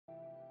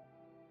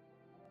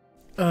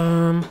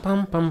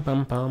Pam pam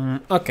pam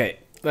pam. Okay,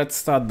 let's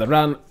start the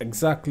run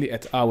exactly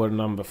at hour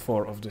number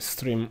 4 of the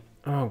stream.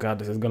 Oh god,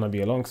 this is gonna be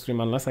a long stream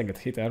unless I get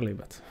hit early,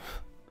 but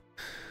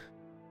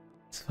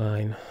it's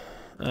fine.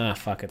 Ah,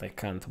 fuck it, I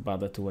can't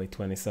bother to wait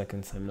 20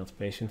 seconds, I'm not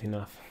patient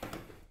enough.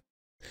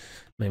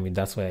 Maybe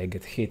that's why I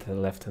get hit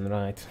left and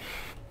right.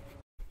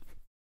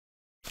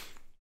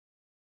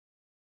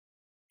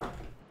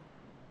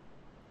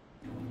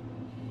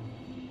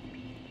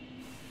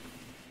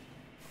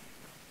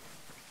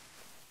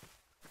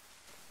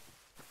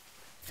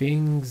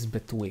 Things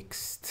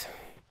betwixt.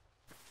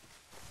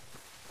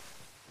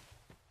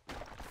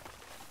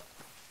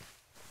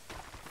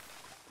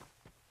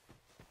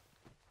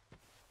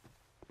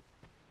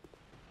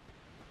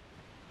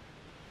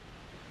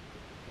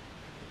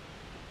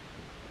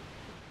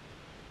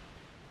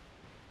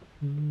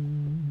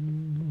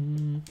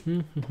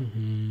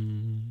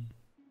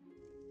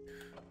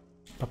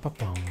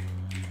 Pa-pa-pum.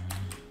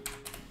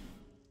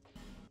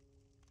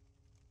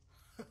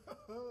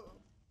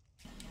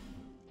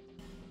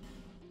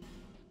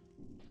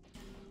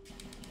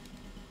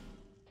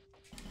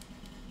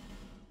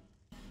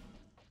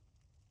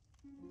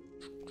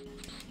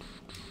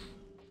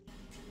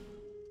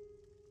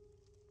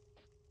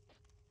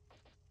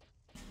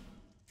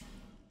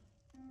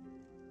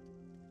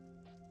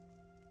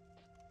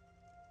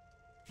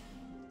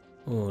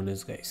 Oh,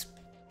 this guy is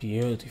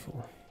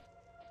beautiful.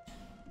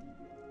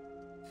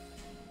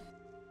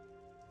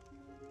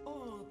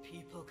 All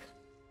people.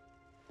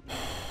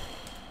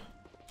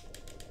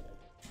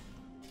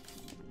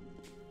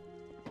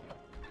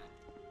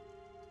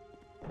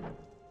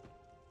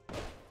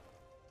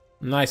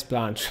 Nice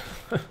planche.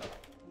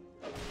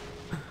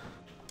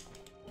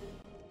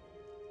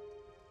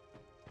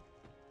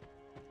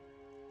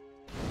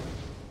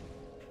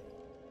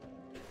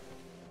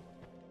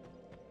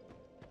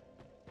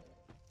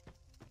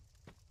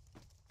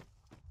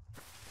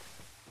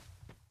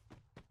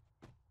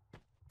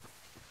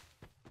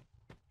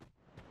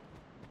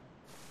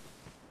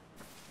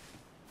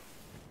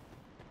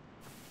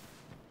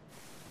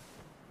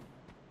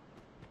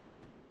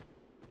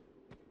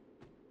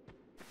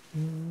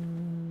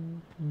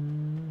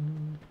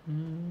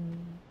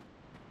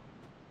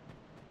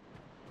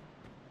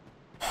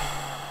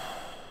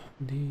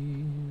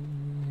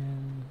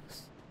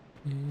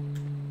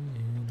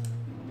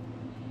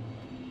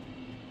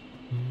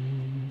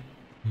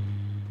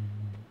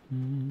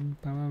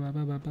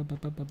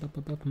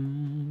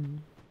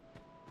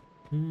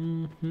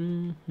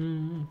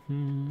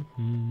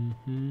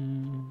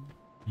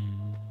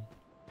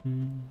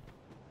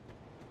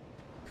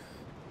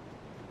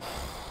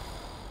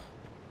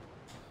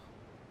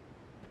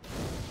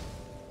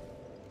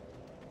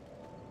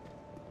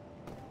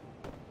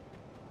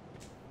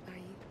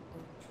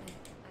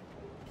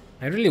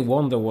 I really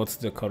wonder what's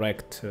the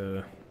correct...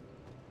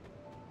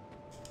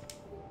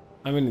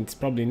 I mean, it's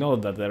probably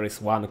not that there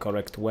is one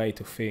correct way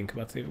to think,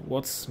 but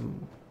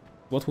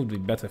what would be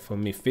better for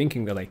me?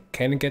 Thinking that I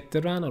can get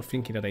the run or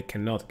thinking that I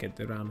cannot get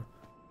the run?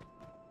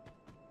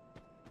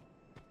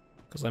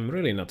 Because I'm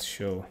really not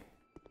sure.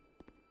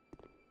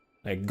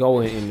 Like,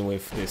 going in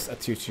with this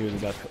attitude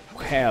that,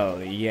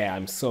 hell yeah,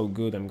 I'm so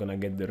good, I'm gonna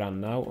get the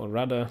run now, or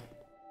rather...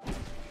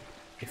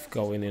 if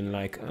going in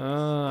like,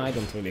 I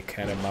don't really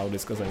care about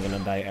this because I'm gonna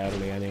die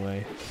early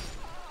anyway.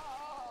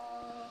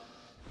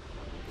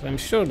 I'm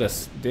sure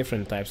there's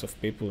different types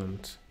of people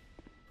and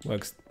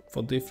works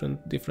for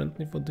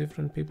differently for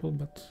different people,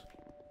 but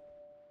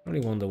I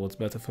really wonder what's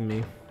better for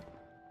me.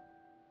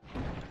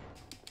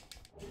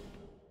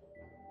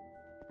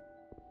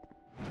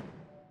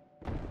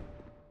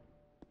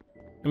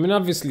 I mean,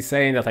 obviously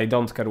saying that I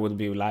don't care would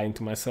be lying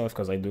to myself,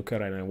 because I do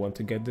care and I want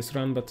to get this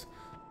run, but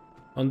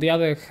on the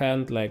other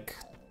hand, like...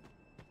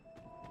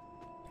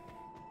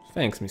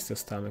 Thanks, Mr.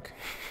 Stomach.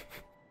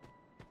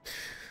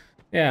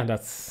 Yeah,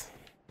 that's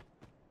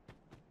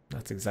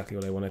exactly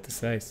what I wanted to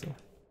say, so...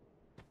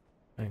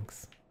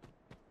 Thanks.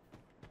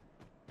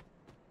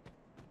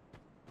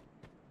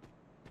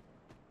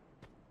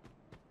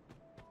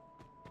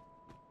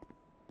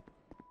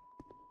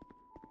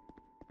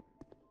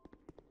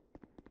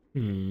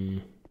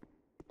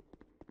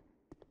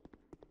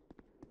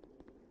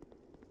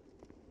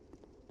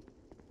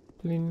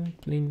 Plin,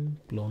 plin,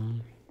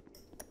 plom.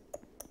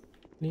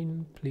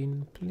 Plin,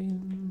 plin,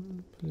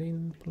 plin,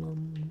 plin,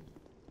 plom.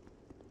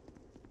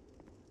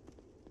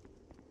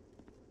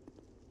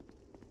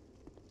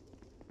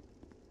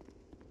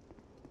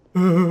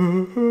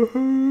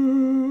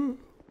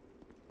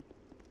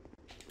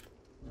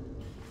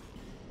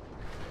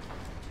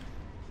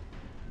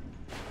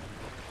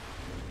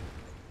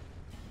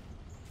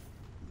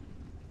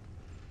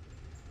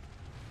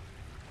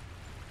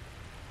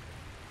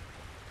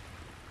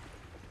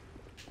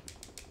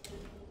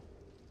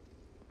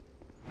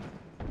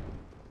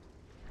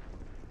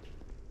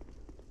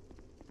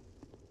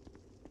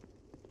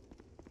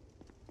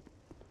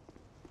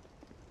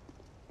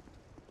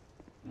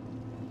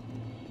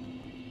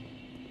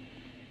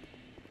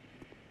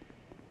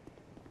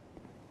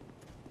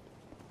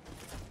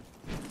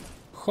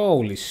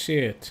 Holy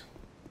shit.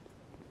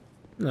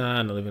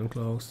 Nah, not even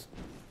close.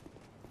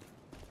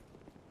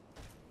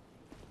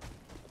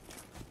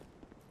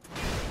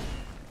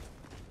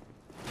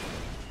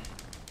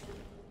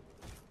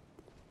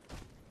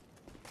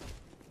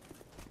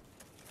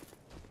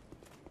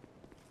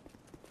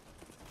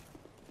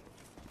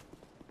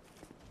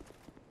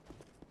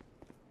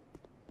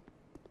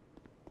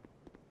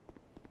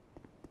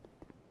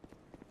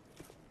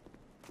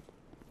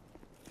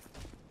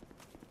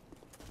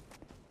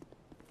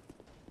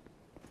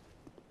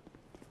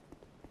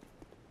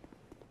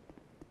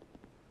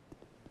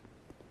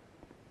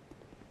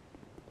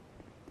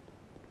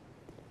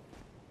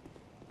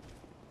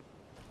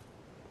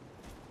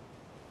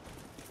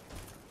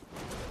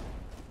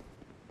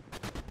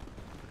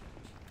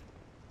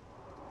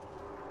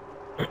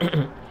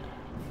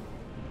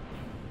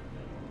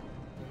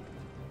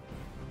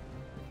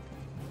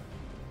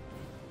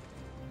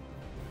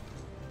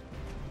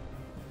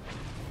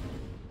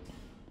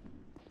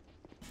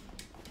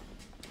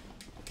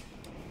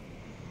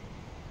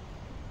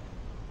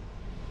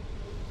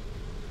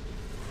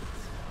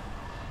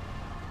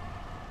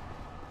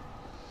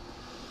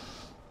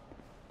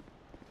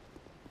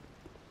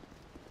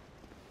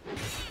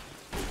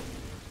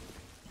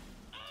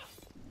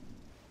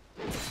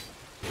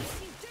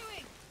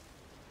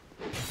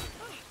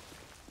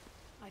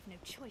 No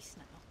choice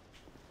now.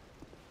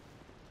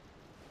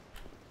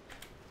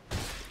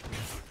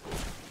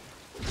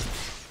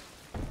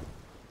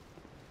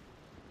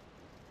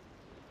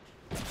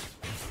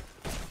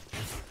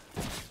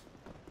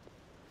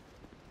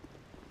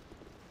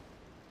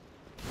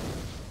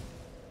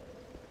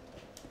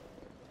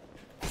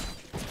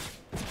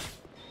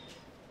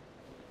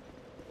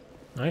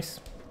 Nice.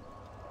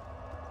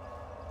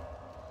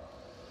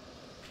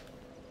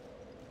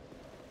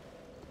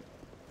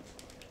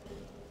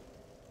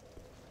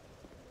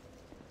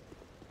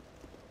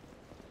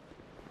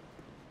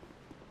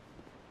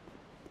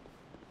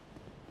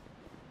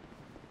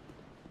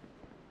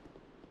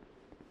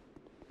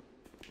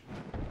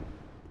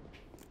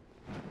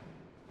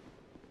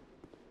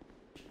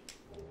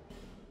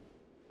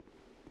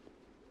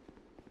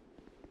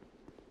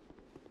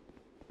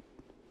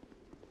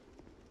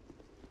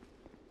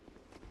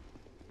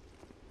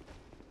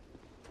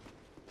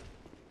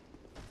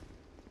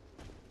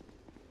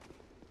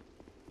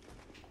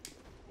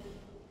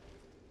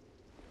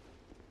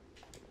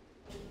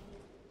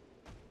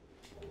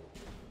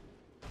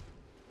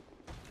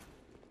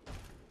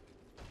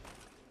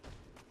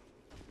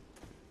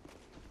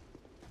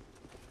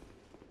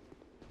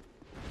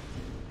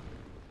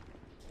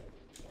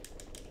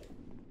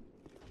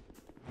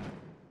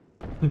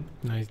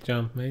 Nice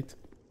jump, mate.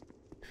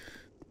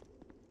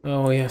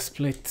 Oh yeah,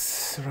 split.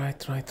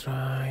 Right.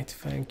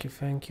 Thank you,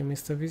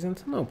 Mr.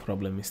 Vincent. No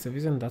problem, Mr.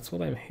 Vincent. That's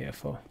what I'm here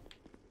for.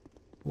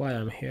 Why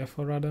I'm here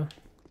for, rather.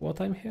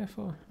 What I'm here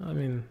for? I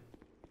mean...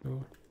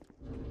 Oh.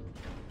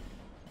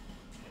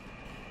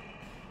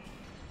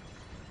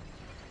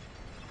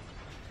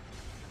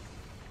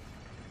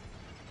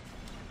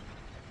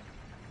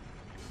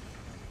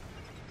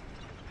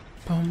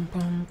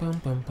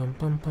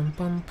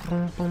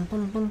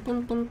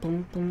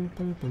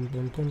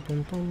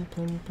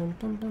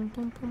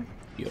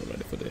 You're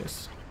ready for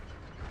this.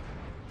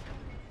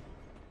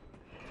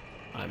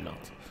 I'm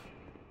not.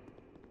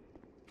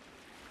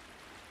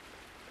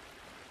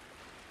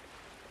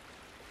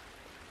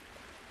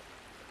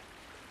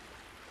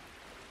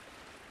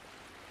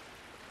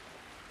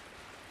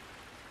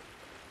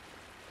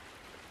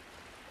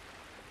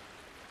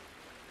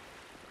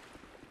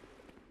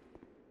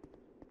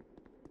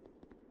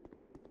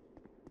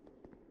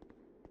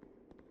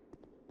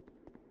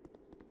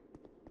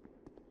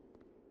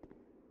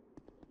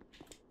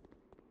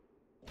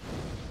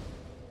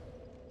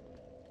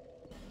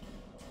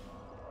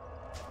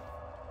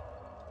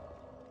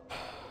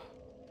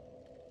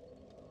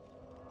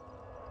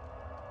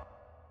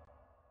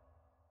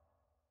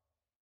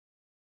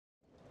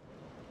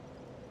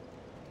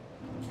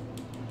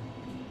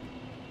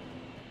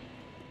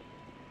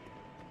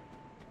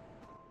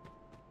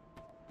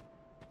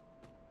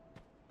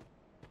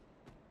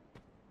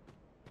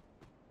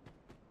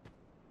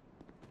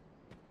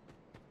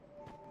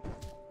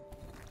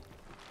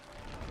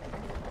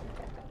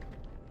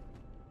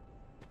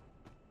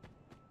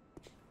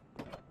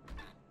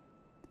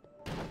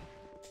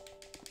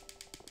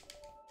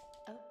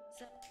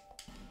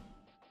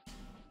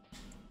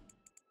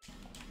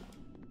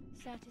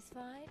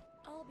 Satisfied?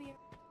 I'll be...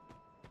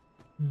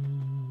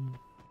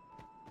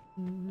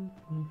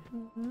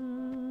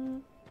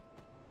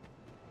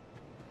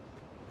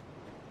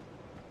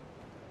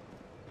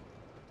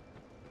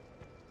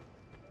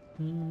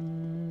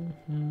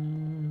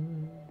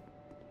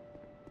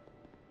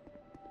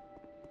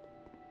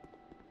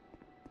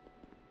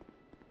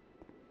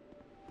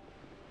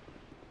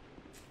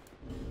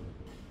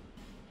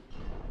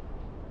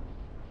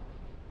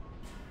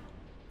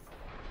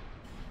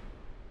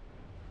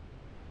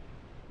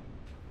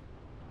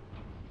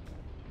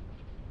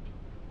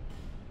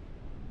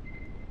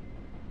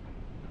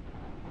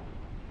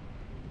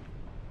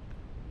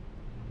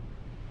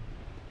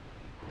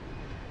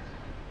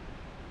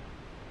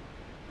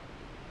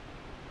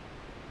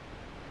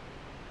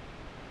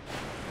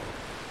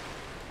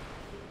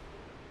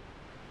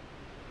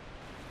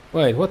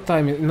 Wait, what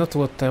time is... Not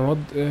what time, what...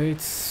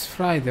 it's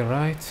Friday,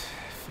 right?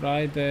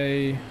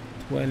 Friday,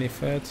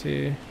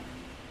 2030.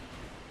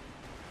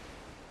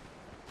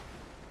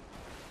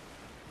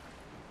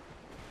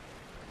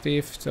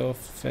 Fifth of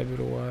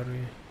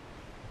February.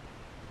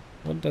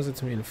 What does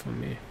it mean for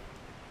me?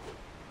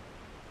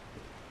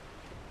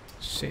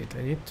 Shit,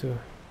 I need to...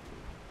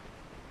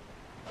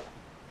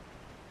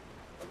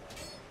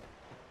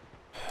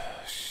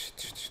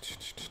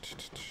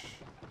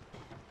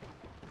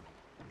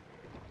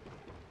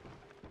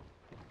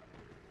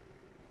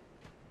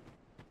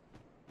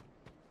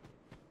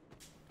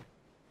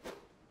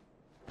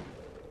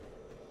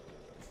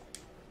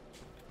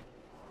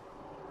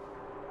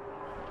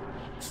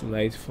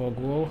 Late fog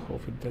wall,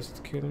 hope it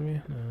doesn't kill me.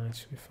 No, it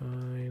should be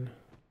fine.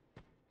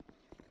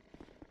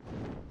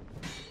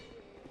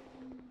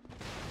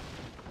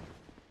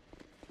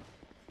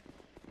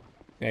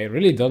 I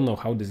really don't know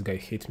how this guy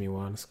hit me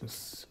once,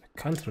 because I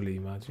can't really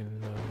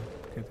imagine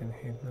getting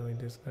hit now with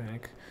this guy.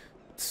 Like,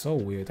 it's so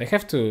weird. I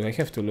have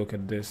to look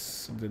at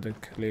this the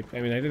clip.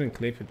 I mean, I didn't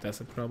clip it, that's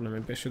a problem.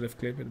 Maybe I should have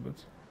clipped it,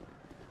 but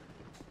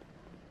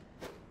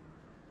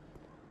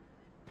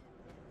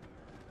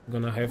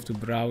gonna have to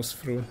browse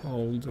through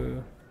all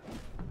the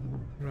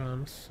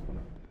runs.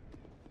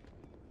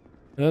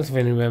 I don't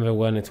even remember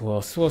when it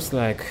was. It was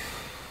like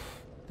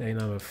day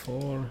number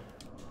 4.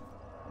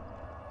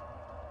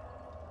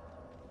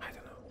 I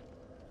don't know.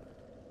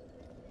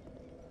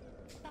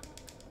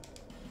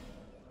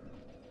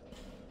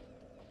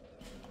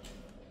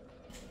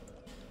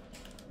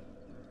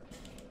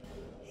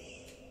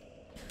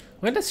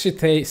 Why does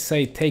she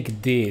say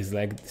take this?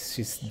 Like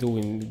she's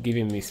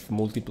giving me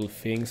multiple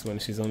things when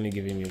she's only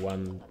giving me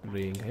one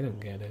ring. I don't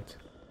get it.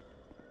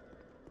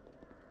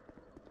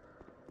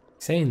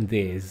 Saying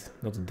this,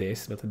 not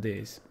this, but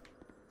this.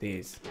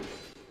 This.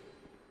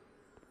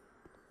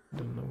 I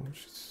don't know what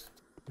she's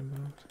talking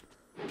about.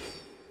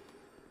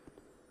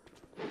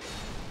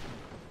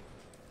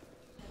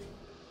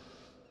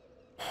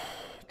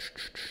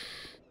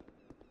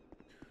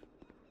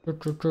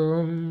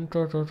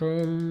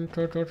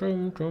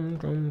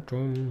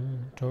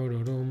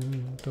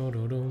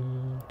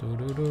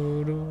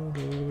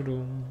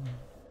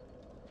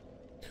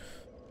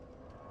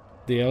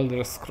 The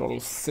Elder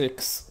Scrolls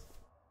 6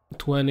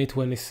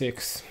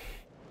 2026.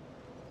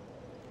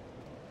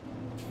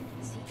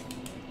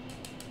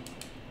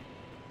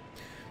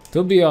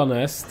 To be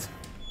honest,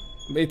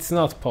 it's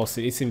not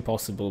possible, it's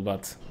impossible,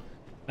 but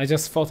I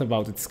just thought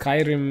about it.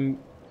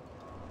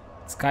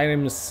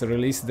 Skyrim's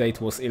release date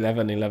was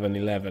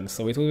 11/11/11,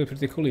 so it would be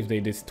pretty cool if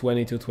they did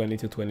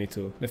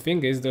 22/22/22. The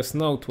thing is, there's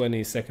no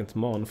 22nd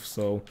month,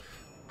 so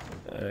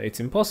it's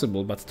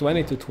impossible, but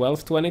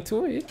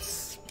 22/12/22,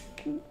 it's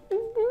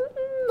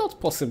not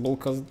possible,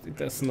 because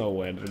there's no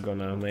way they're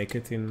gonna make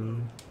it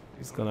in...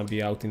 It's gonna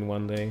be out in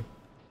one day.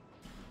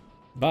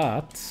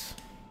 But...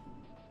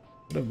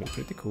 would have been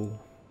pretty cool.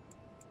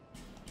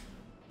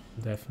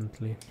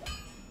 Definitely.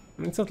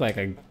 It's not like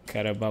I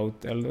care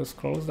about Elder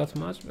Scrolls that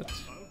much, but...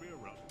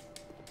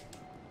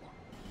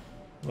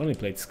 I've only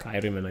played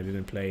Skyrim and I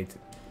didn't play it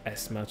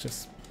as much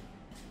as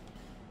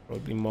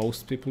probably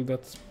most people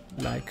that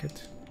like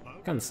it. I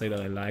can't say that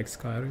I like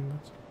Skyrim,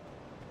 but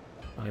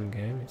fine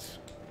game. It's,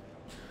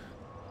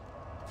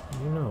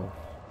 you know,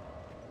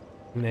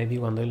 maybe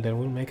one day they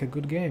will make a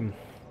good game.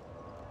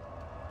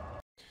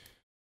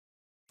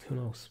 Who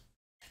knows?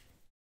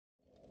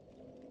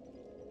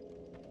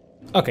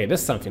 Okay,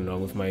 there's something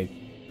wrong with my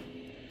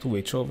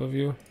Twitch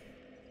overview.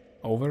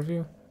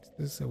 Overview? Is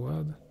this a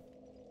word?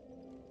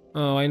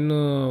 Oh, I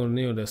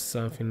knew there's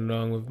something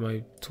wrong with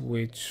my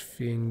Twitch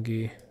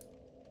thingy.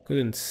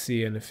 Couldn't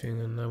see anything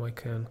and now I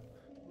can.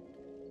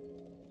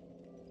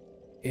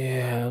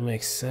 Yeah, that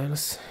makes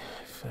sense.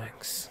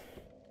 Thanks.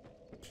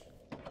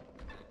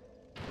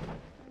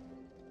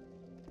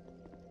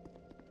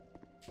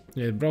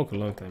 Yeah, it broke a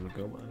long time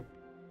ago, but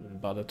I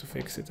didn't bother to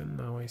fix it, and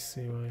now I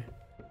see why.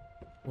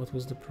 What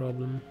was the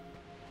problem?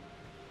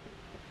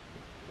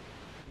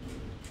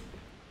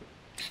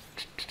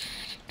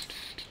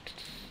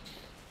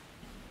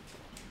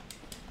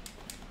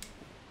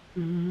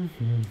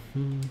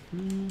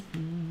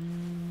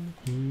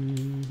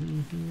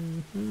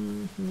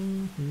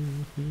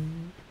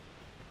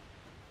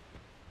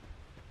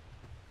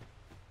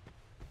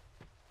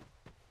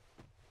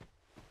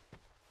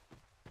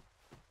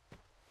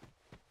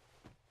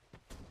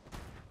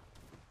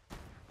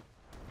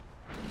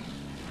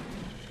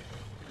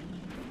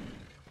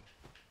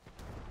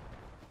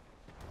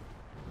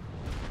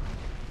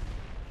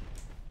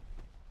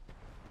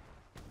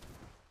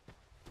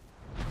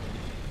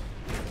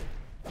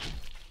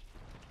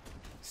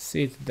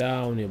 Sit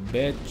down, you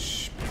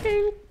bitch.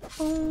 Ping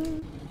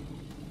pong.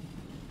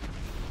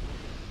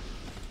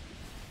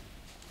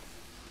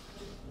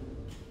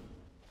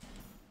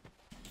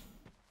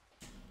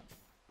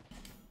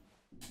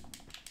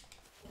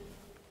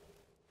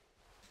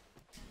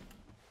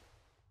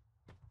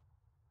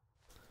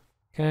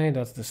 Okay,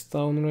 that's the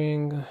stone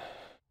ring.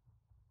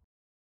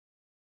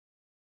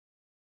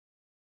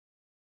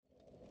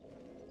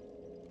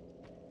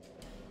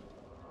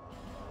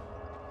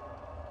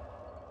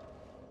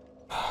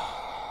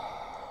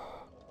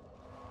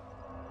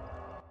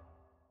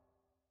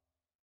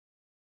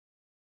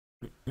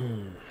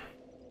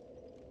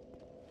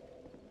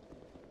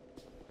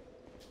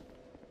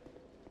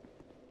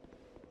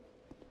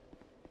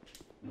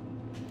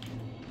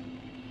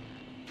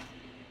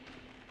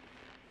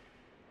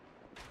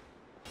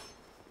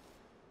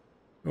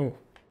 Oh.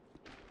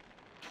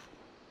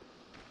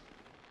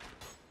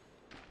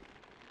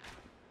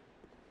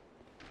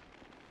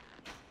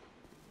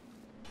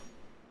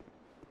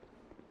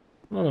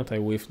 Oh, not I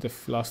whiffed the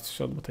last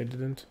shot, but I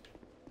didn't.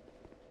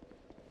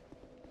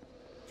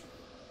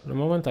 For the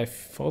moment I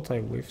thought I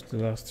whiffed the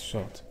last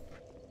shot.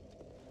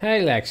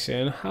 Hey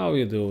Lexion, how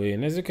you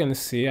doing? As you can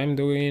see, I'm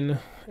doing,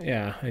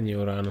 yeah, a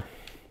new run.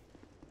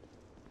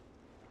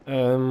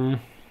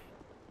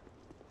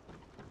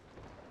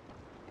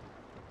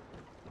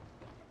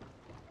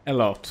 A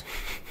lot.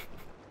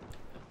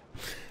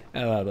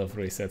 A lot of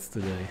resets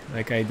today.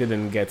 Like, I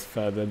didn't get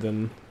further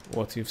than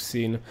what you've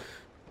seen.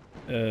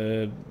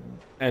 And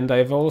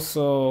I've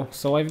also...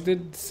 So I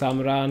did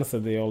some runs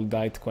that they all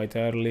died quite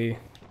early.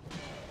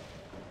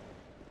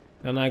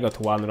 And I got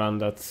one run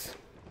that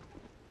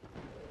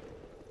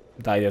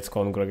died at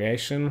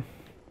Congregation.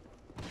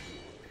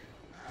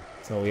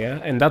 So yeah,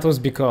 and that was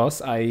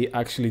because I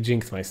actually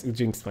jinxed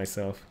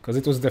myself. Because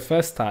it was the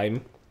first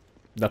time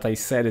that I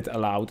said it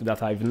aloud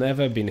that I've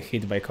never been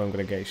hit by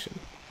Congregation.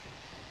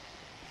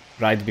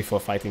 Right before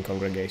fighting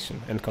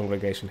Congregation, and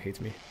Congregation hit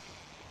me.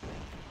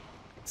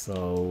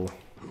 So...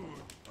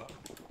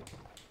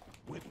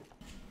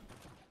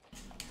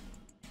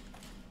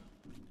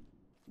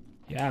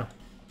 yeah.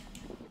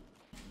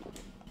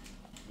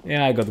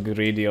 Yeah, I got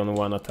greedy on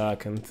one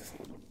attack and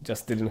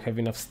just didn't have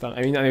enough stamina.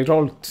 I mean, I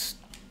rolled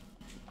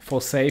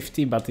for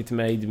safety, but it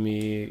made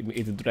me...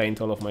 it drained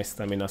all of my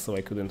stamina, so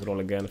I couldn't roll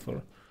again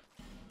for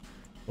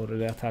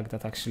the attack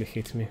that actually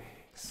hit me.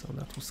 So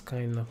that was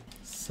kinda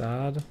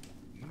sad.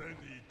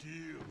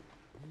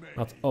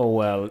 But oh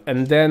well.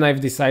 And then I've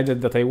decided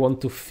that I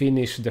want to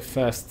finish the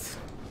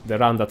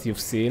run that you've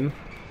seen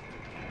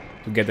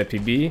to get a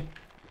PB.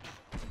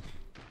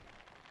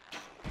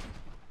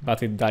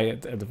 But it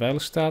died at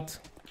Velstadt.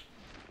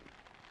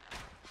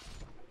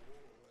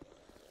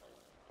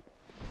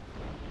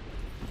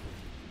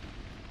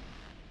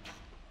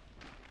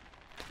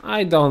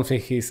 I don't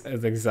think he's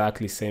at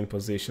exactly same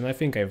position. I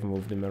think I've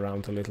moved him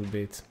around a little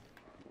bit.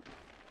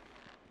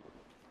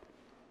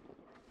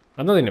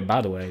 But not in a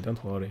bad way,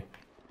 don't worry.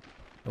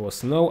 There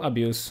was no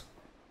abuse.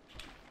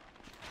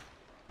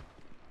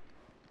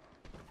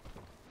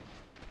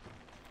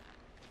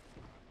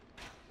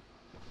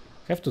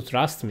 Have to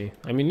trust me.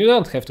 I mean, you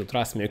don't have to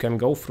trust me. You can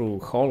go through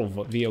whole of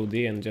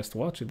VOD and just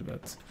watch it,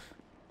 but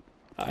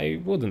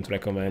I wouldn't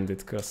recommend it,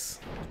 because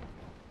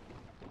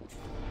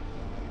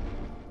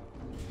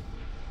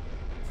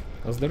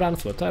the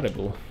runs were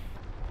terrible.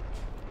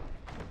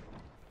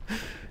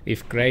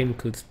 If Crane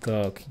could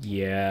talk,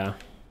 yeah.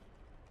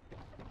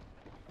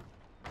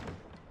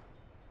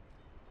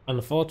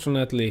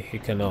 Unfortunately, he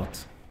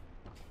cannot.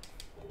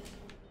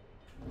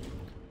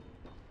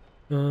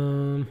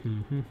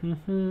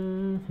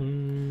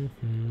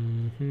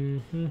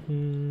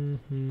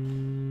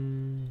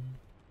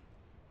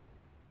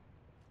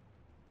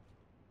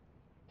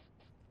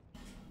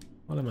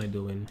 What am I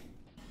doing?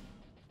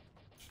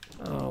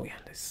 Oh yeah,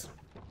 this.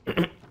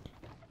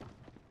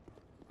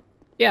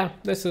 Yeah,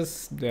 this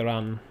is the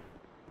run.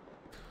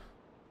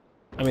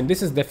 I mean,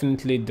 this is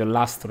definitely the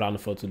last run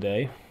for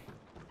today.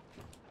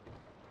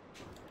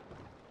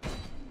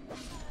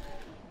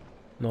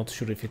 Not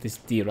sure if it is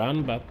the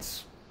run,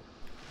 but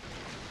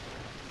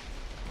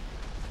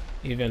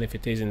even if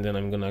it isn't, then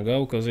I'm gonna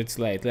go, because it's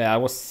late. Yeah, I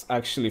was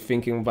actually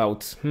thinking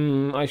about,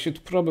 I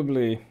should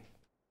probably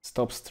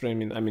stop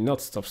streaming. I mean,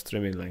 not stop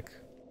streaming, like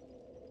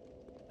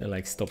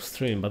stop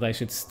stream, but I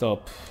should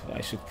stop.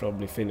 I should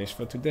probably finish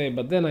for today,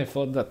 but then I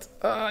thought that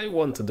I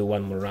want to do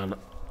one more run.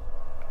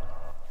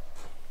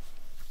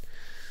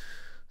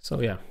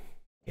 So yeah,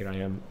 here I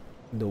am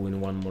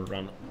doing one more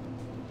run.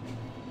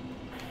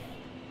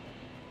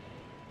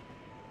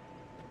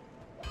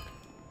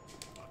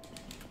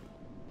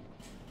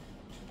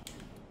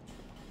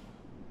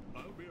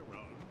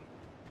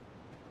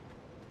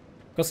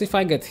 Because if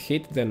I get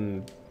hit,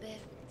 then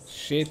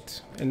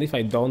shit, and if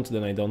I don't,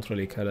 then I don't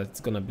really care that it's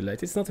gonna be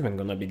late. It's not even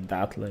gonna be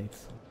that late,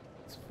 so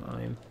it's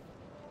fine.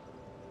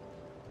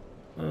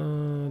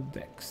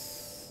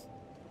 Dex.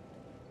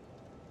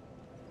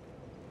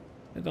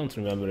 I don't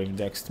remember if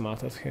Dex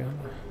mattered here.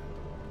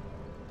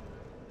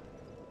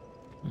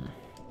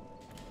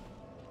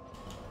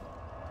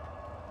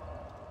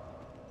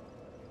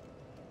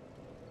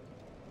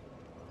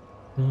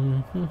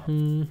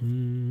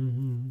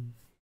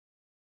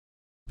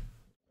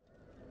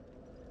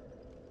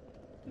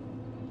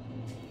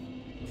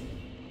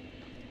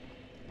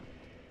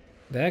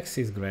 Dex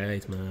is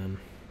great, man.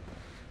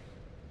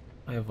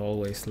 I've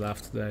always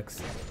loved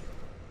Dex.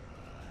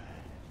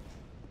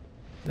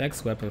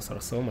 Dex weapons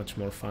are so much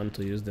more fun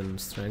to use than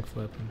strength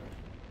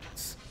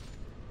weapons.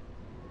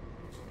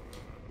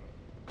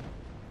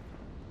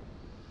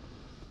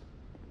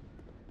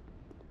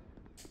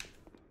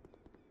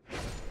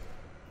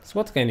 So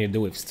what can you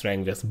do with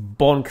strength? Just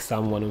bonk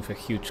someone with a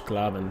huge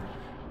club, and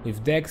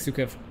with Dex you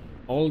have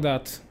all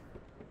that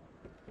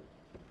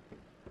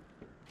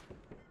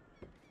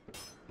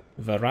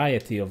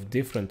variety of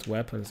different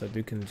weapons that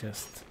you can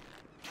just,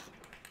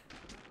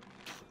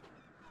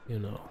 you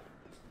know,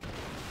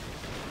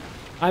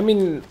 I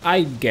mean,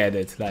 I get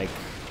it, like...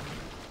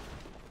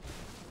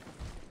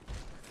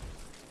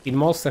 In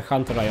Monster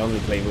Hunter I only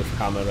play with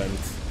hammer and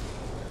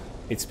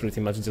it's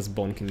pretty much just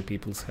bonking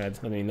people's head.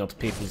 I mean, not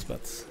people's,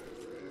 but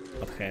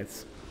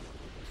heads.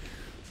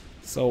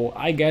 So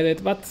I get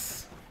it, but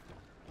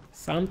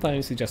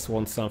sometimes you just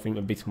want something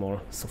a bit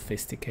more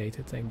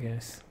sophisticated, I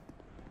guess.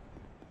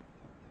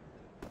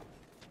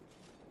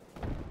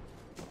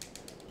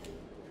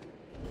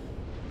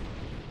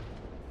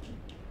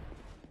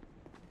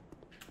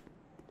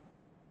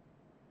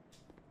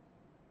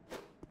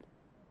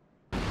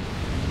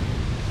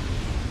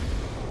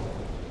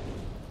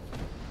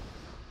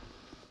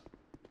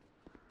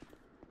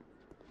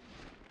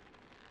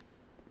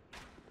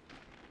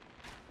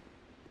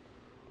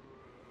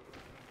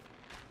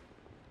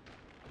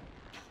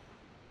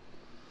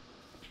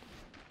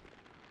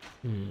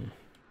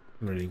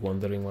 I'm really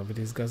wondering what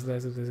this guy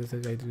does.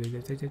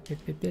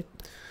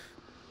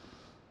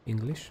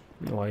 English?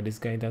 Why this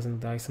guy doesn't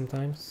die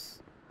sometimes?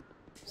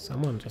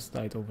 Someone just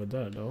died over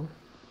there though.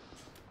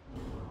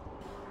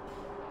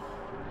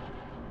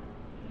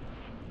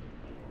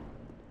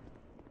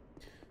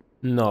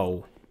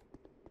 No.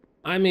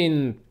 I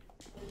mean,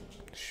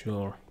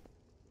 sure.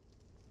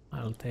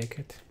 I'll take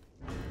it.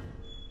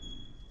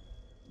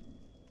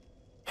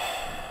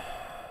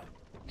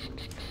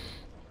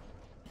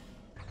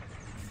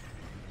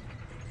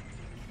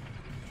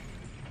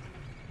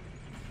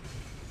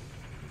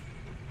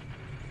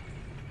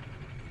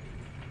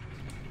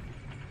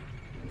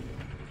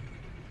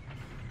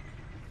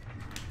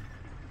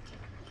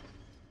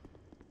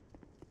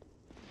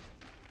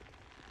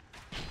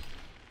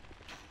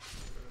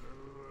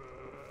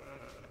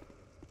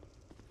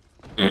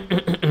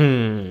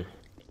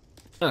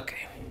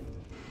 Okay.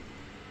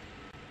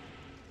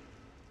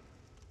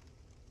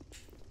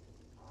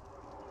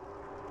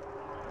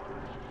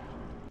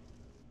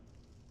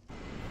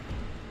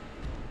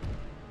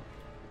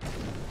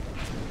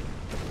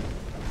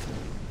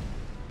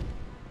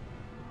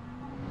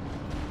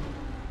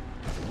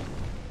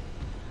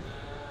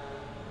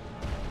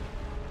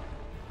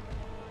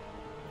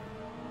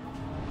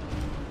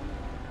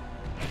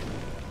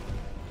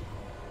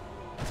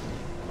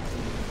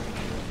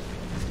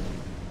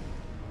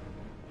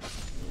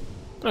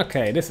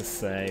 Okay, this is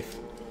safe.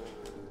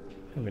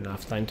 I have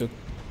enough time to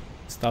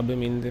stab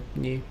him in the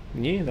knee.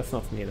 Knee? That's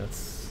not knee,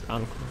 that's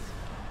ankle.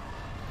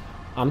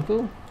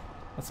 Uncle?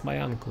 That's my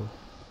uncle.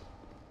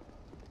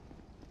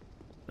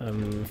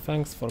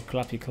 Thanks for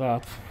clappy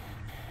clap.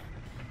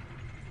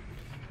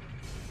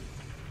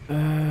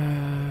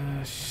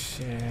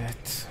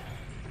 Shit.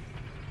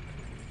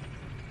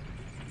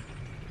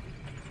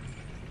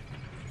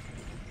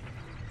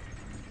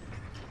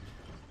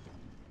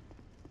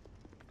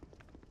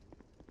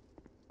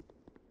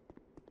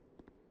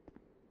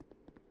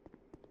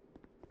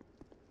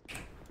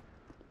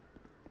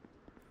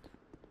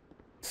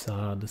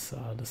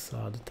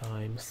 Sad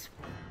times.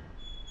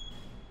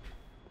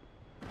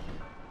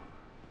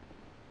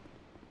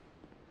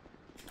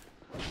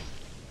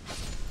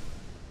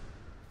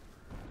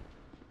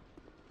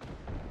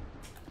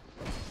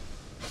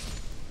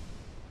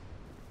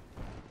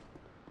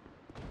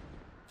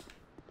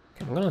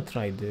 Okay, I'm gonna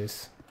try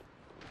this.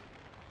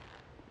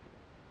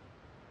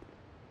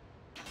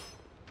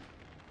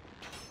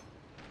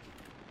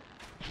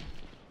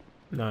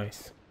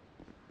 Nice.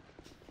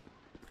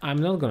 I'm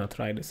not gonna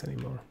try this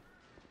anymore.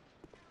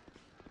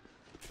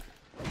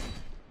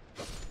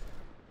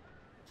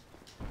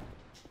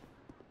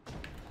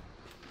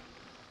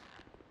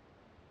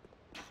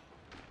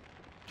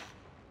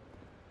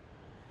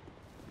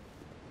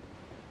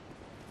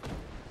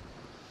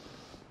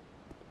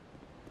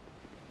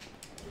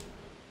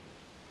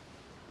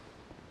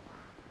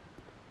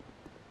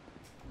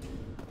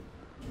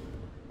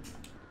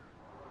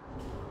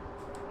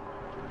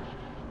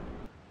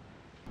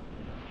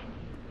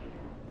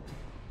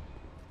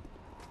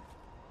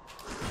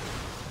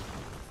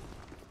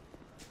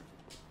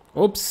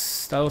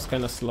 Oops, that was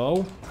kind of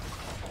slow.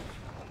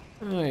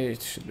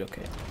 It should be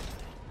okay.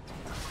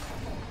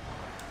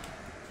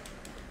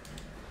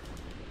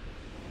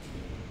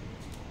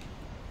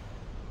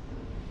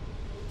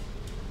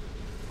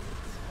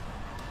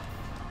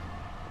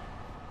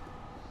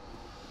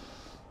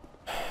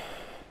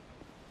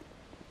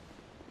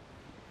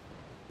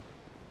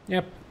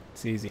 Yep,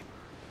 it's easy.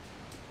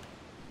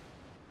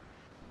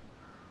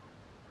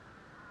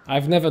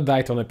 I've never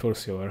died on a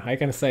pursuer. I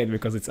can say it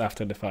because it's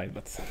after the fight,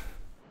 but...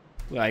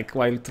 Like,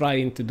 while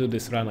trying to do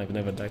this run, I've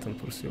never died on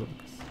pursuer.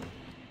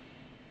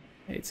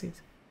 It's easy.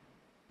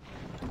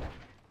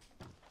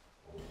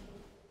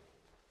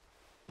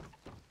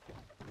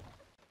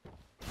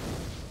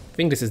 I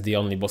think this is the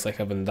only boss I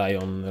haven't died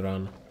on the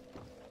run.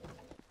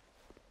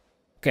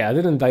 Okay, I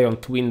didn't die on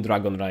twin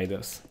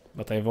Dragonriders,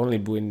 but I've only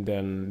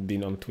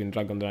been on twin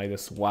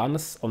Dragonriders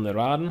once on a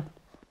run,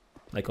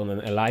 like on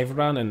an alive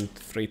run, and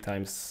 3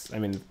 times, I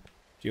mean,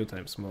 few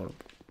times more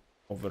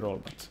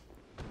overall, but...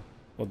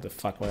 What the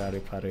fuck, why are you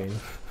parrying?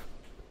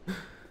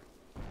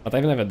 But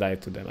I've never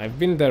died to them. I've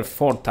been there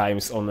 4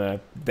 times on a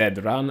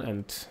dead run,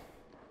 and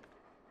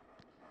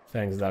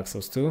Thanks, Dark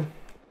Souls 2.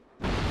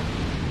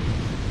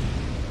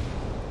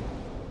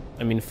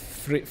 I mean,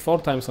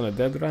 4 times on a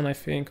dead run, I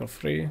think, or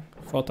 3.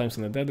 4 times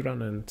on a dead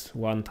run and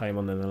 1 time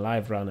on an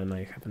alive run, and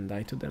I haven't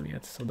died to them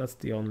yet. So that's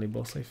the only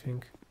boss, I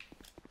think.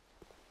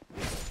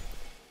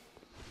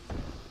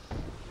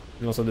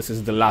 And also, this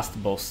is the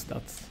last boss.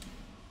 That's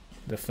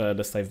the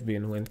furthest I've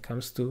been when it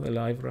comes to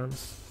alive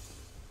runs.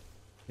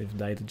 They've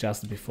died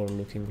just before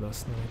looking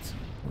last night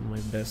on my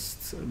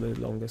best, the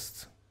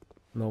longest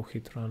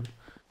no-hit run.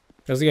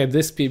 Because yeah,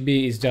 this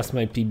PB is just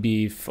my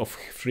PB of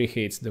 3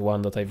 hits, the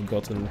one that I've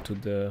gotten to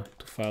the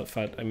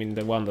I mean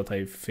the one that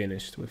I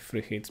finished with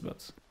 3 hits,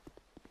 but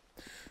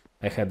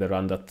I had a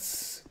run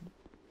that's,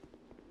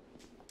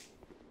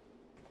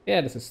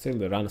 yeah, this is still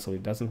the run, so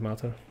it doesn't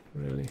matter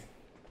really.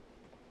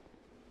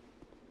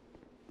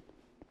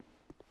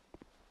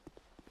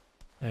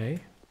 Hey.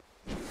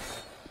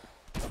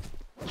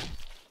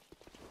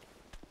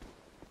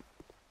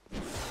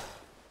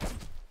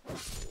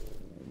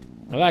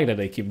 I like that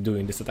they keep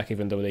doing this attack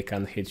even though they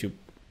can't hit you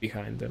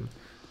behind them.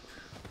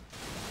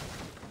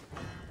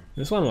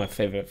 This is one of my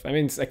favorite. I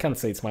mean, I can't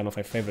say it's one of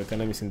my favorite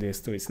enemies in this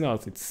too. It's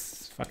not.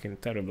 It's fucking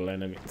terrible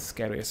enemy. It's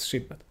scary as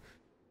shit, but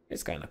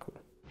it's kind of cool.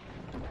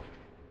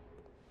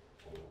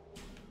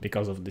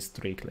 Because of this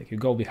trick, like you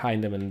go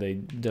behind them and they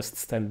just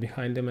stand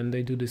behind them and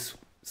they do this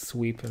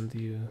sweep and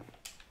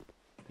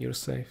you're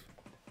safe.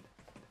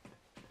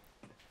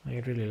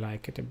 I really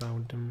like it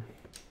about them.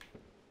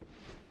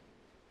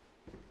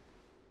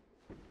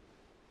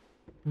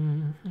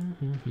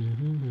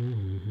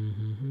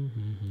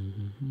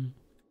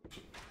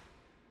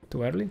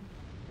 Too early?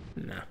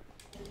 Nah.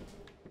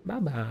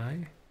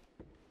 Bye-bye.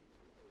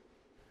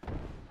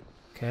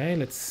 Okay,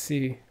 let's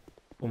see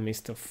who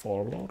Mr.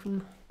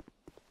 Forlorn.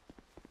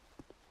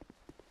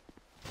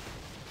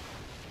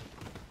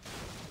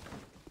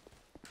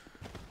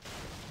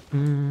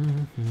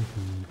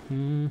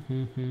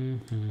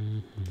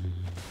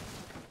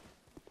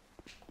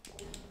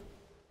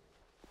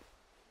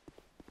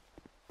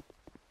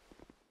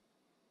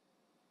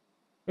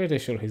 Pretty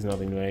sure he's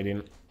not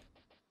invading.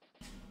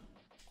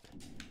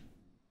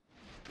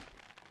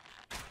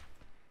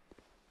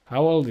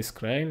 How old is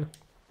Crane?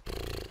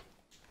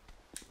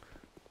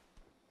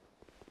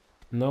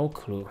 No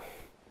clue.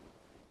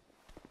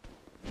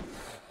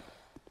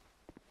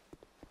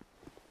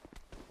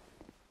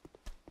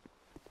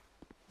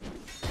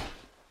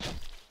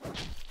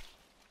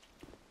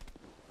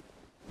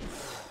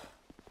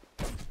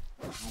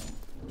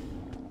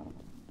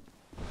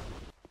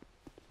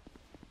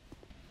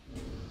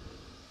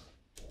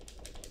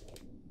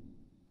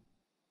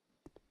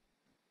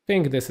 I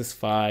think this is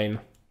fine.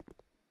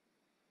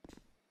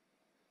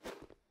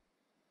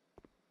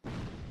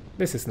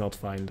 This is not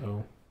fine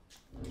though.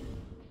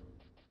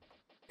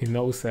 He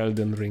knows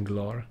Elden Ring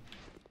lore.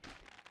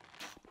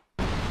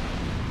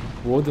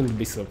 Wouldn't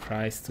be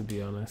surprised, to be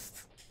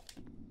honest.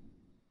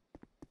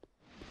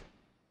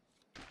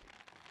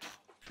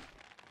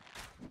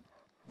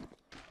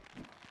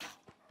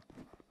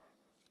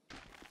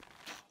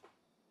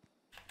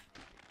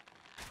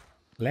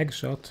 Leg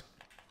shot.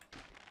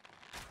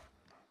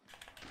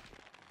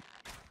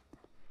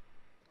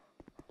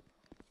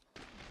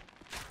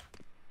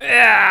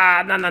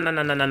 Yeah, no,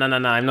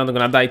 I'm not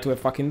gonna die to a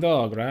fucking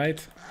dog,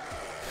 right?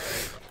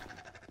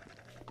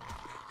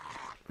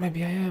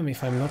 Maybe I am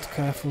if I'm not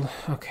careful.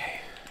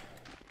 Okay.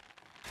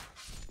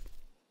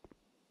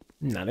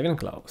 Not even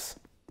close.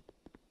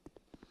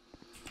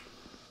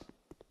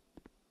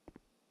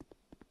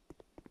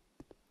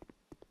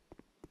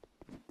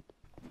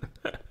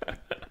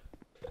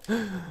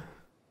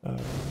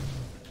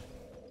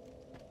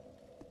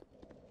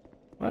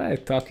 What are you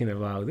talking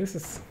about? This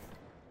is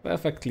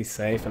perfectly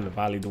safe and a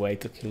valid way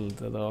to kill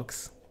the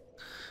dogs.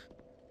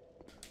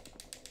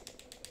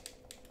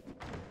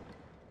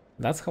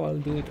 That's how I'll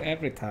do it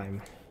every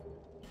time.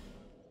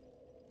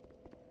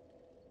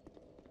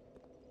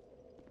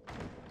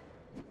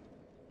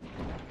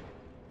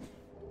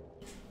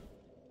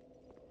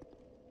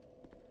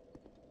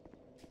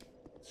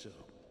 So,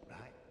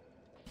 right?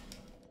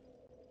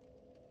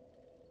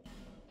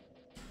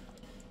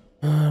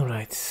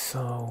 Alright,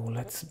 so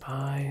let's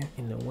buy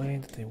in a way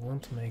that I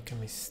won't make a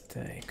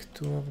mistake.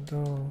 2 of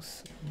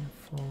those,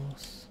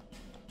 reinforce.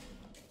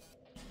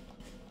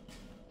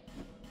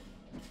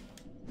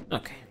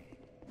 Okay.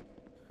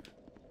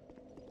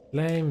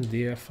 Flame,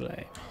 dear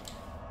flame.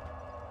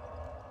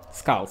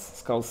 Skulls,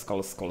 skulls,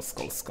 skulls, skulls,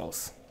 skulls,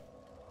 skulls.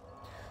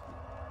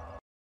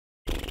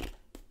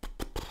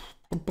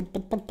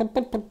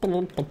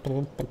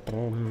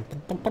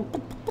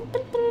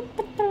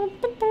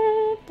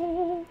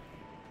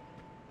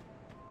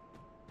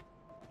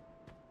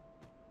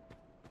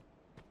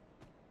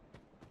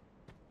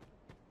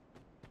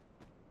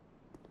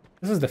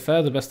 This is the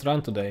third best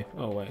run today.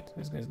 Oh wait,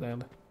 this guy's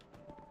dead.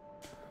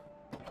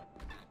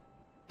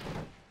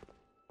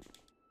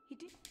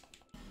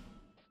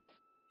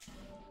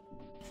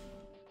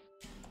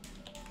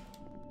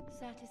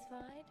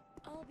 Satisfied?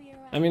 I'll be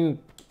around. I mean,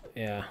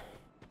 yeah.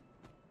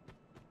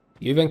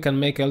 You even can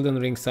make Elden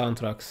Ring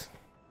soundtracks.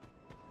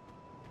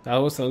 That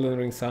was Elden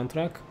Ring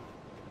soundtrack?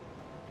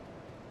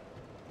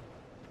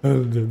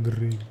 Elden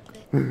Ring.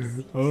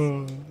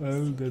 Oh,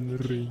 Elden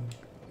Ring.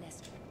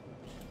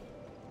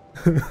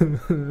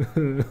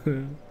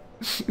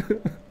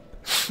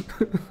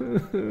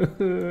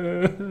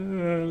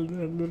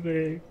 Elden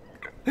Ring.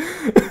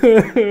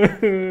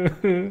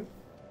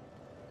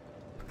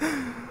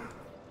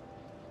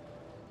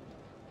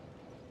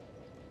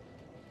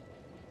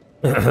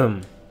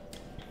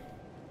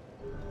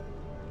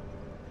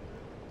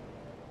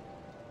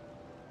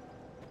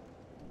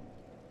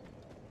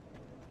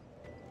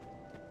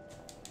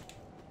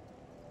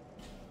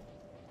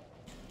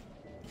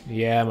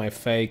 Yeah, my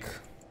fake,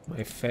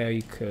 what's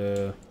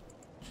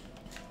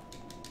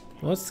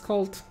it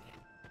called?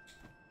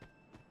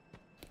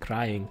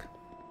 Crying.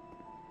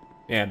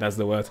 Yeah, that's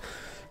the word.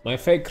 My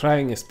fake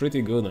crying is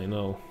pretty good, I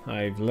know.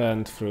 I've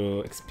learned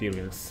through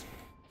experience.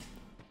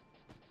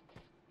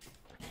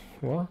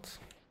 What?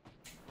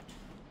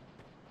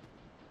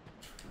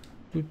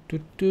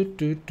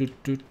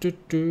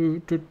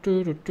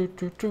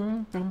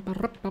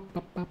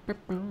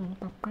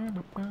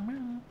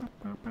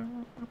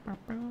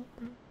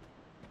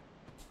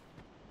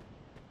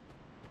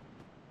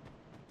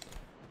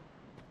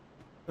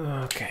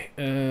 Okay,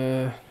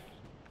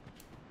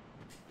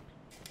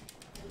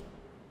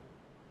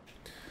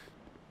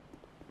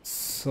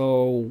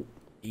 so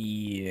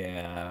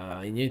yeah,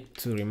 I need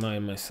to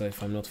remind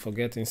myself I'm not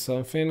forgetting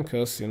something,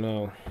 cause you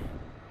know,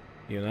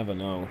 you never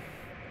know.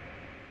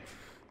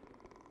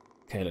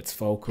 Okay, let's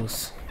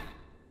focus.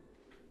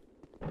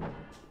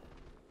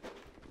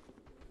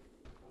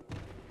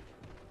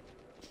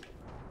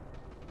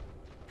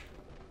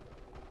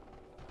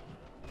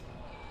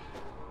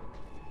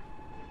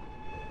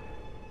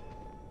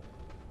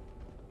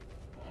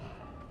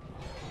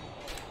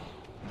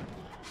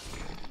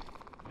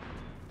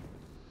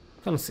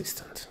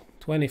 Consistent.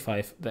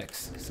 25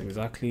 dex is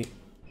exactly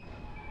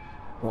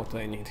what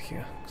I need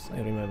here, because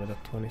I remember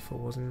that 24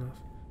 wasn't enough.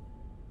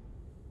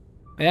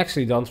 I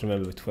actually don't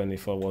remember if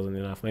 24 wasn't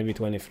enough. Maybe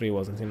 23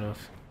 wasn't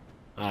enough.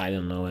 I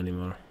don't know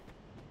anymore.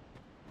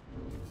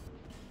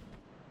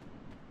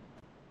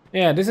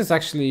 Yeah, this is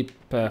actually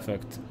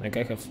perfect. Like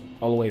I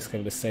always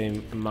have the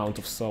same amount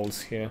of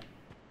souls here,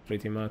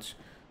 pretty much.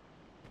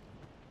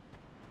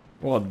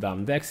 What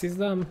dumb? Dex is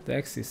dumb?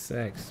 Dex is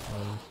sex.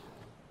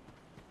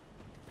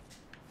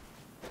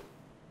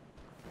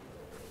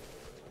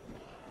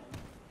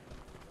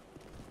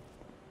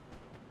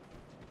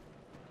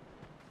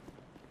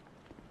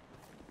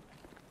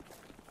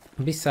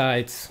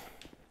 Besides,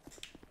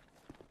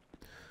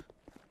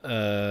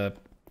 yeah,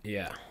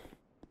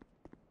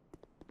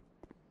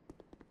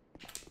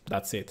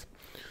 that's it.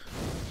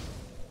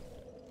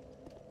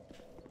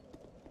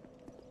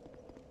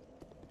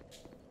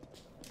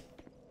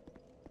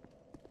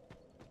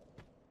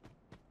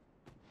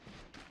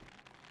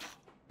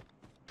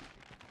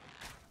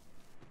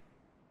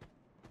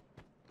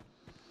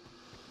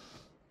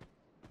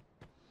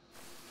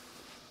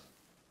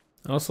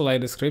 Also,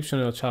 like description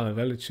of your channel,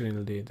 very chill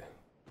indeed.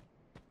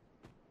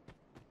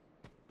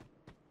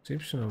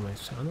 Description of my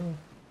channel?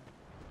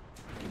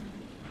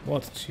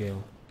 What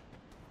chill?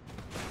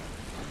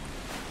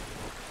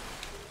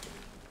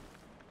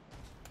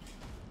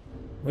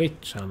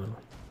 Wait, channel.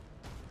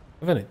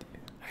 I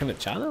have a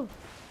channel?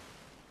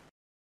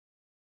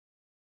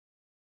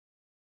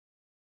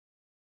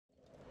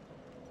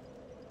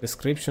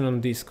 Description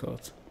on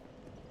Discord.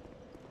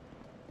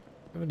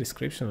 I have a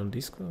description on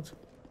Discord?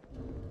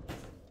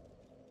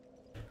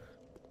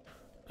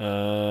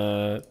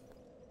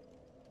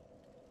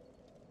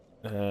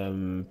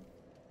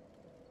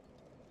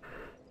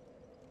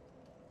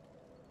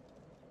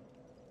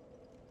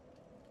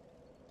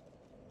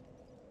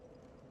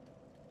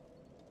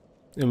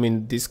 You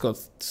mean Discord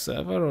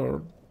server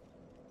or?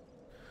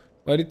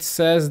 But it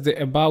says the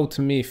about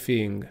me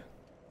thing.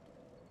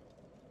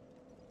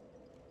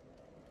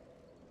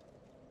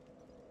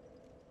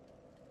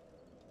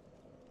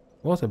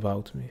 What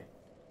about me?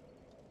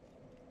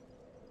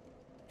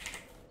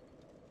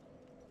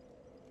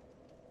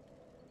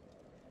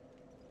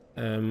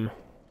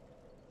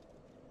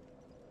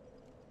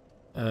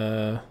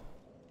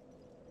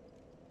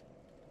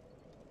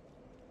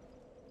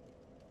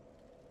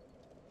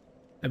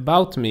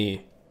 About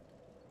me.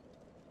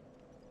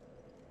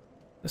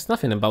 There's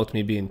nothing about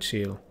me being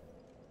chill.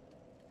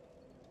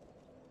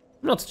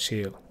 I'm not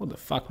chill. What the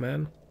fuck,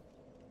 man?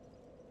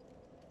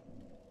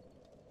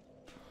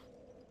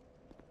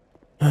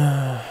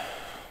 I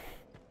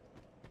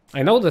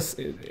know this.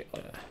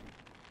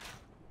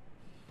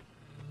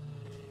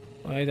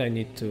 Why do I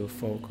need to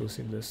focus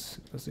in this?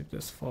 Because if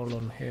there's fall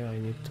on here, I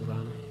need to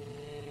run.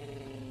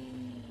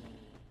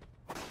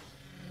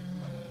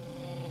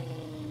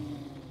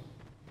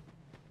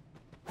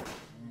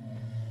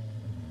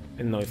 I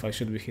don't know if I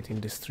should be hitting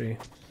this tree. I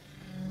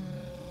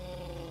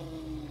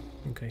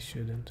think I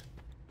shouldn't.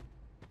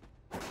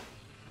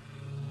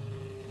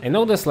 I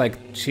know there's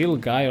like chill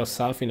guy or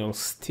something on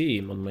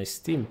Steam, on my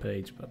Steam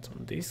page, but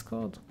on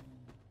Discord?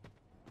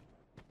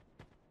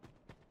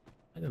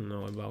 I don't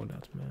know about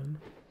that, man.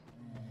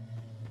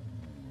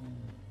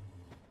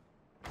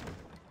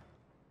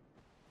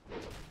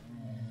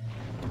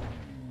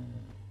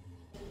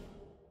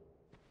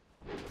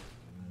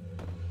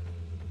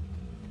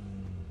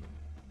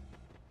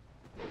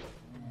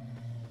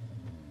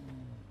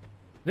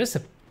 There's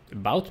a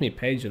about me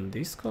page on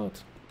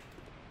Discord?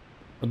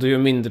 Or do you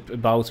mean the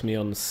about me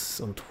on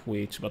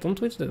Twitch? But on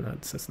Twitch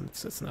it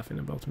says nothing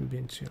about me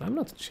being chill. I'm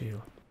not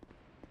chill.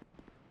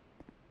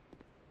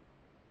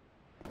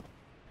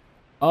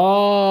 Oh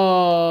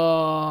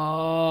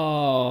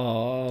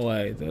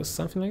wait, there's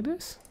something like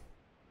this?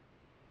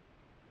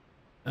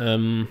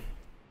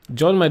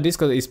 Join my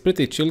Discord is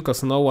pretty chill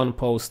because no one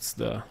posts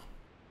the...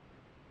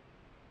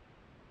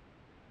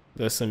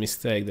 There's a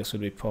mistake, there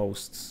should be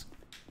posts.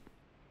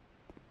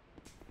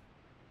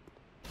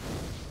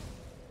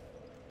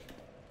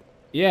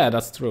 Yeah,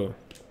 that's true.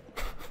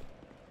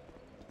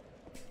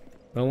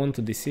 Don't want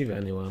to deceive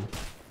anyone.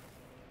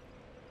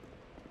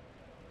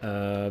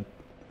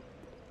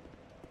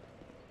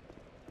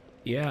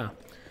 Yeah.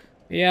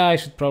 Yeah, I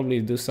should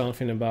probably do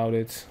something about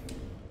it.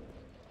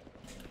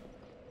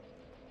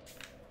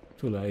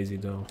 Too lazy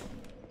though.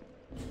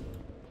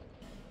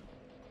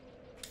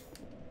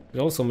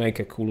 We'll also make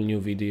a cool new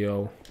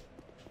video.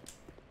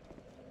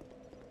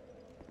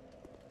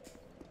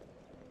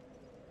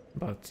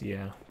 But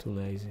yeah, too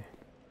lazy.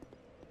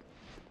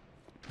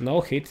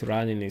 No hit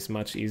running is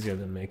much easier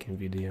than making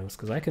videos,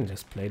 because I can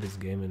just play this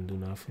game and do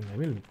nothing. I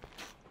mean,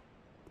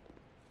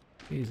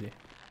 easy.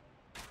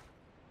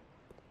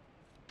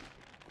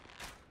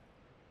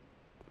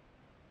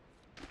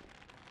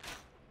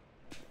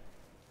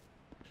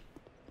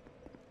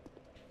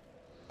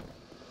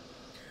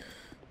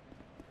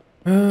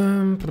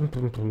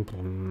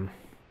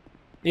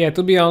 Yeah,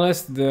 to be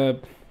honest,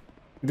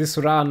 this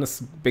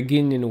run's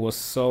beginning was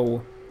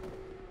so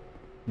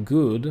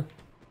good.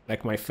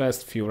 Like my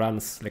first few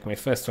runs, like my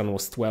first run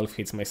was 12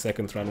 hits, my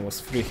second run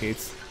was 3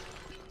 hits.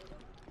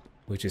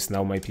 Which is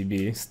now my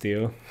PB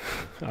still,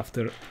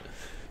 after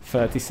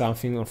 30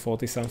 something or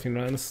 40 something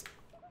runs.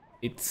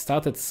 It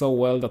started so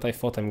well that I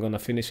thought I'm gonna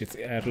finish it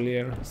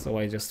earlier, so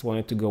I just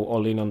wanted to go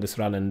all in on this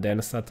run and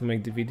then start to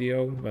make the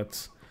video,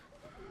 but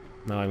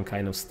now I'm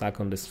kind of stuck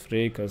on this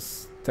 3,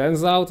 because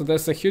turns out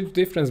there's a huge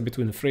difference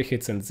between 3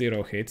 hits and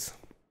 0 hits.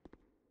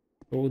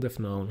 Who would have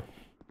known?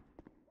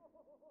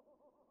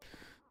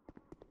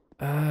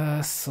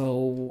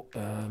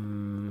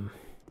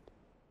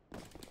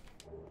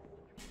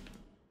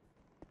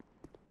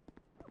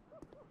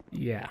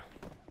 Yeah,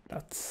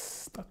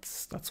 that's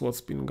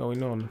what's been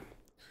going on.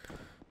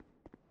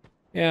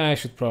 Yeah, I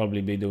should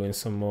probably be doing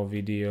some more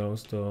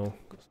videos though.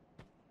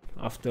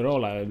 After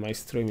all, my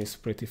stream is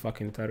pretty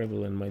fucking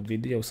terrible and my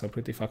videos are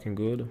pretty fucking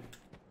good.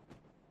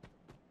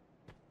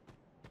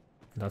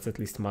 That's at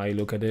least my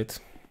look at it.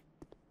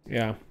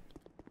 Yeah,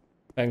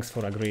 thanks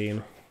for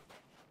agreeing.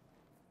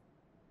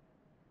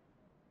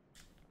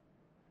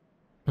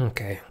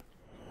 Okay.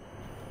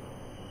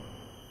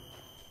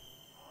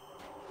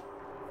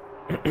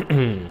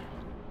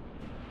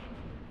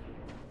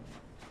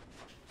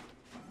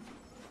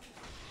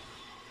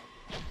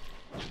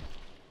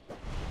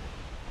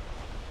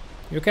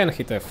 You can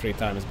hit her 3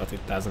 times, but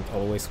it doesn't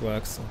always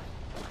work, so...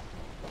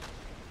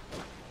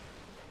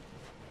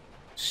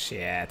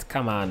 Shit,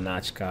 come on,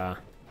 Najka.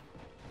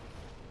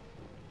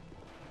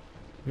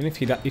 I mean,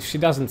 if she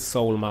doesn't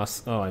soul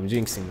mass... Oh, I'm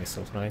jinxing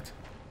myself, right?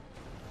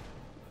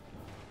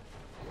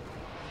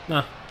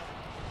 Nah.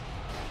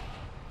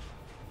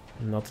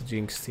 Not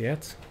jinxed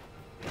yet.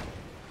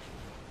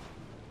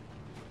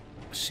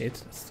 Shit,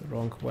 that's the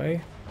wrong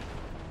way.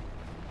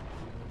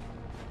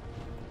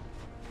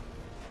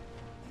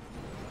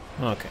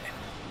 Okay.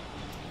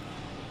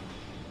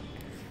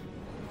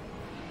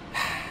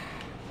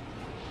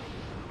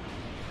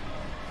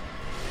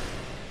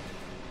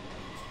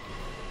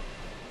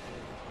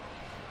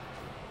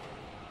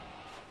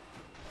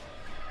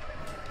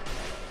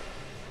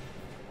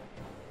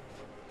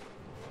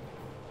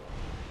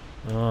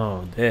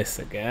 Oh, this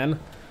again.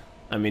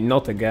 I mean,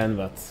 not again,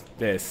 but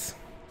this.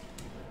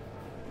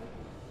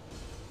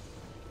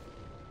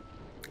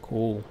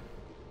 Cool.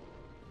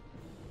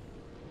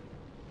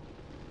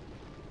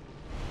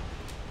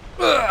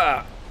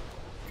 Ugh!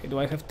 Okay, do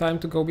I have time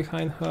to go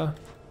behind her?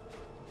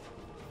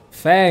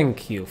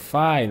 Thank you,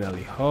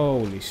 finally.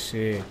 Holy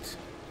shit.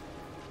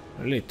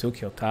 Really took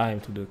your time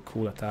to do a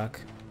cool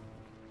attack.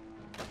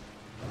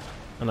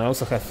 And I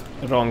also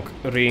have wrong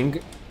ring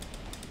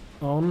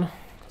on,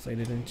 because I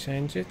didn't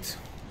change it.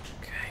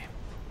 Okay.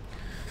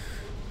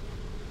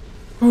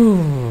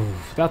 Ooh,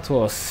 that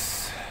was...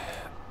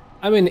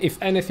 I mean,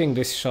 if anything,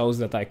 this shows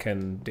that I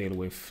can deal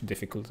with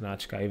difficult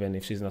Najka, even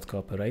if she's not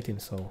cooperating,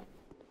 so...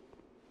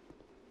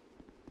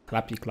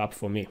 Clappy clap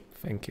for me,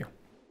 thank you.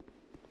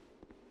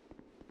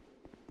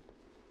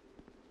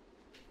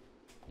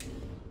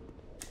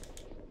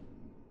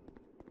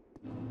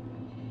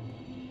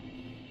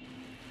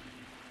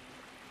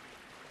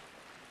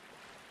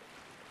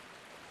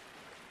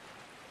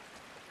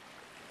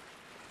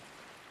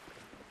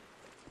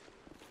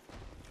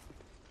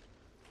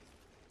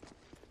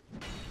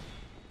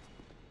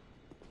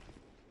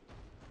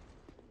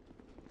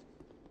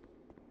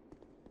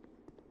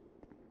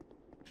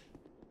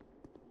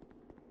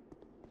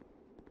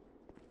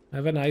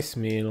 Have a nice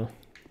meal.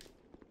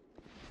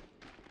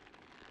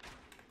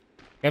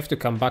 You have to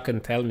come back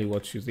and tell me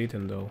what she's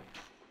eaten though.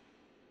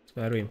 It's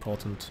very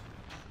important.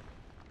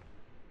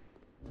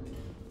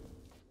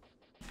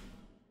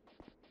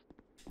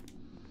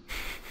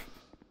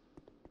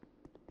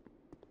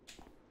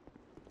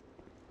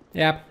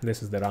 Yeah,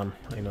 this is the run.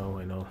 I know,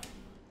 I know.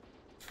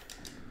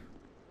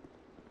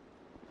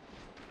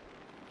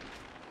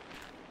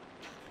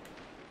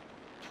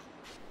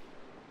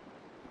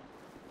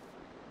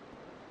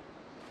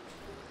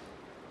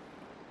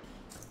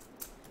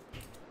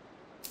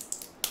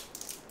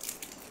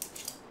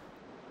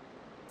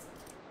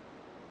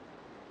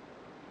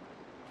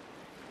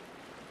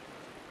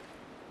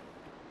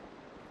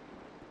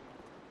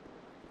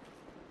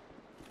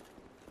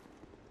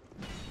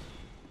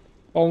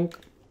 Bonk.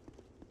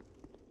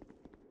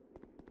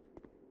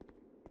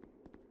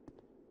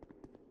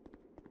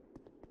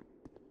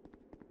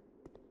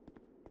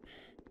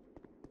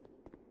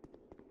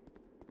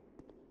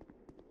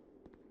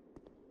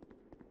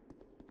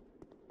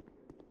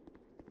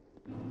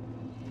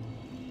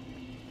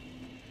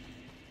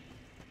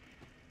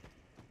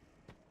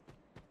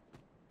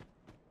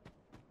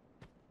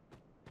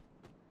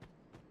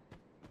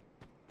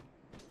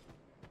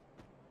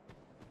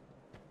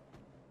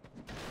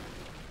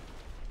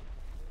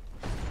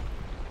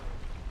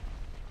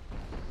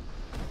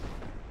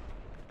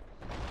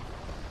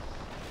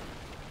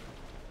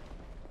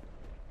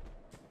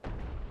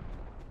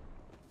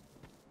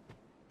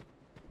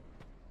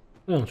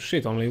 Oh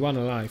shit, only one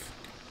alive.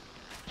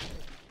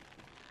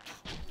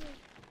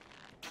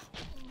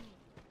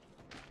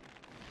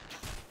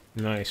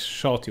 Nice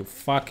shot, you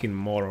fucking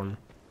moron.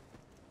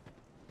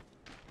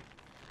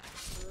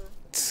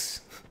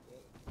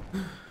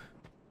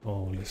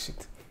 Holy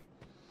shit.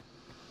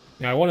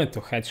 Yeah, I wanted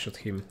to headshot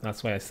him,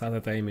 that's why I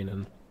started aiming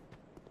and...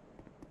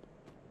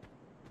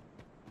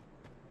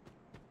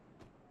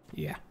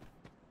 Yeah.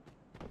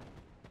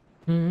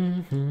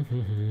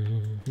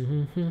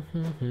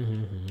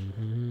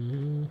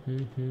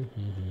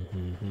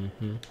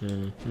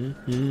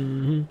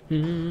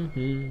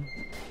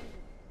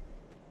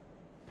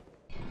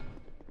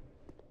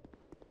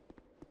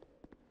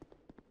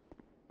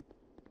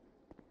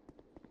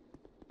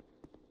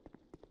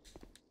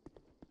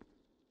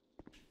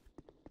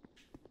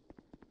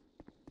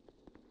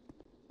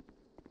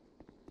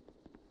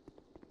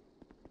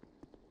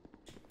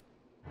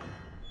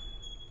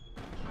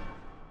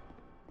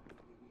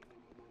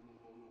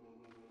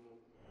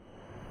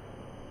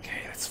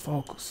 Okay, let's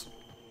focus.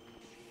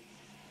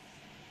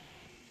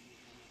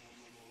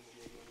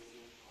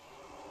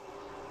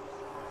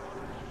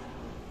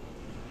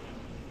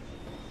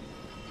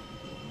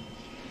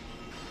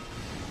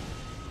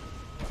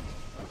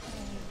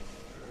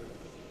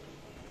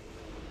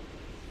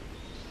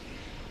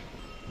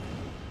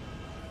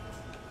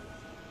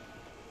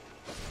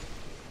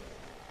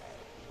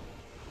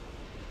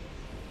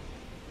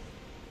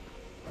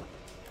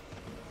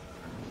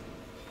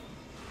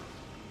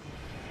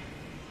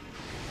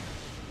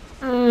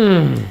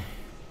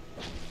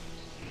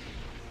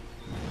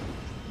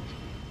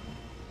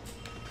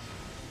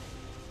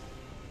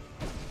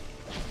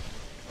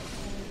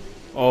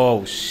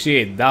 Oh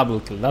shit, double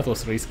kill. That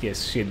was risky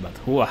as shit, but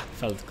whoa,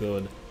 felt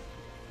good.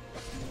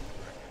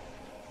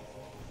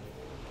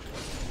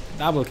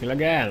 Double kill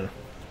again.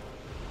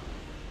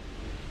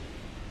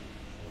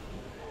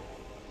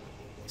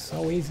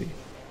 So easy.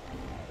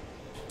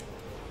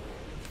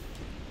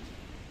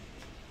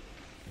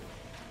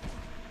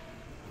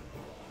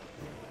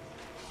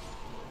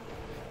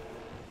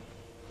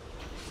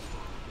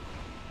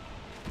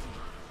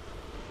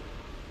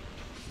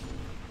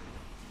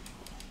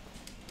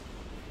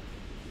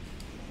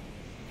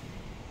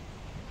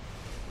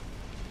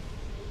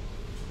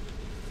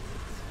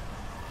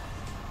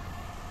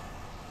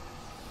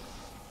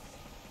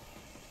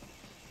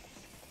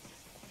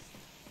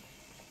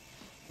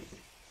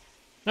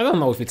 I don't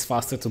know if it's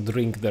faster to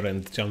drink there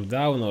and jump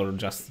down or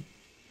just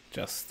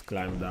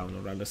climb down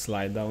or rather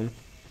slide down.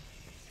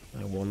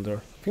 I wonder.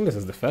 I think this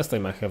is the first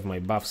time I have my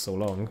buff so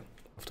long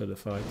after the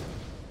fight.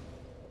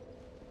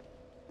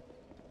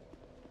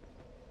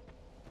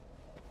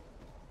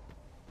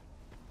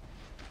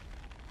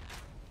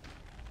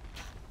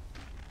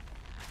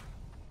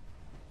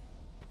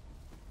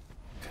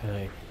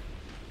 Okay.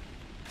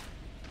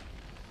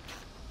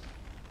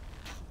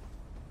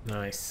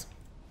 Nice.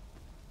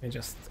 I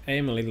just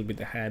aim a little bit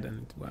ahead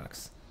and it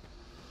works.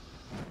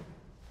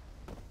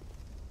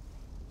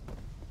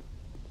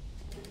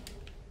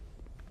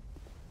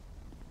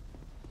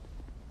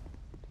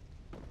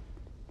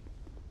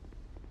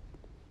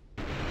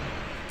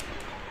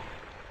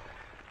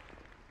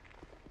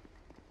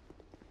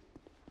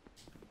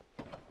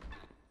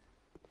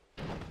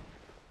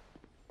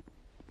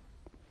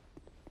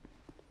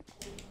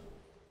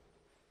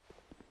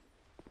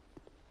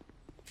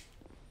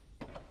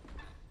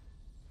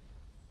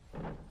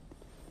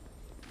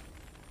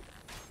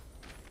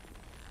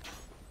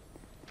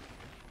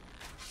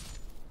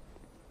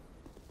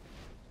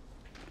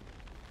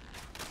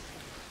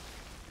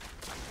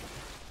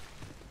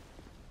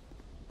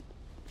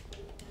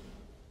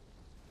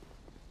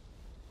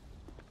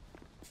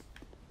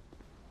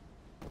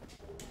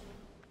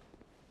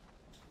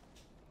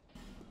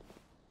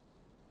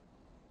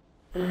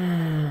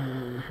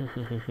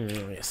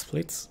 Yes,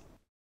 please.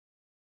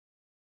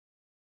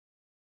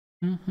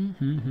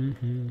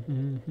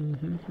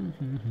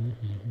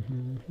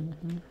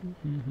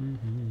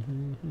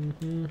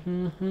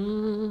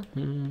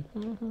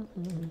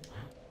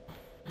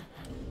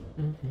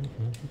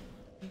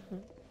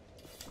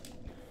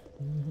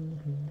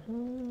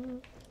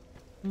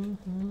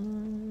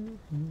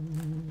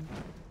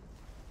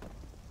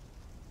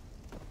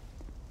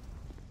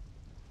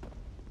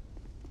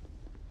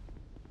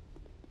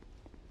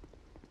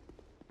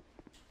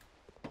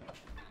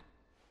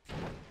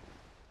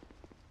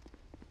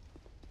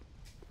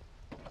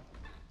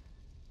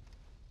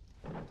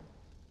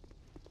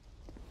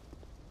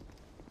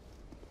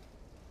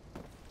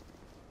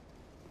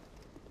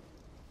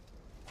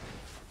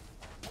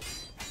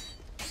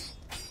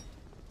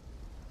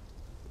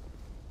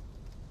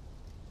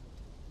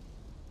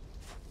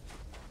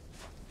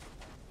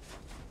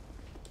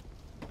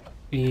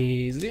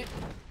 Easy.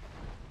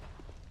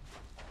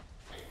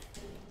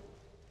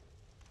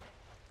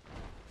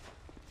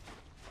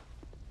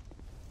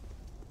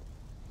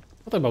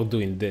 What about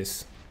doing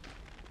this?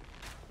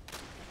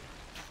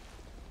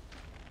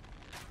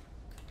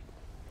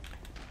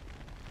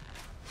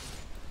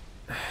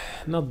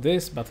 Not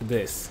this, but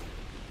this.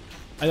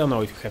 I don't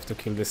know if you have to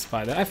kill this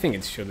spider. I think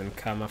it shouldn't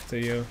come after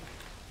you.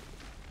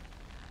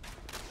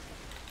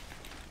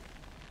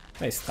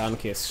 It's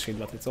tanky as shit,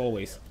 but it's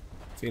always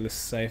feels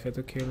safer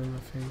to kill him, I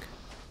think.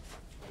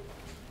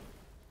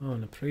 Oh,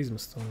 and a prism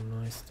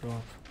stone, nice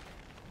drop.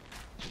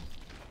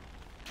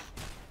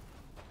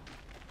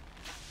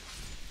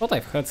 Thought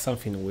I've heard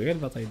something weird,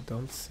 but I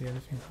don't see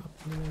anything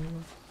happening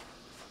anymore.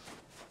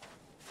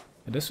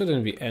 There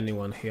shouldn't be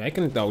anyone here. I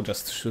can now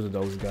just shoot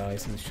those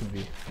guys and it should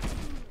be...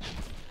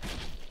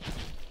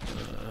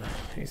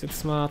 is it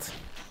smart?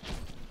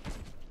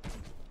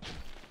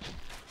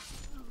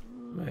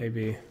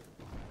 Maybe.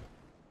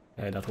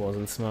 Yeah, that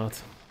wasn't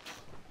smart.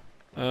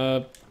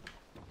 Oh,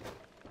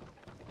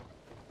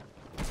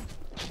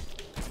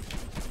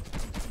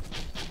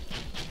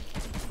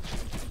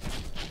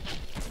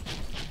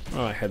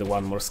 I had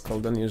one more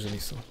skull than usually,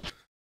 so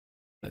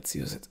let's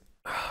use it.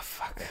 Ah,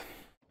 fuck.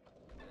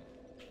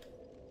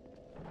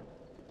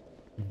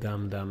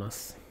 Damn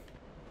damas.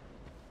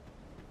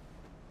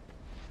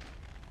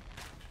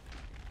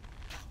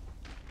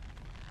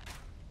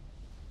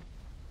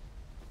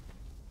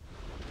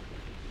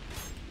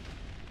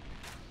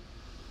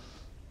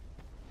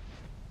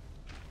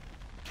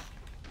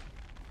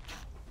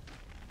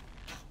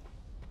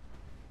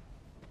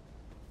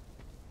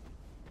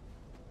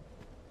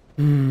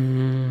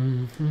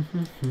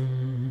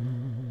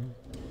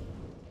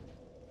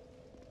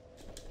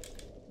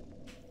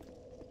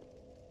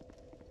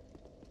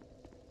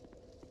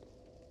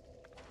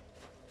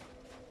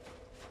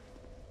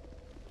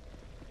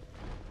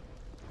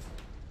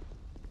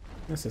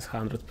 This is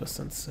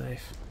 100%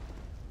 safe.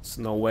 There's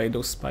no way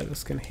those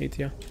spiders can hit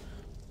you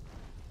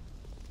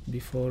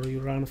before you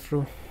run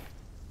through.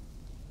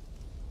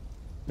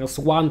 There's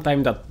one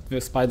time that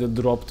the spider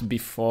dropped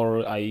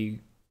before I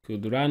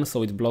could run,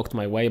 so it blocked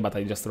my way, but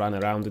I just ran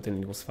around it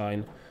and it was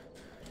fine.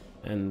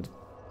 And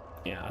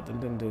yeah, other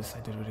than this, I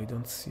really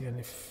don't see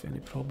any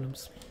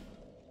problems.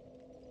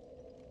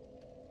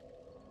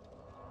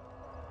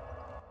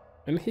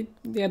 And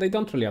yeah, they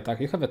don't really attack.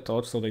 You have a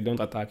torch, so they don't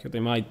attack you. They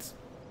might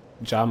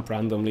jump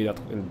randomly that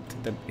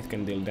it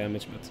can deal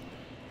damage, but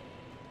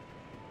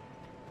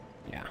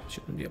yeah,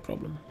 shouldn't be a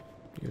problem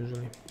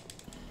usually.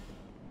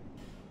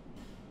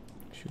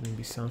 Shouldn't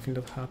be something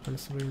that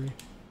happens really.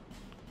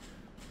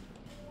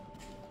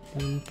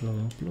 Plum,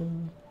 plum,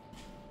 plum.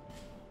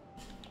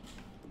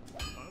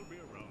 I'll be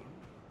around.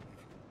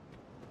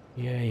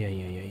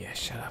 Yeah.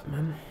 Shut up,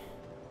 man.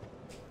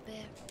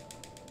 There.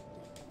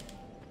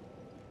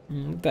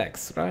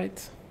 Dex,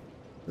 right?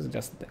 It's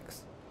just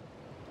Dex.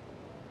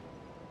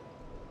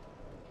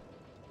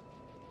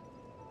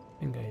 I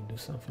think I do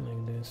something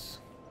like this.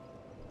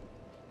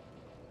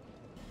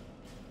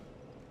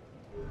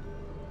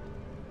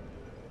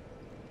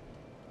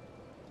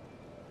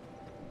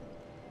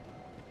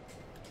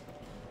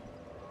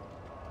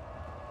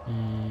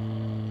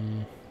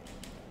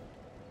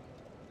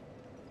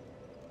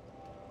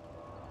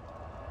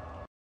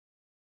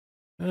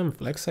 I'm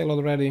Flexile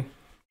already.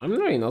 I'm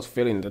really not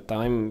feeling the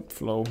time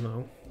flow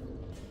now.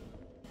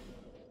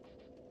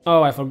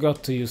 Oh, I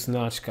forgot to use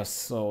Najka's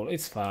soul.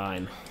 It's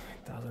fine.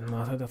 It doesn't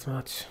matter that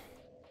much.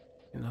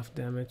 Enough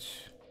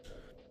damage.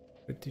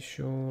 Pretty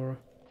sure.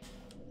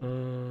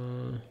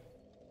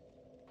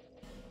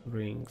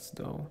 Rings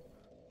though.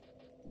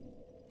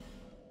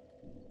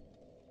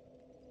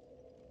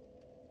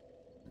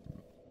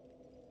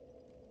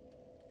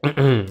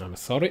 I'm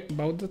sorry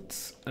about that.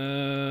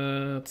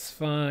 That's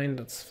fine.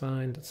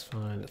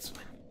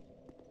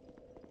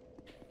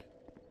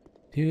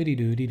 Doody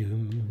doody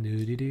doom,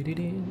 doody doody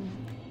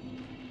doom.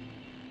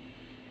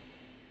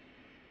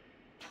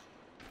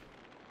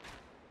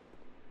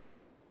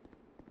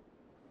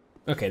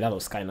 Okay, that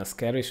was kinda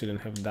scary.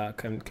 Shouldn't have that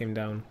came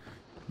down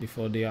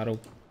before the arrow.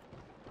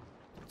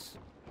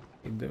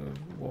 Hit the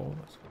wall,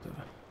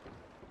 whatever.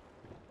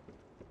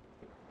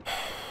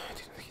 I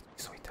didn't hit me,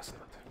 so it doesn't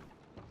matter.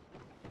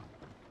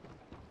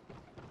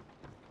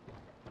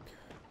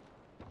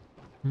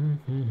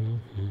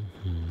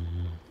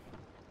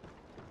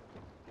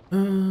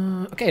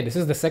 Okay, this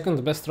is the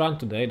second best run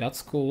today,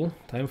 that's cool.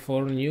 Time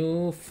for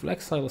new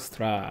Flexile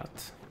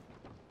strat.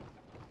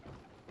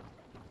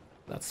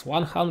 That's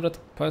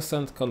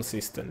 100%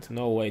 consistent,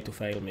 no way to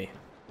fail me.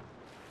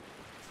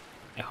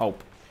 I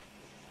hope.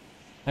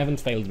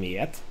 Haven't failed me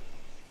yet.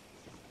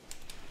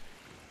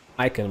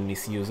 I can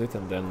misuse it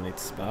and then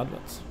it's bad,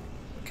 but...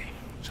 Okay,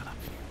 shut up.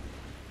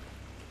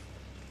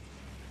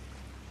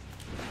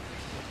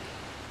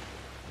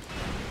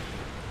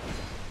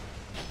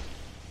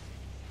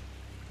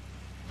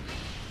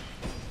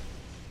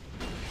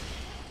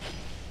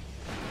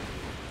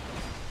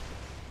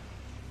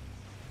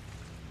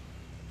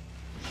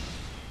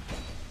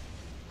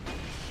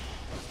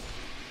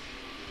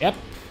 Yep.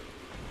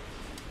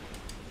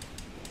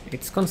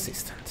 It's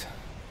consistent.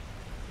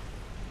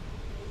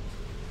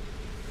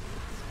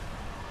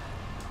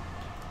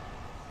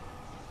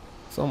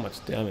 So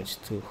much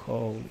damage too,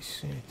 holy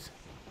shit.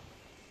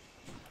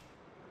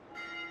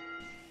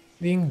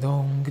 Ding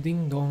dong,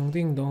 ding dong,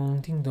 ding dong,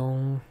 ding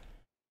dong.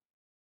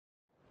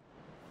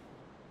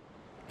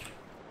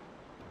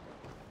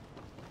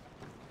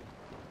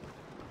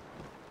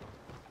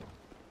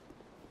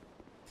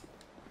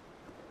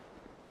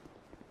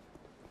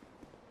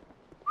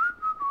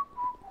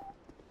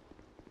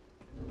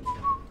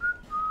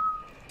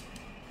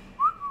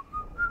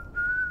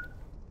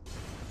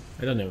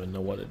 I don't even know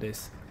what it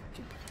is.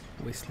 Keep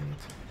whistling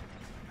it.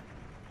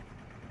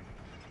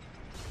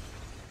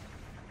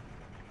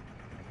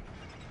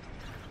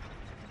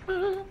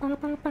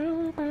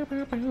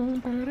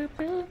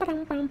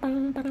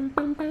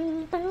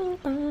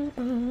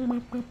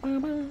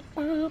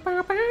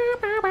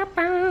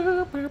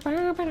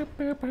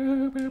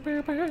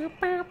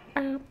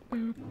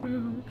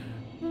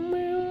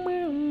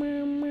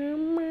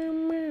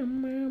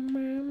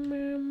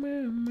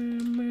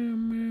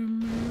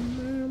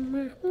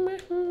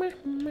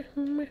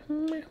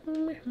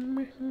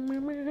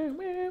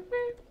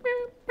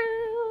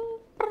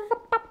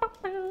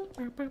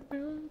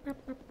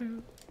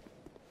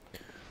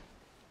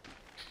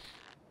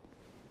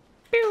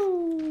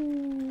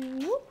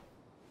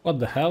 What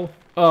the hell?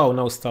 Oh,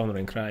 no stone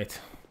ring, right.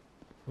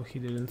 Oh, he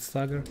didn't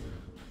stagger.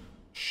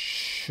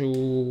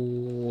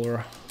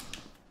 Sure.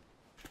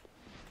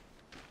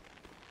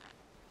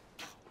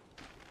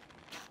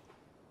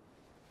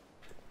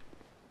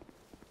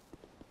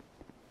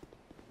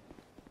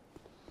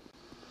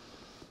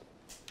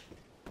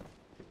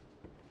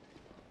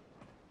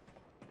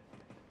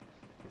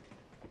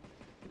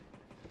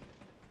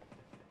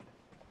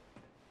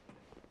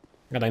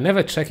 God, I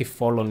never check if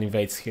Forlorn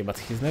invades here, but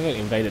he's never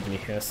invaded me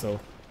here, so...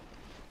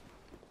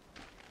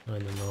 I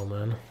don't know,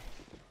 man.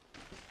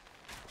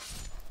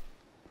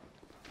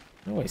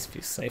 I always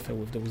feel safer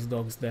with those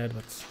dogs dead,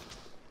 but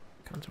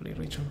can't really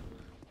reach them.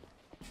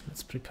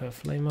 Let's prepare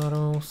flame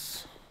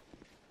arrows.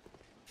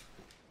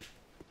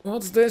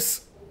 What's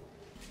this?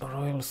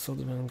 Royal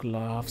Swordsman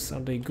gloves. Are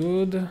they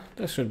good?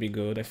 They should be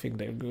good. I think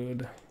they're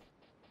good.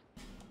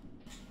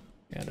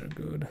 Yeah, they're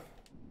good.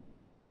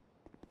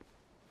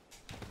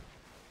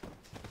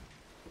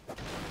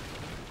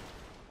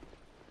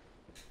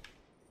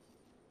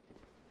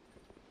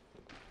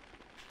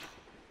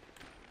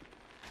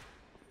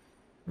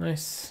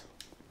 Nice.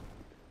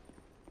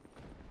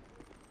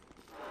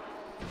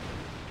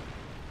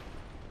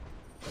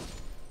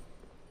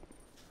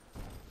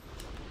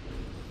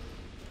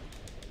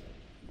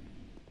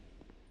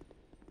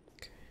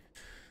 Okay.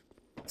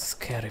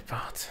 Scary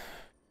part.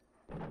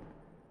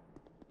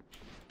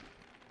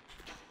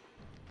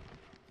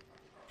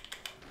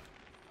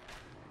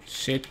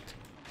 Shit.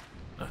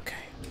 Okay.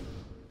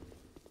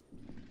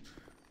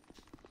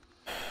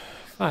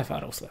 5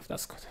 arrows left,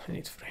 that's good. I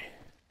need 3.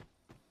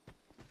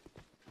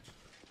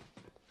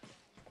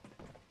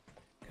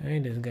 Okay,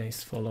 this guy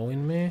is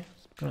following me.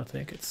 Gonna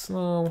take it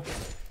slow.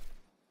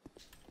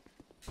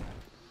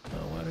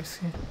 Oh, where is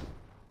he?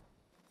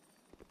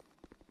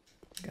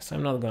 Guess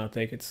I'm not gonna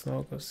take it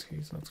slow because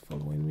he's not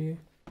following me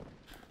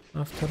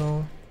after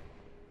all.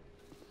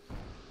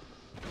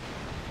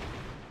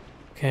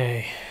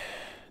 Okay,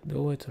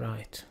 do it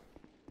right.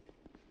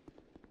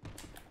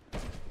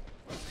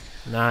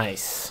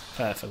 Nice,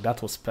 perfect,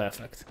 that was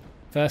perfect.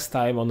 First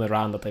time on a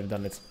run that I've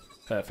done it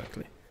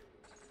perfectly.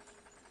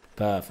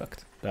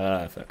 Perfect,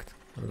 perfect.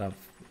 Love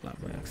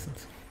my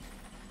accent.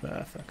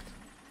 Perfect.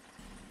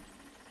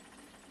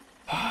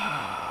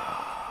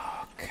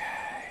 Okay.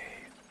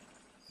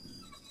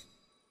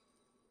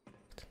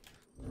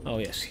 Oh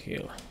yes,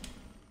 heal.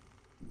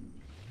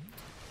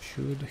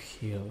 Should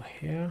heal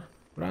here.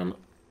 Run.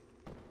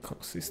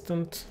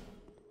 Consistent.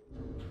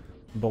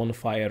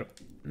 Bonfire.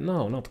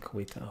 No, not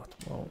quit out.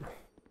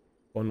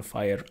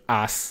 Bonfire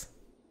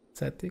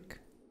aesthetic.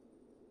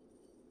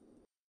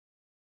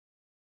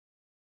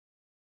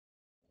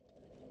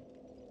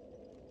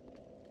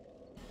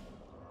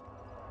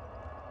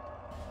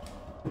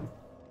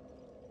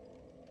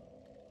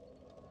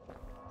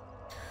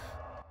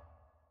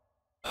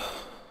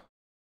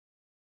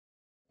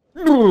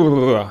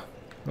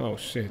 Oh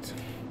shit.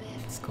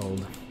 It's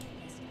cold.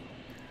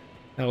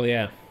 Hell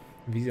yeah.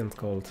 Vision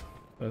cold.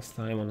 First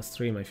time on a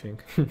stream, I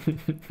think.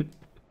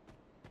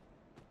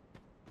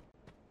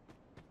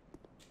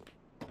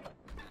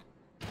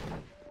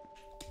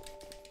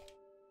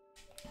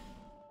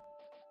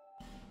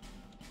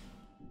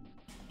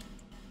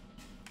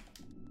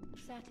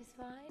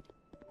 Satisfied?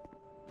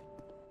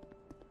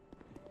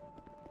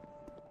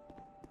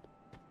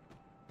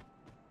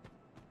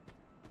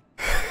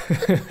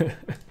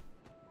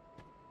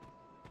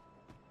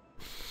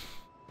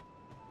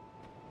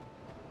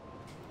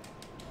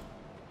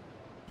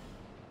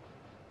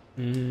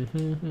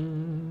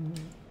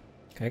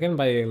 I can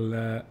buy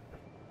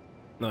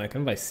no, I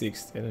can buy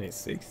 60. I don't need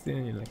 60. I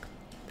need like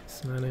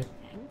this many.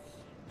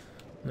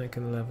 And I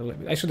can level it.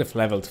 I should have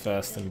leveled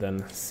first and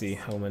then see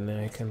how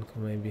many I can.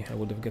 Maybe I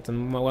would have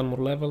gotten one more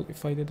level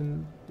if I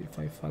didn't. If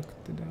I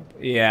fucked it up.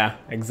 Yeah,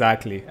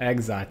 exactly.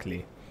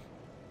 Exactly.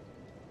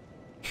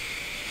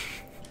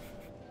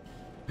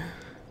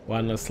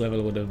 One less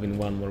level would have been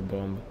one more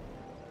bomb.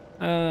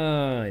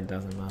 It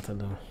doesn't matter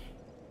though.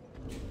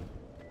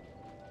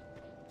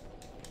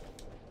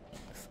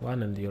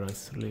 One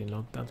endurance, really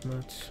not that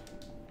much.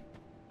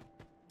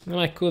 Well,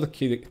 I could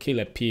kill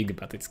a pig,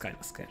 but it's kind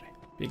of scary.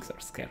 Pigs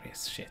are scary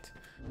as shit.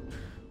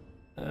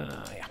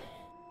 Yeah.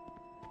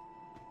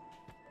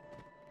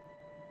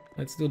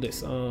 Let's do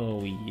this.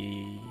 Oh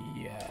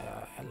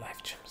yeah,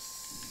 life gems.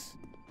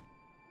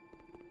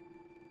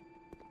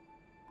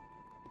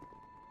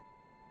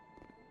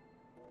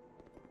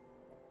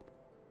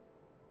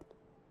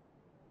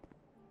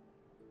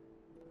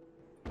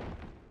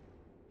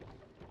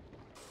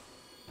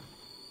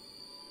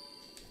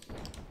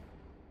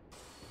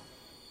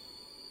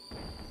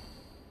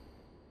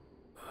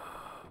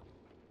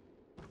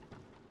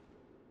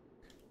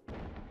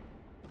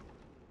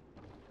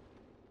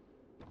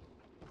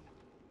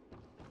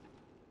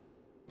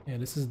 Yeah,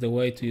 this is the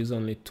way to use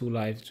only 2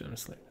 life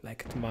gems,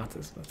 like it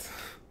matters, but...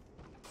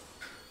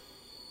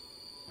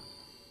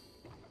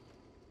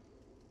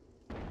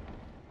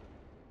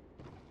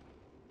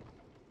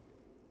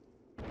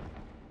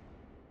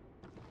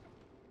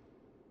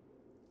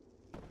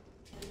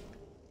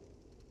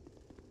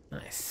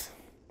 Nice.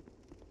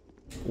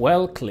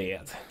 Well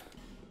cleared.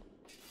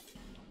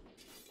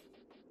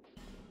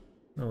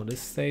 No, this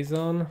stays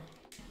on.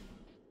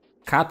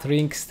 Cat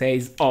ring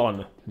stays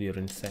on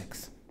during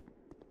sex.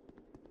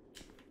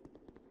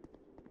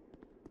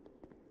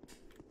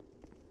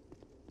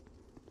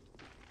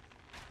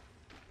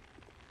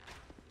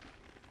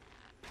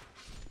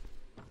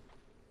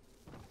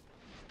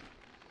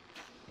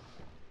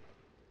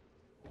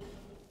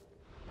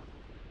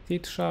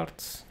 Teeth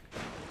shards.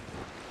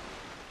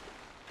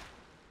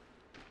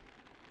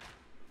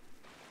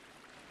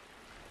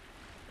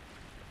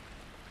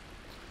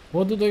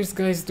 What do those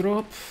guys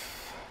drop?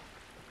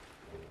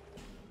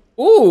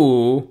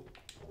 Ooh!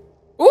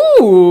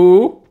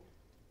 Ooh!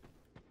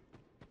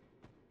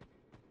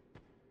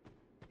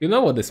 You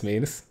know what this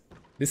means?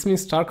 This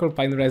means charcoal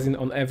pine resin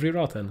on every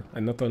rotten,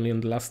 and not only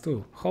on the last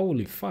 2.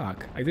 Holy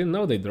fuck, I didn't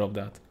know they dropped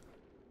that.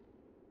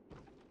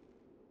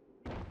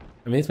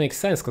 I mean, it makes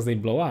sense because they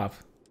blow up,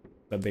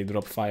 that they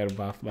drop fire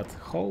buff, but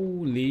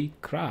holy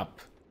crap.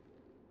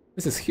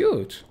 This is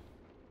huge.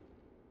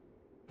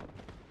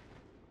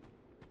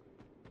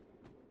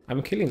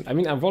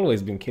 I've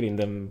always been killing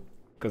them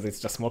because it's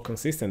just more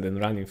consistent than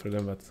running for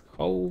them, but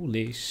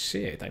holy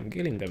shit, I'm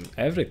killing them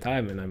every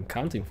time and I'm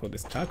counting for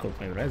this charcoal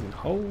pine resin.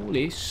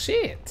 Holy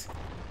shit!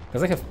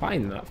 Because I have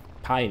pine now.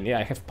 Yeah,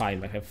 I have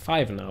pine. I have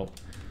 5 now.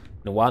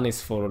 The 1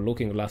 is for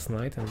looking last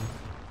night and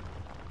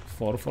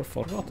 4 for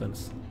 4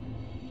 rottens.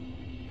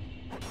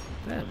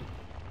 Damn.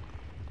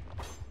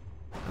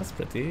 That's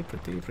pretty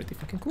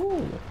fucking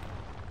cool.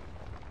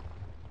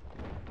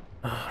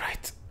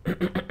 Alright.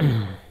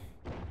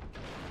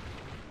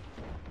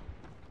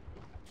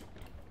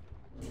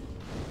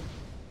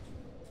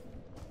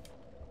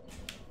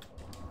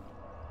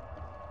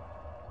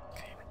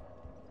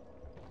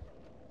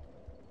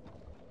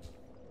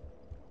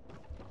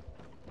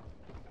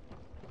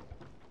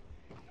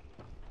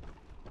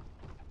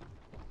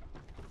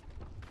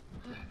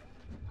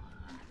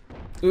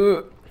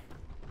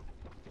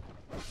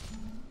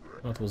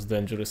 That was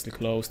dangerously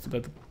close to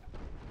that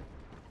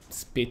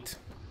spit.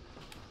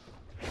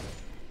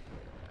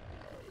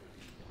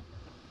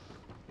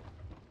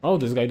 Oh,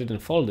 this guy didn't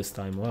fall this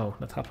time. Wow,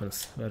 that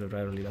happens very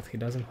rarely that he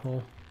doesn't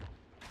fall.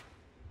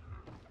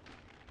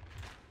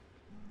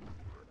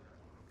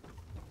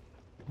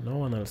 No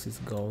one else is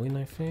going,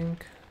 I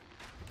think.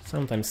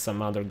 Sometimes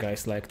some other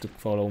guys like to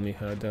follow me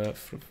here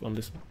on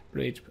this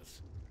bridge, but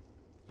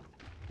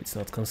it's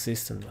not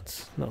consistent,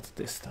 but not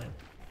this time.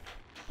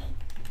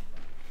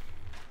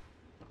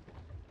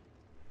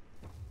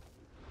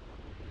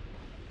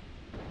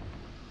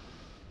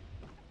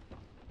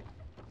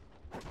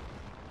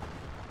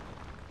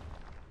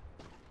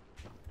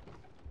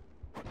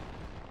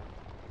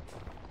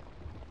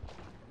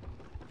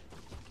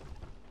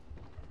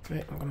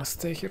 Okay, I'm gonna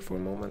stay here for a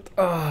moment.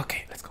 Oh,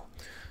 okay, let's go.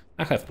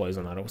 I have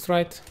poison arrows,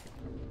 right?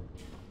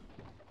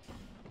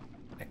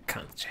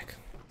 can't check.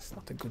 It's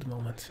not a good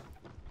moment.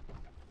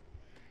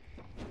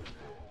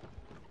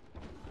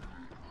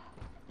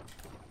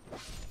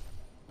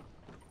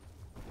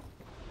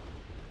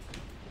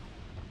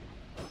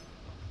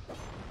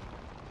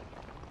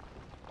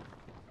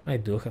 I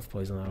do have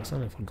poison arrows,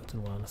 only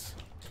forgotten ones.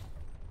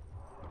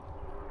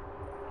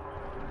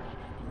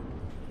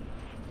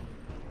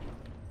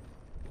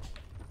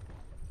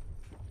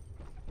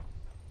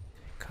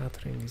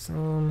 Catering is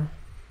on.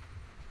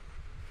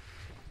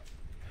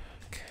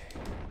 Okay.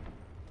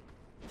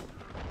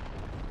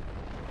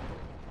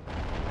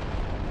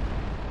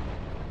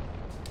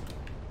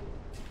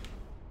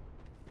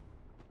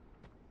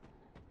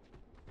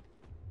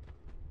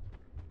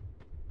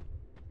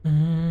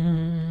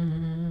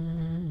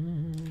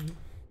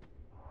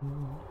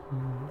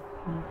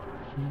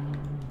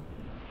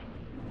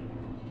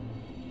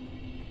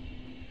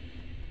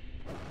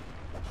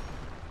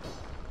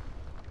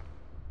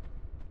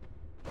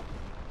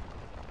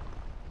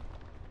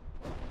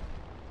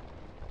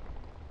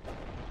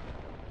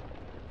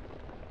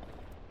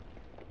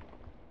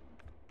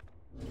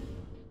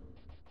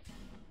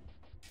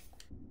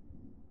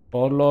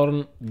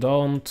 Forlorn,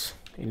 don't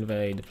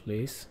invade,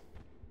 please.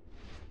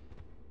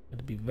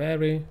 I'd be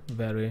very,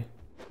 very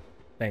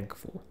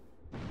thankful.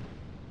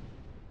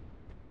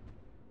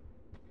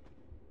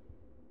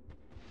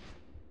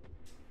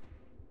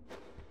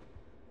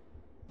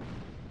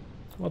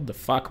 What the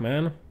fuck,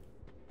 man?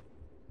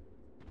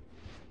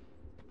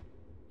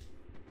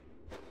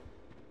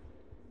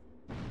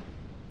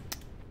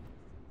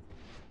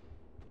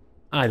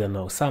 I don't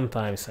know,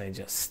 sometimes I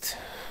just...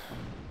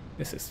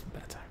 This is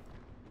better.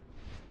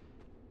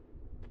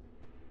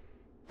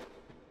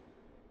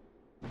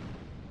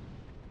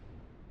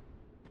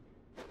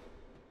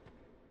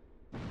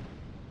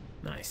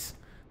 Nice.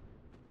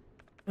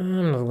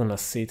 I'm not gonna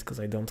sit because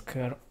I don't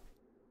care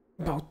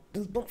about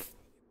this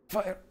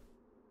bonfire.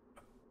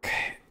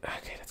 Okay,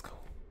 okay, let's go.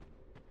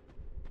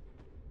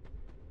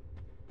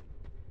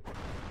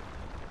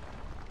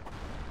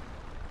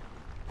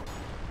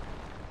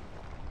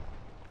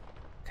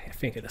 Okay, I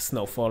think it has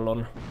snowfall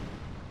on.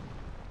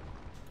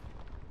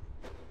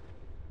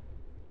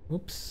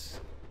 Oops.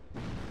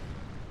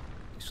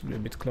 It should be a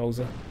bit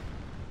closer.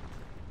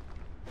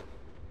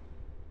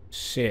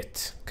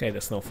 Shit. Okay,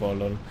 there's no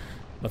fall on.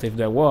 But if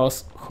there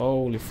was,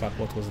 holy fuck,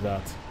 what was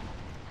that?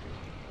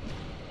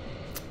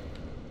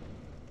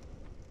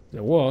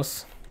 There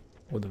was,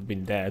 would have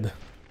been dead.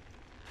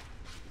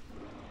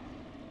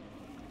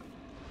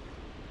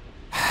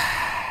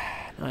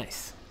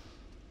 Nice.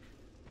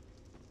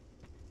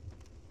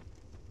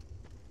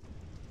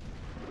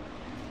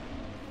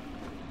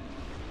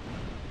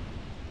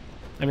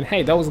 I mean,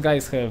 hey, those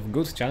guys have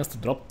good chance to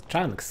drop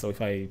chunks, so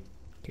if I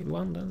kill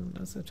one, then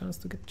that's a chance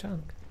to get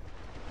chunk.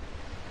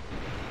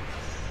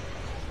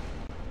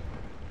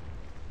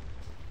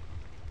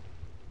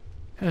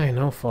 I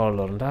know,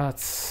 Forlorn,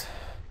 that's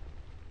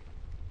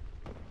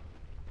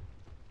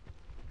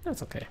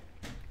okay.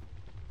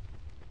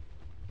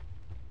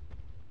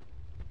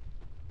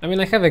 I mean,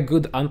 I have a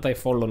good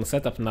anti-Forlorn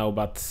setup now,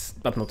 but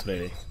not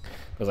really,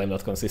 because I'm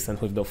not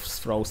consistent with those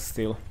throws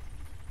still.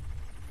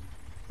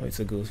 Oh, it's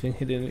a good thing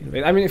he didn't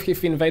invade. I mean, if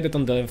he invaded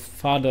on the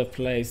farther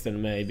place,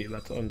 then maybe,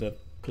 but on the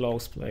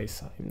close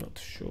place, I'm not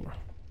sure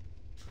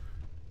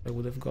I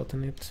would have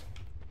gotten it.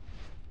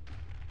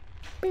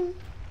 Bing.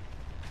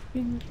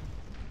 Bing.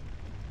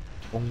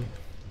 Bong.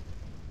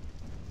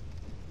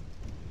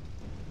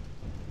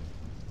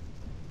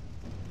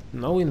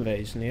 No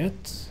invasion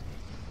yet.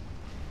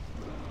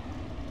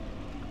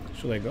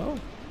 Should I go?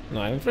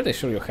 No, I'm pretty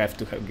sure you have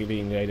to have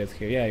be invaded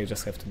here. Yeah, you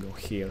just have to go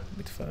here a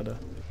bit further.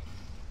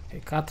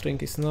 Okay, Catering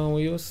is no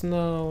use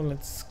now.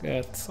 Let's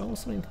get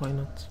Soul's Ring, why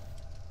not?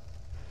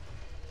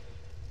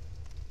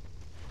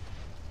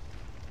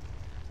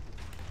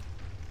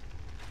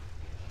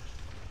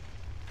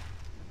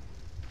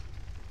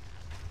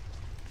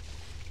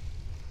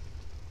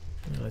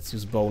 Let's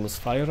use bonus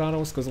fire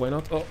arrows, because why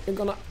not? Oh, you're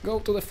gonna go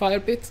to the fire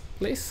pit,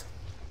 please?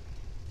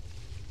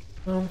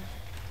 Oh,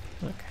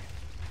 okay.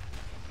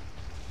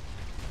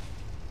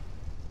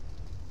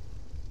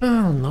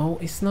 Oh, no,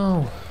 it's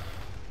no.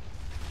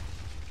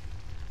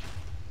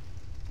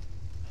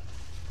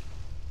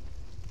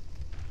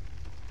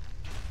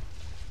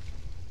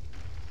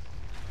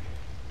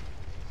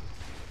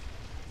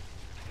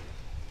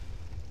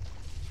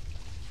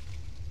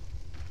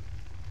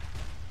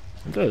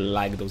 I really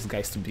like those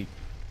guys to be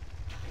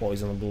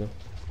poisonable.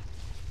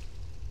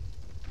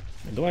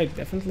 Do I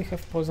definitely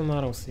have poison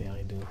arrows? Yeah,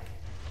 I do.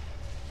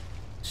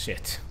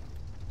 Shit.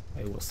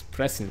 I was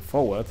pressing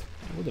forward.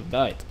 I would have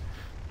died.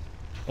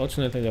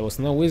 Fortunately, there was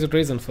no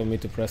reason for me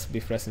to be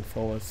pressing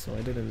forward, so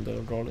I didn't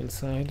roll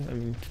inside. I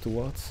mean,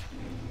 towards.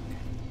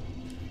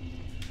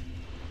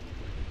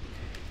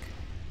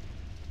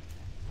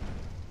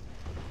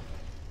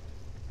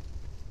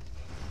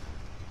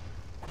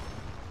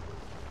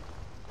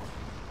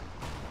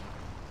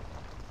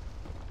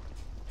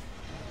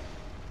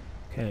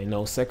 Okay,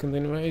 no second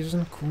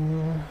invasion,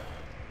 cool.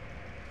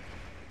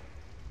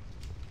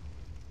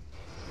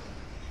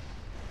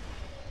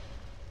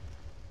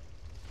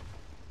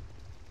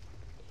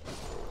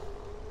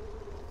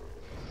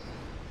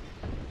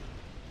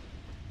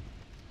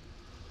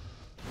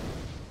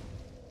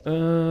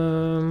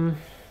 Could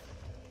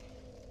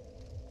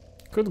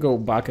go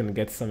back and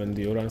get some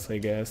endurance, I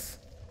guess.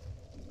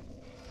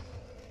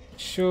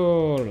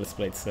 Sure, let's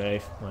play it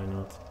safe, why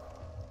not?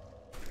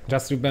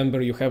 Just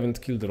remember you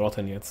haven't killed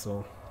Rotten yet,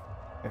 so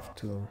have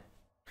to...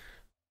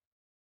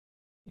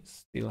 You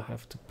still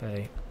have to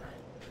pay.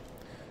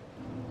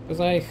 Because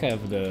I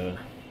have the...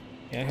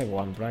 Yeah, I have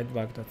one bright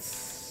back,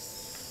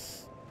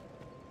 that's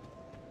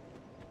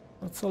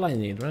all I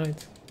need,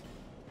 right?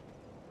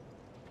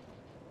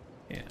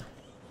 Yeah.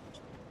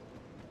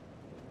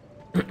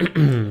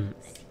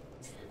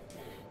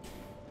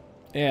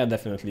 Yeah,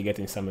 definitely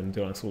getting some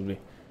endurance will be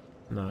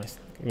nice.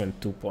 Even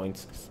 2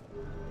 points is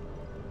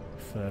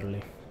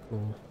fairly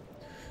cool.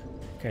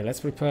 Okay,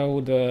 let's prepare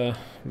the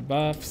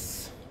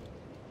buffs.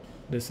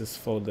 This is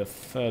for the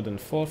 3rd and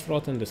 4th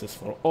Rotten. This is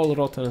for all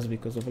Rottens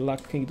because of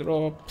lucky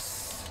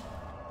drops.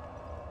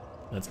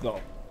 Let's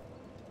go.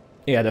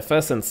 Yeah, the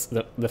first and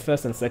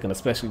second,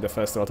 especially the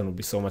first Rotten, will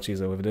be so much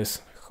easier with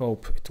this.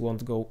 Hope it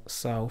won't go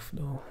south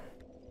though.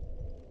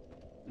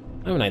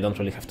 I mean, I don't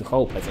really have to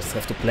hope. I just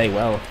have to play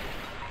well.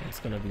 It's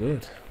gonna be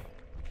good.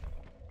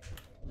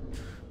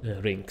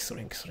 Rings.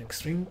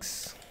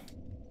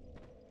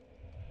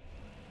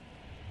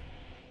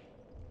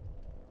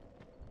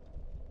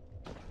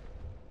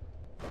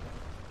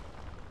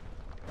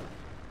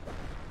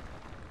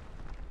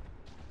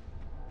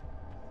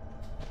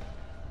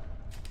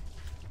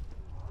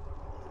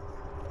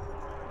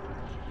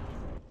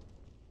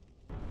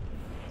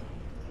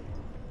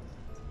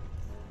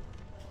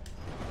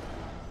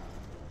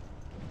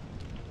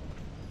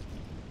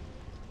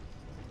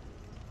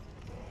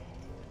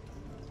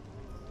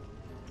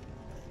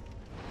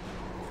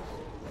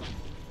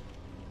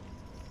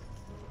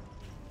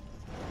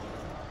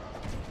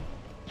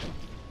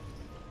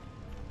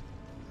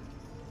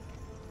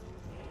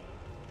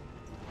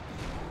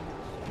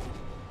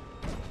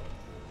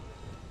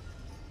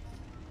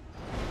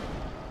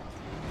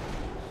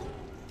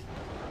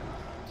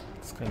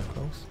 Kind of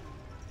close.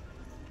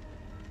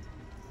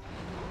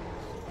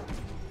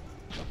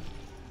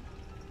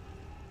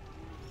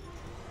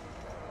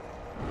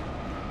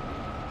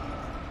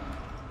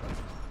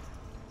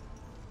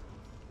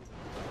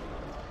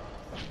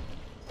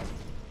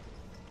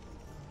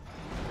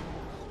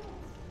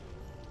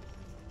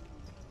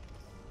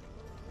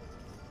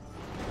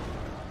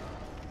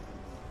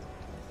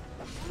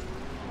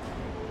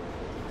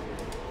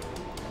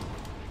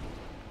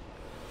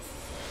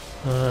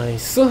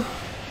 Nice.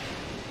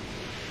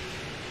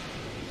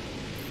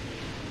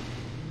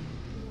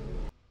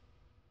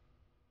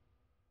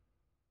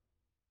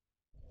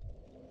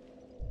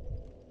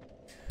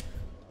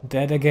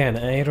 Dead again,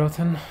 eh,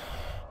 Rotten?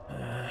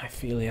 I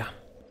feel ya.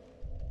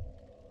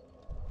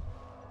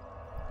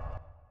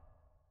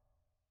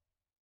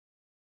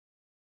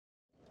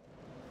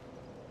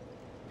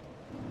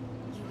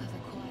 You have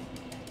acquired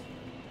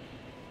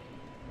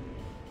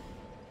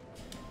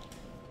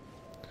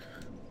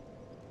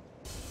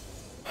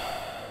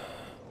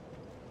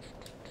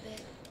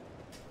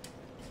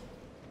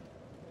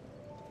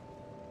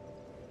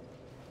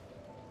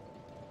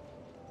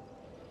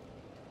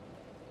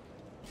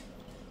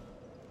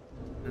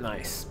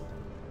Nice.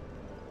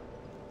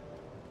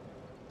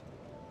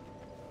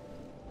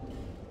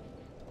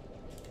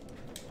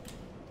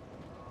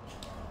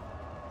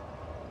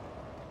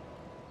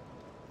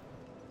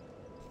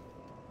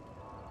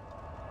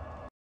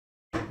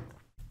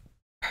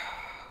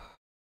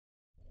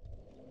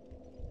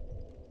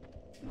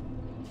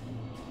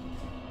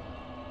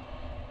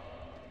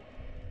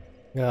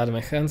 God,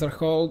 my hands are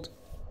cold.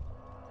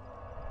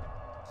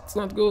 It's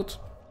not good.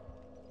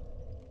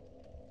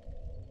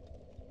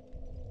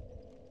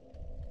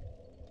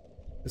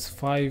 It's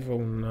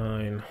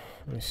 509.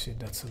 Let me see,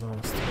 that's a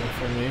long stream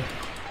for me.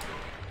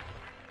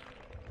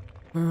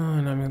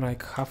 And I'm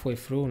like halfway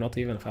through, not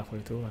even halfway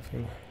through, I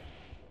think.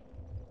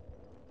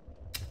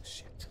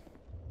 Shit.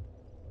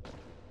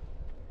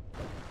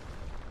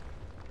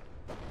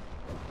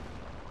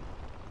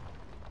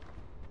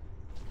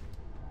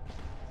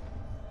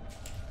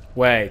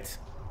 Wait.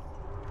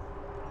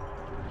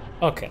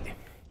 Okay.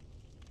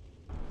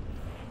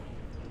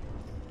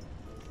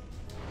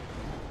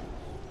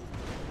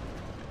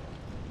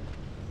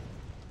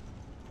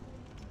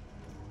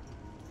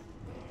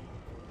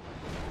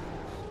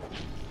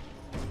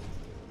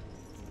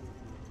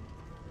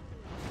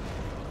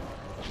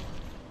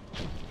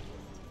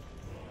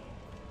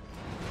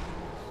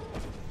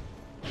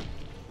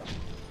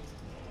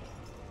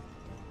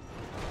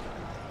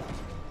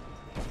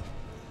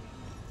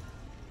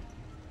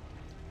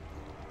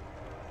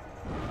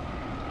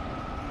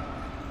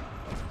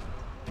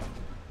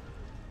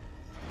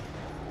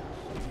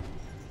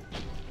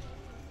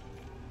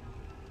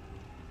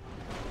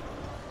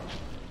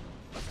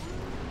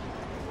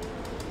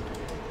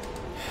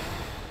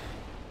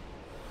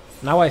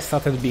 Now I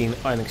started being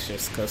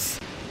anxious, because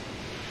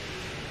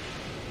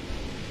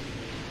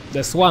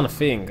there's one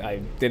thing I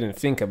didn't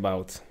think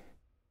about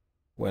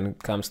when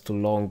it comes to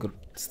long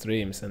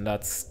streams, and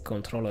that's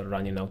controller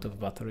running out of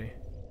battery.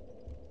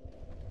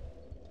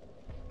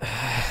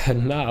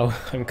 And now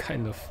I'm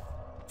kind of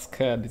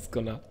scared it's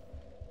gonna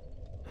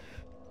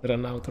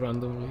run out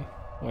randomly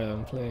while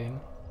I'm playing.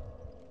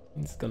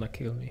 It's gonna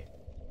kill me.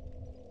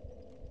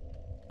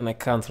 And I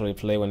can't really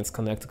play when it's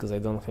connected because I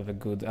don't have a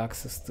good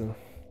access to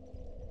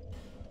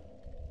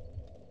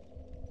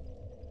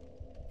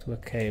a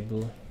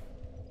cable.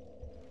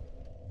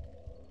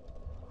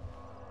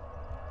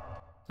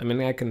 I mean,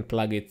 I can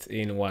plug it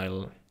in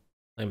while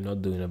I'm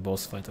not doing a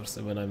boss fight or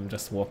so, when I'm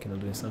just walking or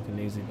doing something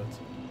easy, but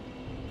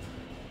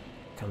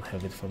can't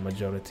have it for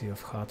majority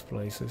of hard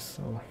places,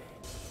 so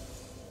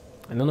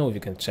I don't know if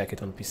you can check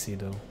it on PC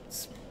though.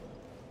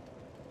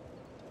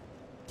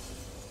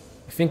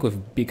 I think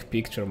with big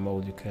picture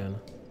mode you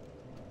can,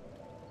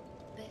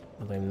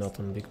 but I'm not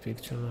on big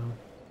picture now.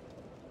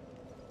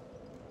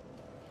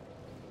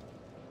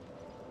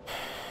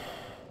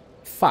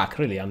 Fuck,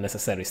 really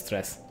unnecessary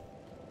stress.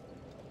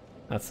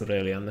 That's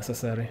really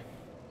unnecessary.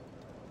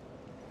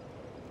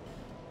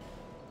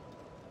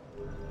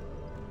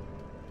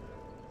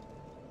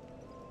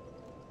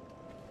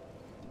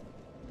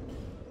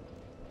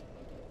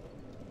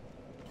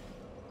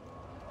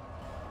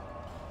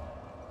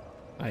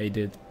 I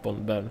did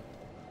burn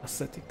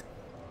aesthetic.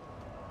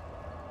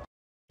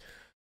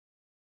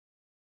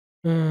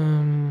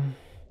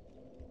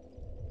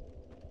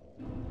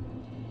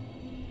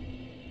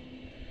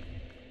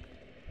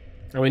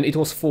 I mean, it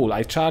was full.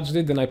 I charged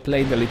it, then I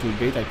played a little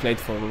bit. I played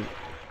for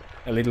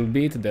a little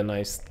bit, then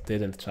I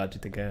didn't charge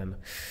it again.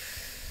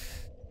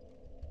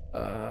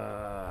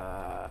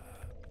 Right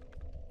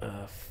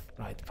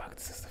back.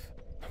 This is the...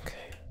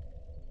 Okay.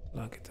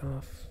 Log it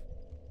off.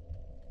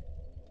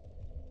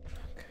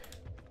 Okay.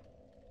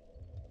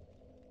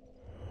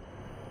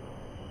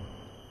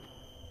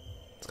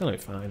 It's gonna be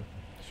fine.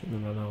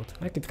 Shouldn't run out.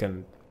 Like it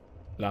can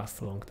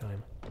last a long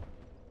time.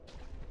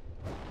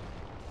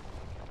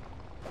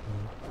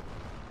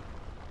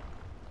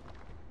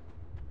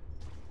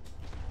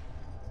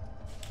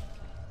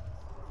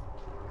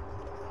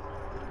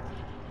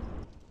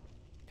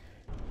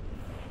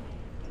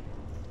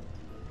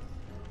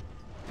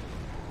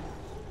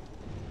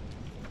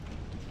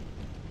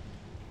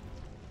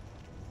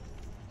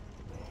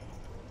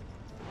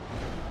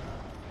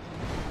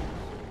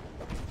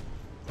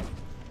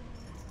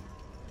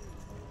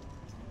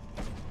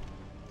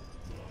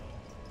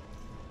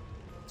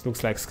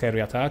 Looks like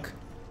scary attack.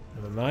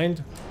 Never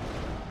mind.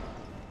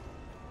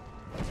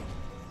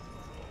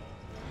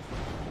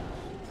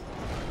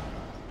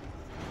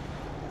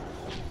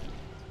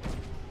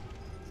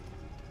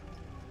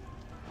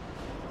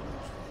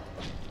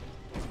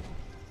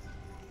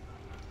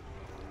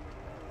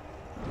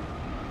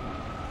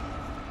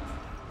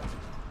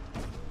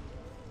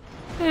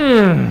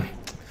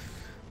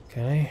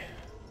 Okay.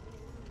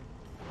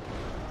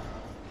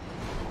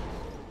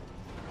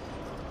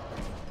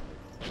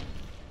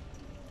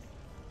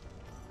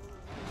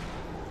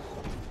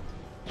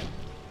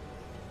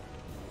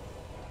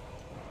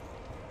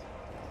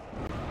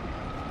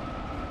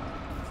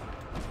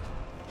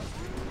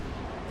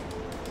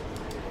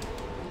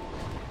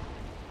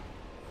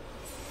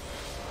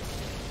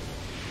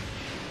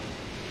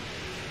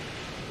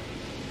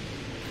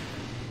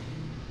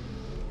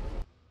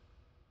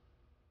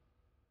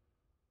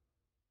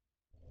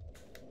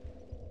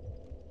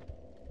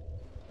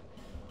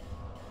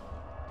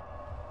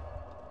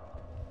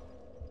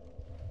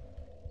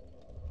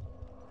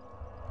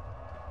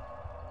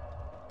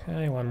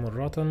 Okay, one more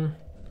rotten.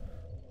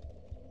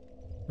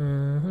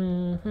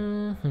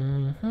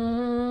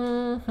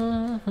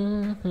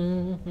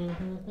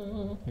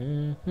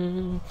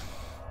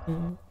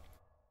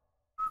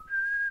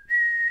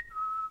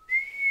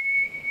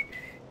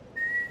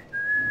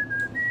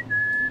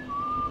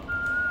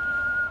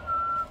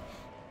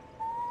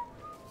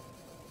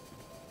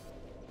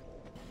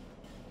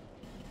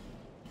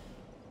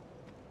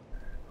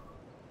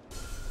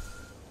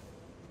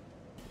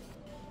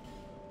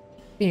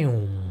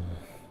 Pew.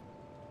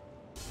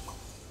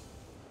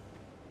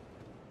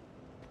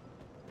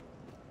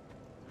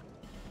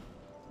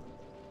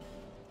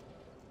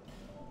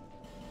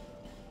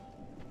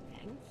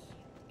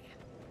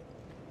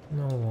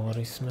 No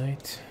worries,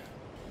 mate.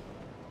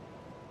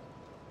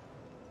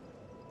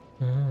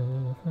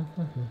 No,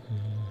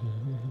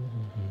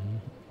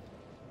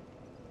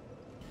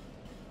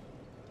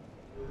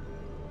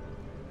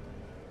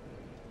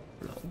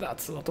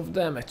 that's a lot of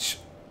damage.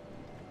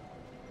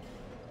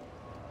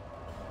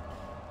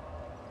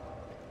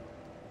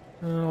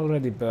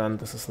 Already burned.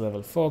 This is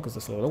level 4, because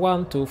this is level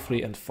 1, 2,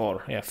 3, and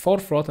 4. Yeah,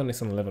 4th rotten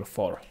is on level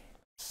 4.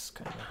 It's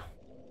kinda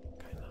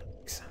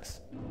makes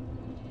sense.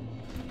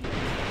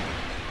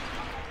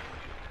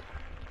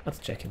 Let's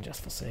check in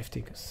just for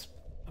safety, because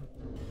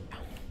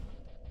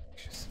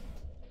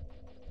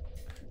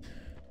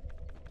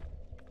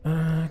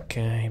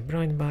okay,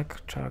 bright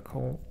back,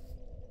 charcoal.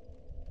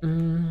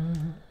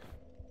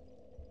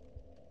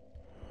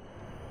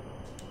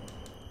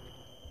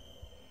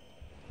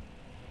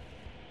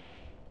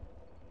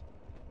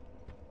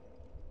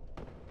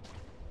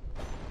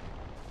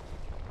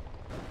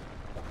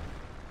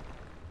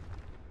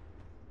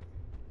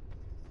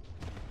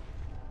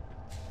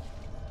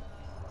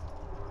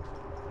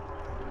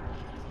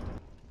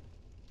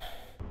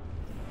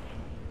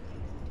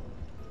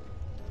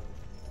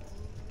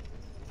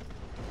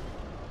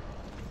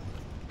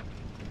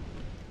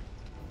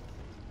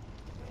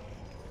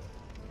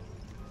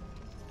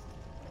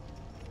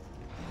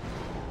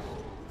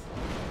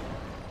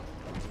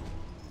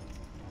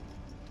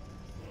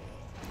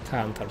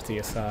 counter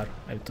TSR.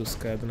 I'm too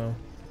scared now.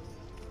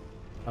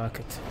 Fuck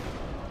it.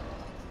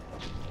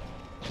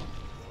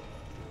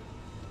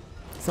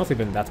 It's not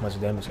even that much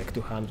damage, like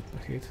 200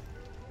 per hit.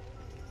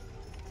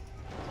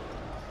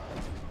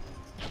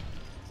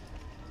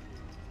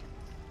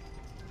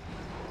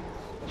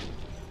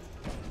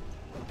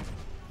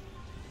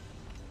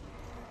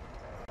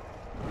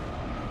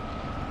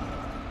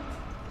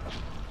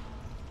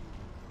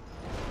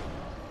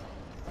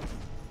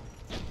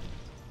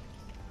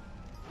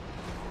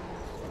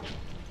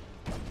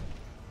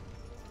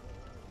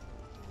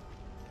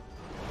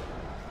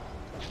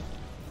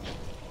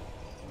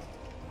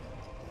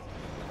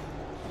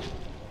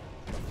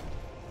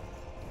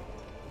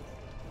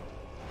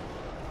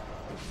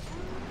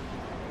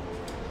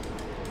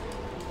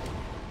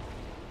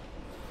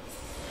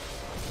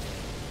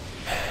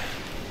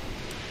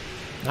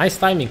 Nice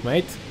timing,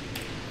 mate.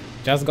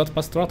 Just got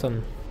past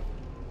Rotten.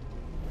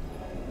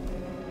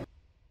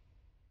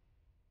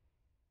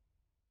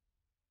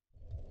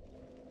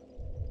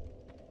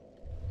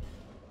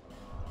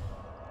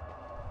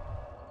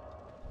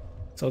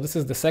 So this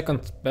is the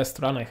second best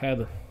run I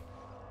had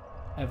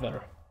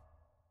ever.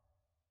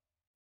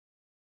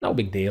 No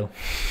big deal.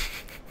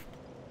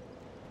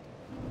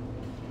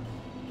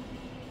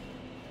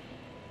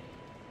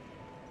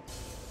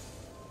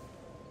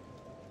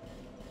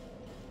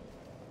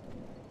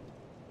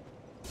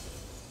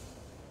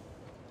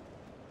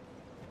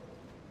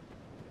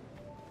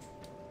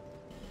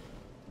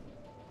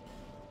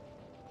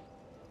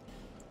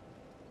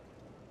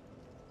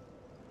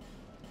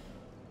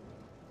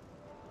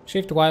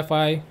 Shift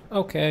Wi-Fi.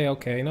 Okay,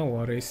 okay, no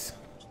worries.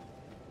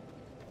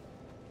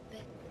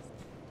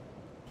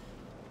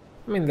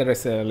 I mean, there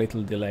is a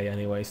little delay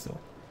anyway, so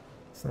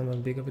it's not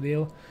that big of a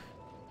deal.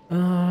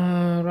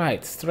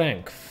 Right,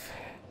 strength.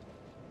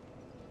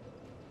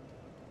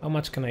 How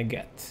much can I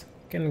get?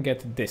 Can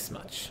get this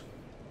much.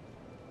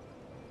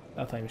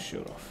 That I'm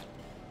sure of.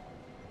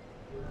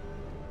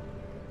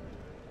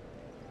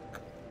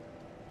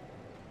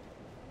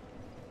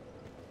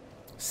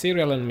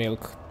 Cereal and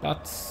milk.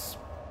 That's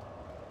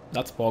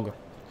pog.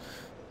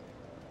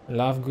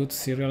 Love good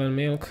cereal and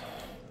milk.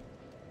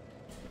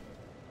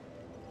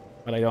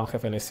 But I don't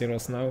have any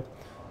cereals now.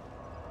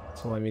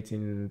 So I'm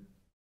eating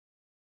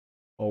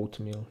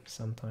oatmeal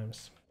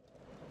sometimes.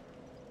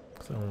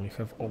 So I only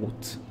have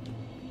oats.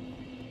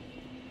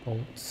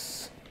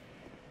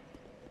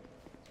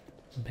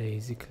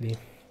 Basically.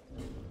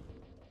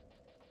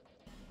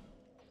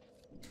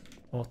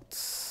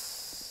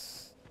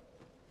 Oats.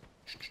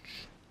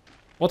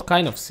 What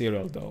kind of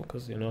cereal though?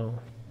 Because you know,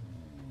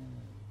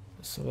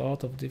 there's a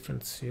lot of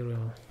different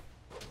cereal.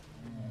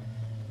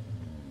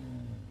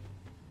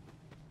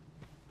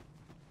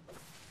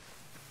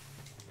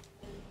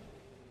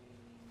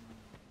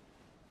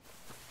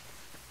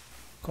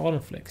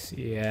 Cornflakes,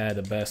 yeah,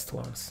 the best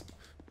ones.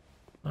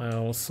 I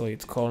also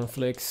eat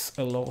cornflakes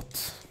a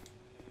lot.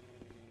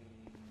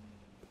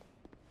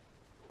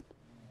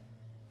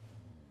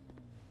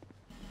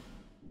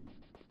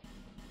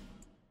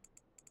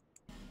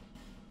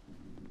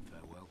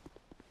 Farewell.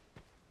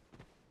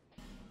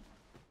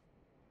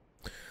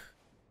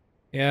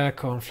 Yeah,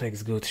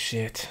 cornflakes, good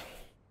shit.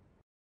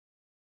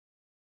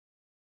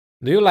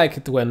 Do you like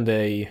it when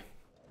they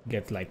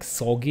get like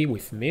soggy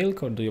with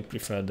milk, or do you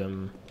prefer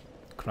them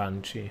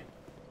crunchy?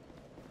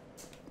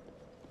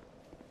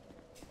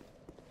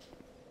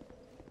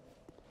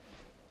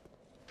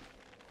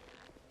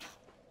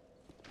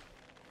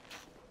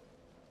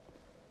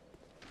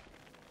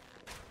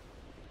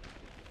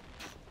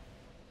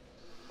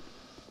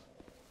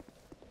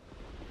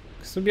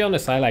 To be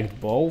honest, I liked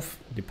both.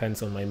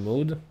 Depends on my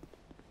mood.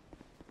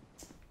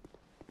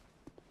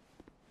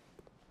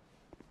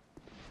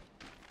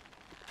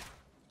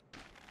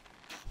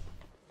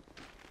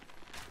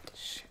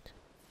 Shit.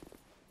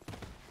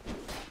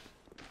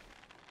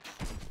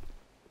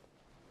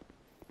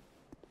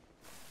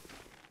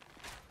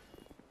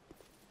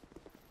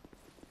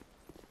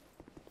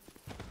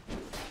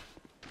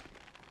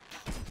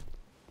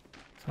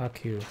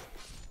 Fuck you.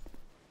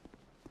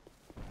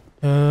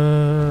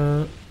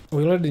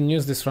 We already knew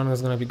this run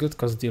was gonna be good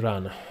because the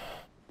run.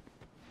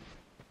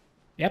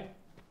 Yep.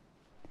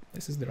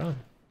 This is the run.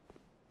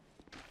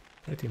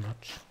 Pretty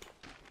much.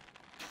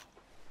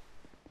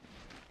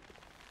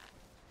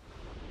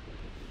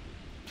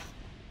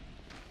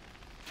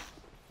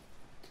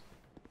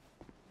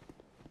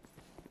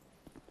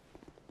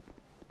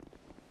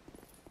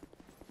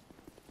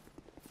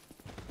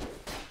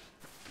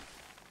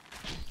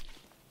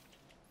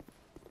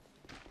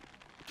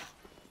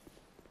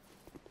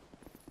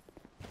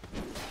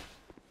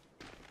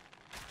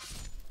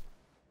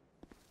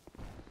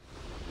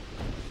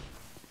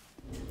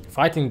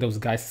 Fighting those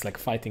guys is like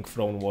fighting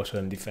Thrown Water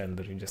and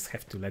Defender. You just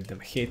have to let them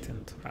hit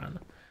and run.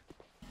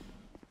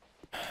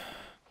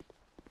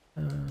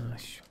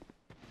 Sure.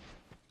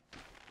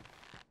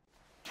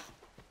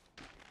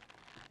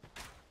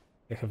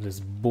 They have this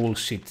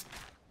bullshit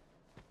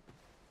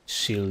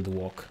shield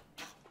walk.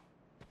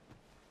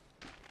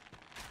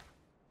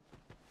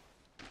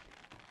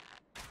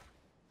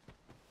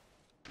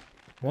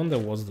 Wonder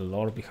what's the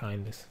lore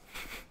behind this.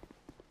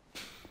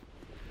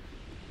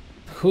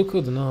 Who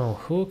could know?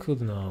 Who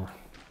could know?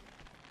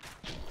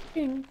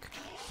 Pink.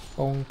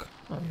 Bonk.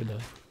 Oh, you're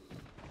dead.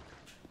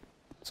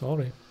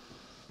 Sorry.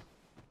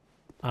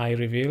 Eye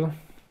reveal.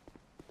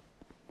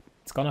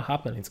 It's gonna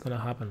happen, it's gonna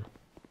happen.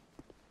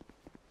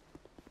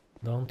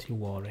 Don't you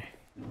worry.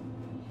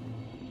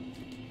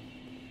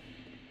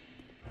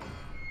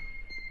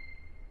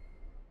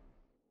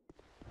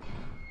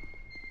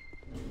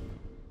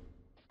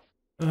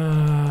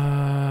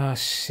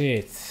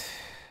 Shit.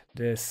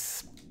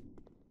 This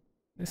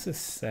is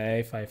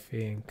safe, I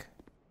think.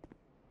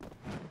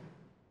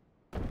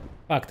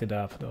 Fucked it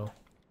up though.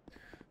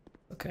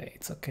 Okay,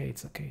 it's okay,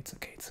 it's okay, it's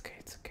okay, it's okay,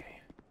 it's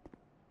okay.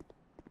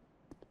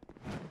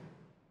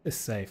 It's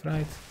safe,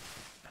 right?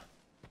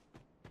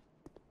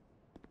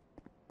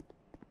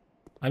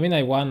 I mean,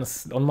 I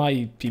once on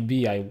my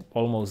PB I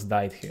almost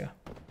died here.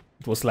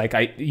 It was like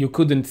you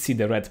couldn't see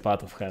the red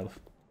part of health.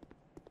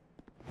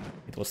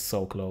 It was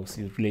so close,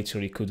 you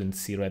literally couldn't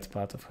see red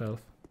part of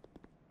health.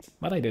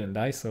 But I didn't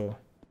die, so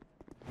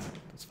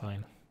that's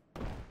fine.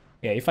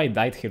 Yeah, if I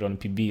died here on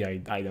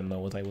PB, I don't know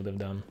what I would have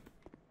done.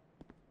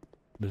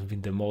 It would have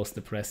been the most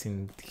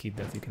depressing hit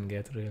that you can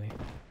get, really.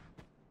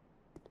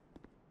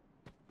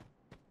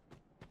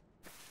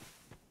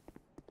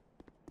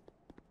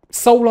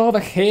 Soul of a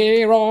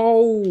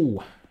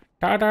hero!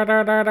 Da da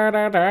da da da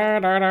da da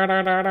da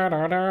da da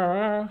da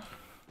da.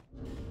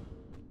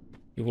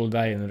 You will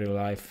die in real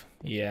life.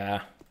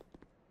 Yeah.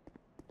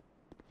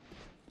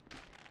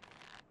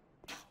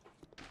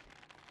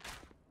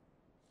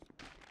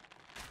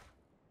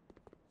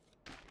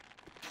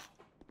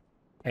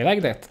 I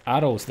like that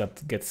arrows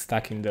that get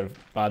stuck in their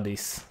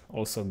bodies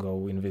also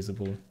go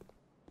invisible.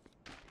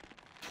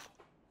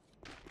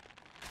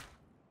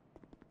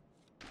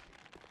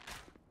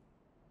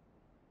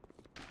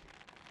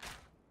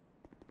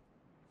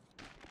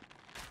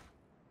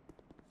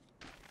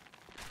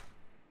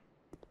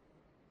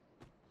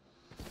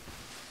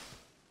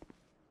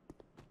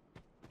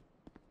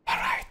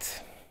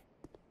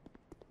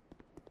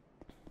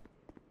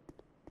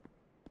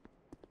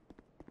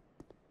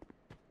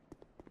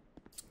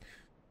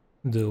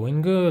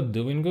 Doing good,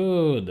 doing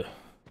good.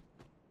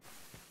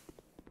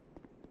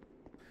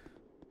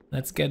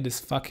 Let's get this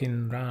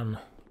fucking run.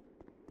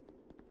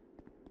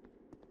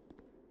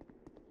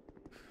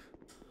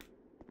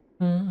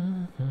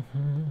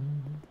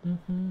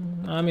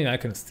 I mean, I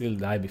can still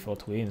die before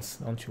twins,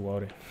 don't you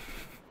worry.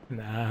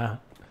 Nah,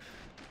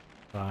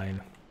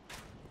 fine.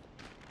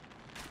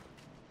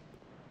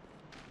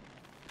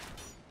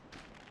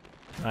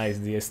 Nice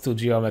DS2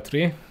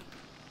 geometry.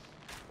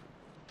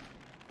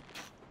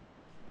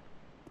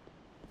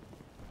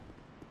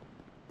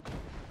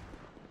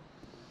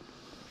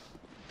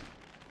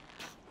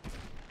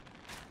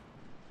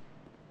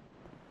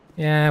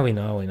 Yeah, we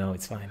know,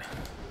 it's fine.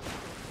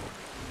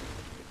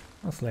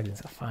 Those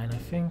legends are fine, I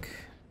think.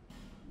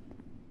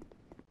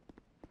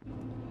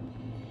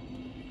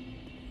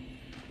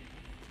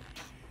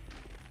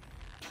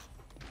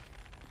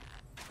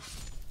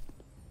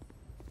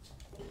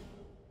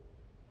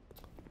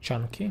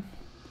 Chunky.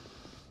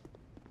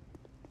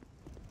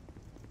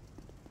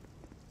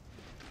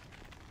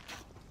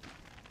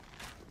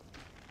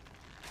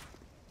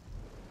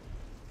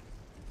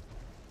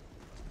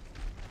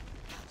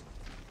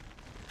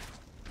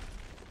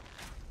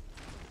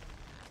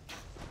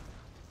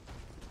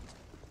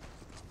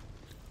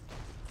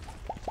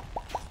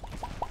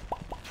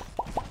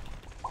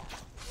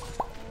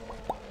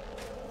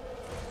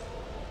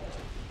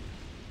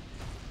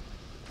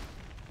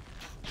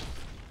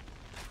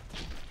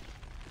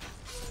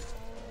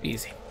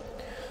 Easy.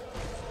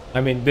 I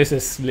mean, this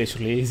is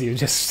literally easy, you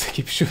just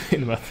keep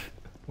shooting, but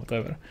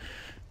whatever.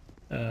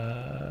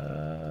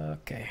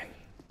 Okay.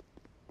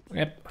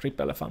 Yep, rip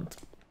elephant.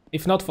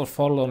 If not for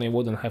Forlorn, you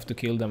wouldn't have to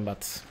kill them,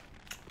 but...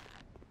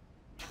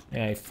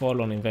 Yeah, if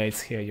Forlorn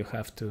invades here, you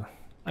have to...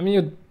 I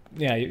mean,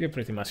 you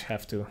pretty much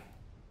have to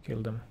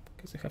kill them,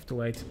 because you have to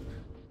wait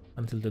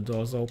until the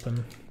doors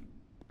open.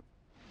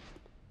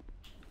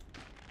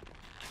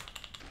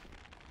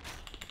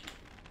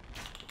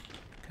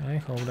 I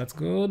hope that's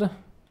good.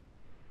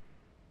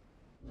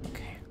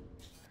 Okay.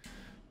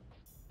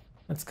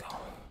 Let's go.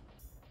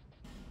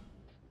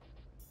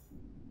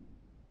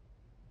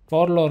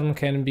 Forlorn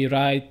can be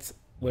right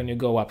when you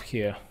go up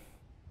here.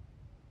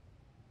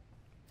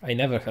 I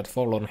never had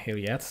Forlorn here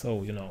yet,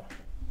 so you know.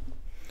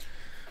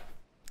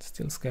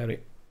 Still scary.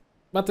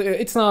 But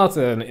it's not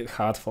a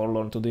hard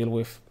Forlorn to deal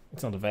with.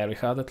 It's not very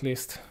hard at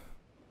least.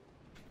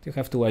 You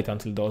have to wait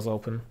until doors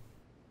open.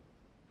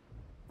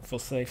 For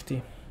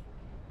safety.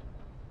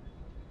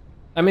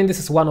 I mean, this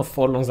is one of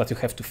Forlorns that you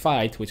have to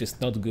fight, which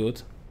is not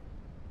good.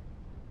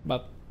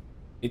 But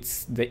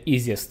it's the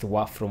easiest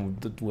one from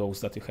the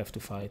those that you have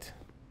to fight.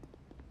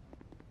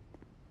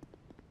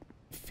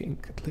 I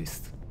think, at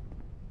least.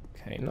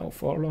 Okay, no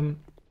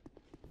Forlorn.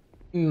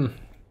 So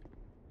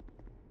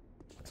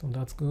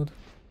that's good.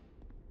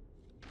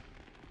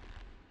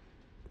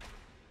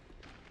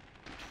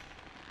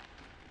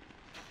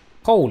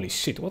 Holy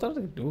shit, what are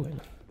they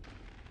doing?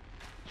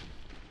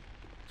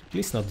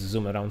 Please not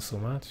zoom around so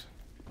much.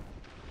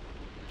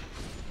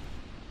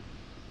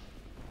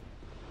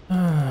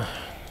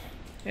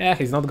 Yeah,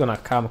 he's not gonna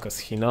come because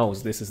he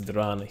knows this is the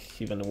run.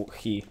 Even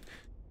he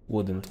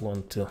wouldn't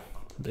want to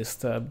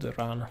disturb the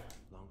run.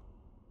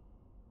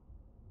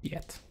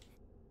 Yet.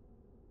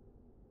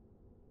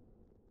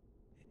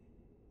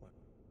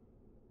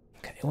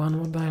 Okay, one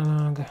more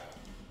dialogue.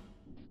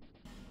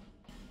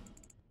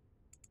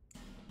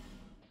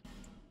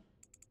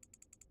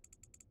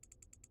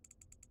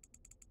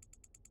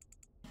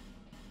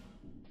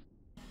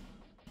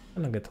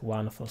 I'm gonna get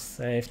one for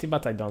safety,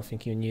 but I don't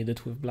think you need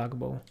it with Black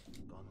Bow.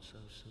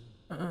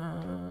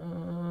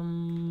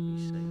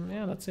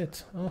 Yeah, that's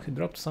it. Oh, he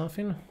dropped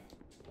something.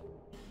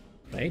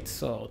 Great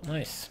sword,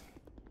 nice.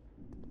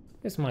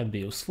 This might be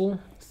useful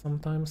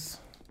sometimes.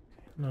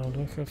 Now,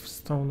 do I have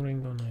stone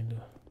ring on? I do.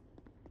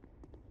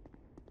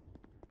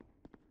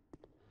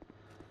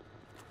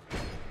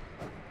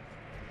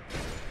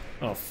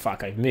 Oh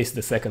fuck, I missed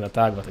the second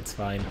attack, but it's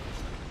fine.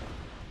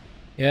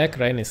 Yeah,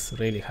 Crane is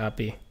really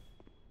happy.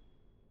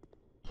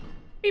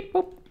 Beep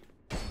boop.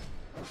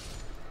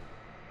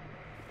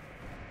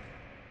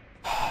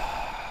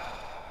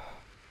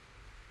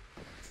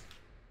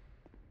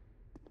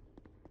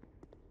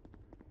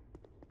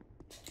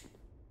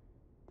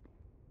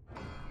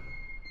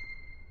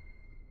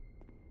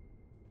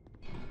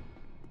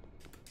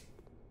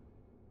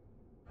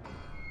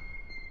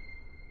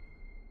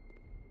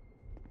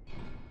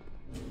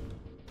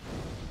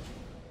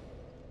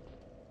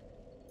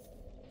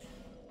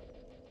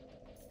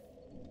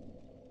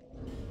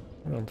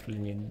 I don't really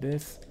need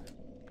this.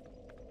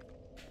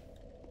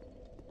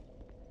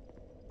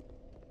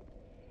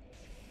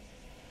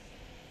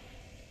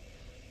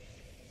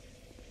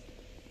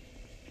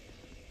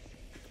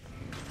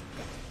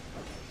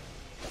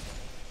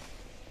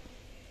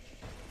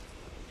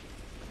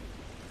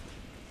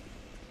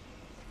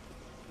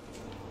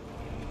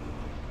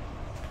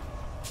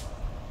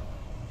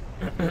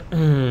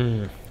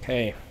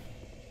 Okay.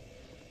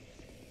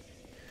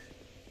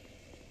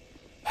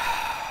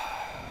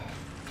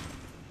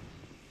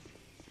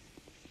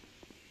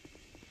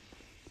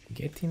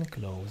 Getting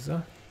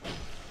closer.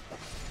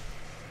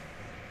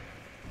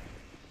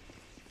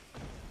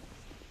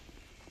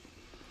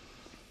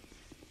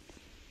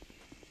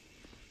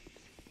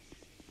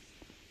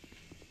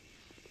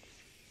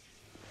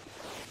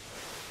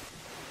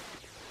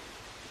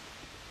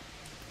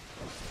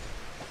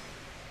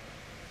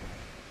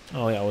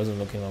 Oh yeah, I wasn't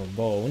looking at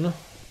bone.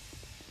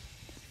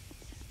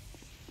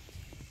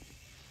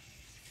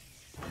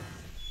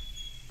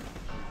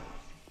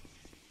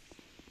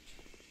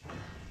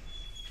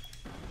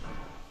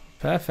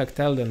 Perfect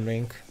Elden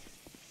Ring.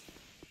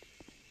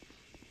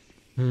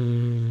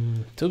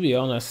 To be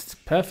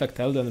honest, perfect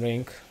Elden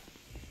Ring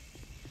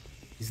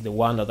is the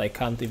one that I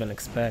can't even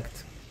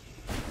expect.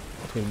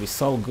 It will be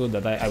so good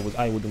that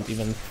I wouldn't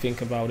even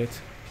think about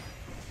it.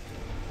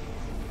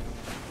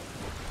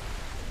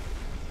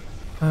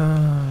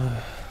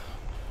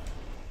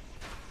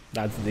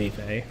 That's deep,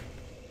 eh?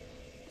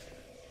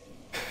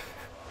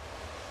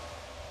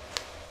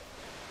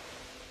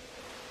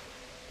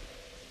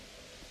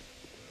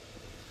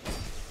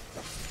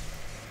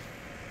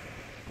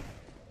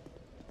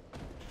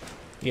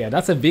 Yeah,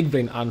 that's a big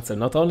brain answer.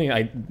 Not only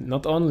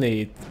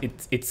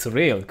it's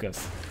real,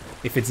 because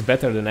if it's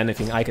better than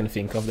anything I can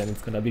think of, then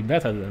it's gonna be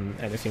better than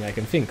anything I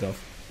can think of.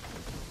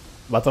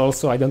 But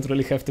also, I don't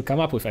really have to come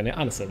up with any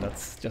answer.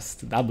 That's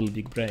just double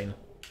big brain.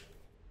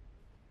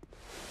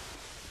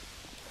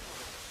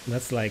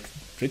 That's like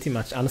pretty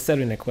much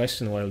answering a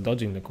question while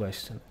dodging the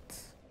question.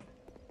 It's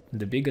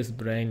the biggest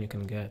brain you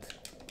can get.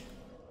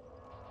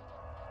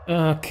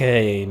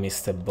 Okay,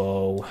 Mr.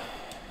 Bow.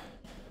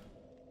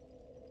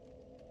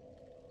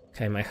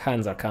 Okay, my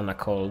hands are kinda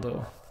cold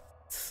though.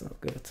 It's so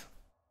good.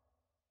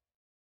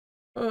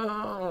 What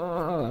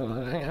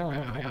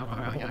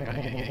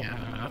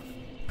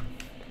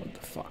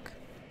the fuck?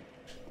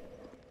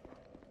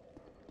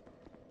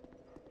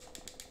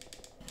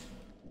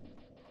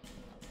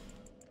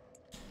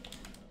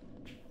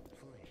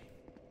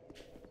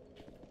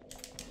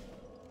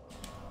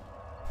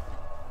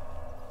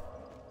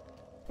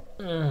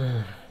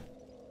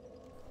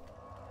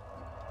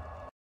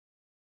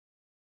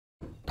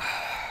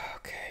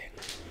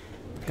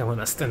 I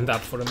wanna stand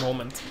up for a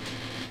moment.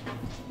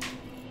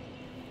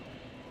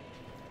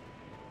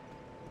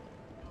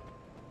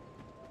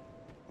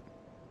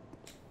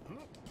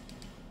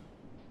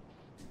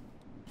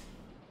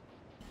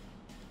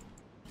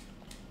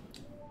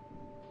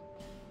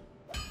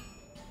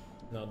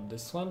 Not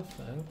this one,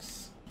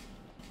 thanks.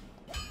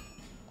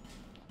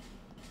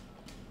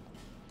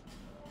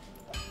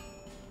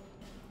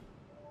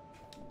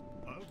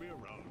 I'll be around.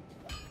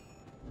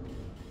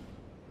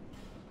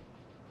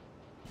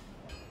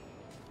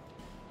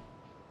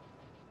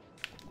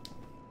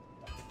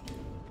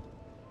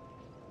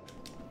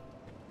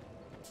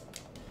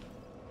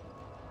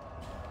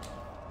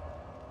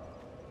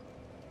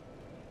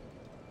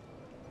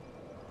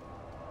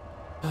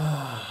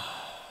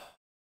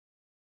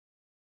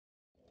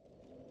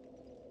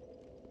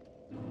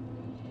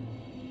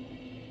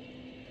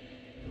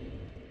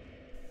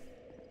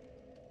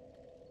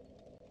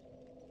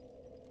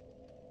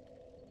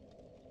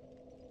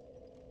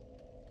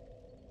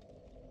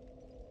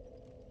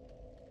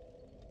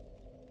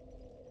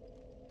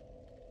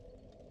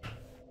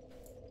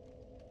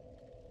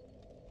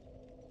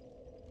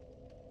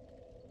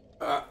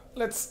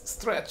 let's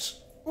stretch.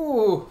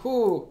 Ooh,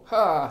 hoo,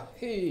 ha,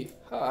 he,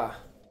 ha.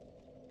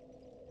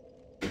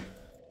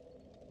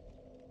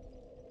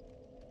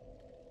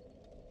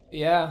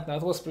 Yeah,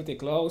 that was pretty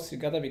close. You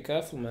gotta be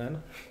careful,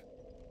 man.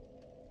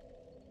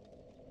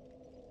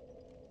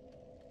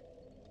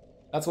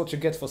 That's what you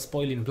get for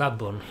spoiling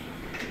Bloodborne.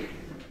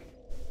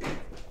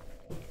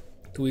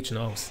 To each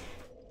knows.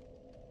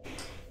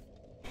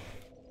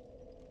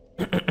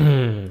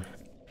 Okay,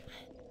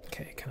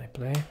 can I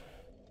play?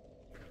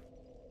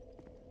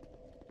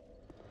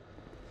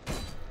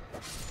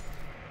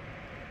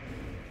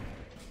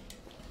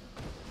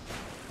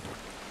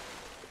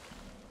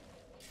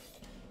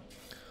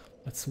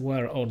 Let's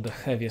wear all the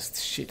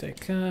heaviest shit I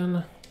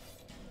can.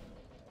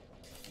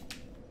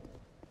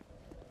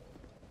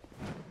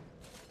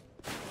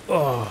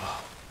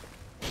 Oh,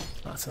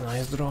 that's a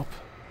nice drop.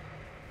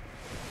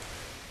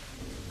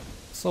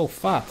 So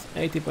fat,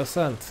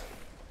 80%.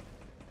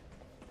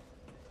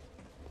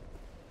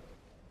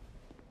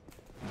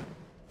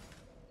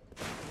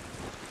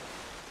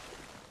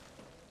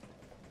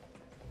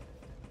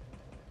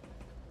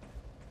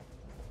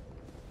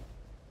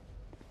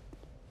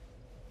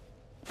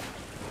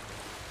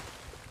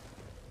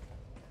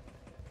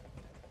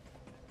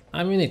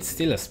 I mean, it's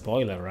still a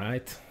spoiler,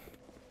 right?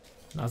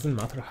 Doesn't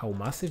matter how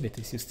massive it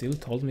is, you still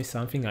told me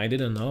something I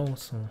didn't know,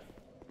 so...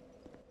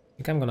 I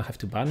think I'm gonna have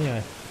to ban you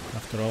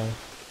after all.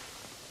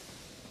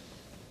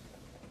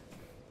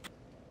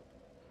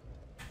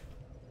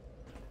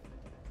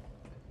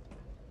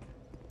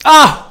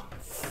 Ah!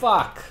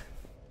 Fuck!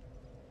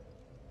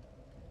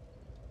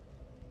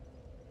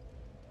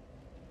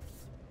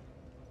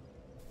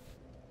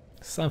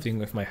 Something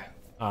with my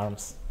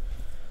arms.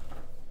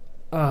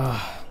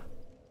 Ah.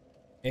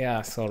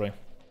 Yeah, sorry.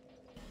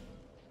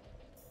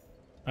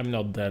 I'm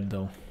not dead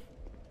though.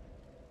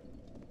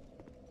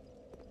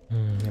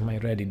 Am I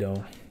ready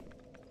though?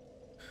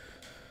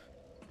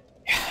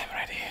 Yeah, I'm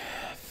ready.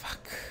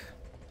 Fuck.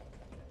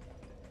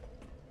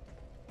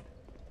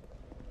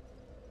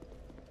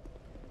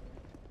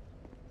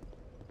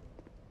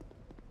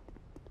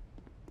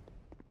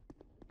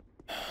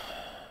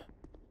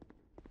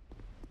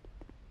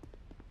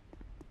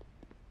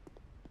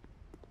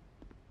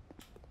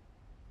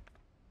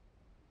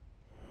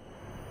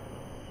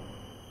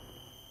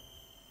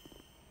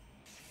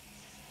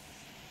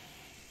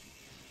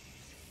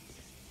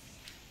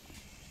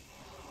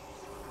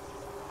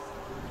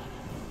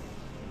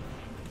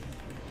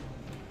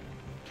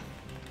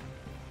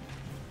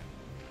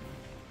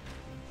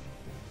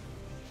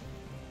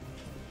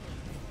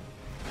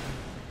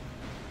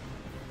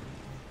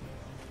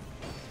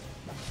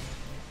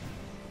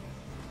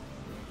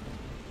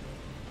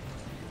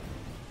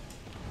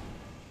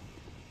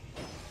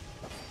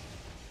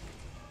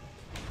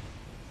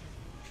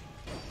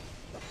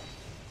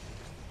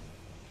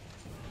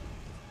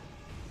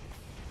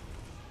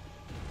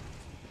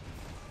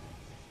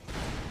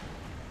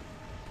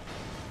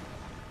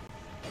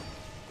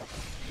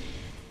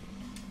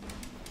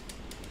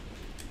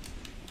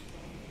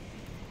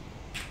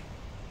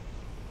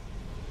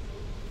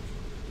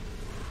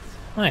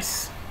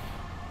 Nice.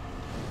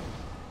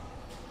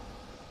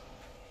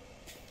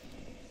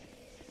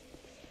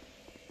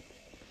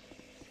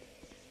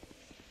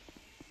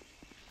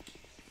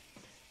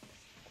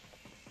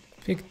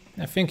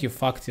 I think you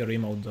fucked your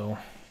emote though.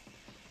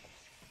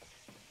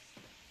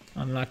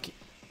 Unlucky.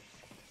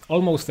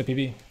 Almost a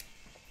PB.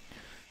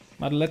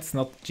 But let's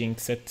not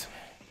jinx it.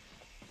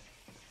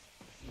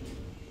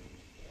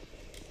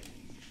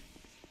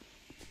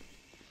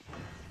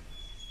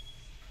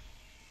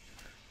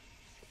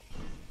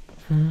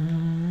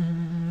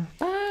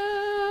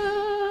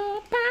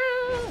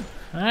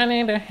 I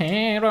need a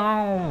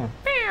hero.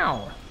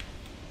 Pow.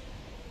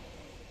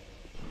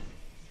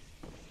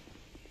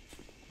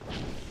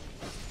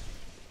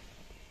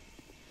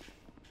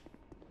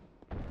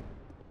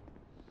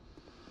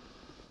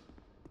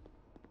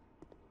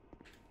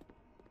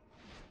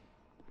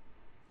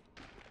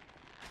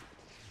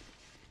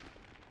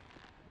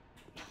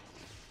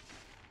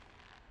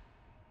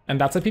 And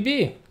that's a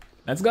PB.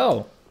 Let's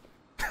go.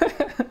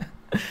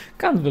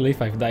 Can't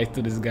believe I've died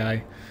to this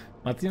guy.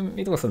 But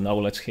it was a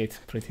knowledge hit,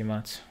 pretty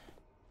much.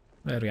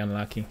 Very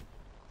unlucky.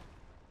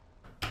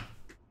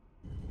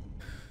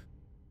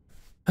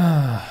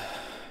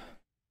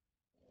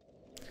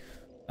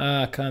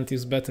 Can't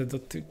use better.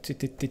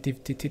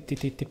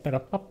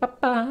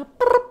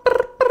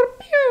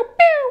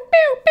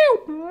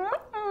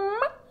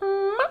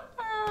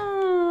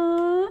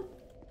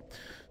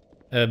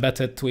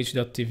 Better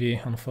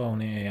Twitch.tv on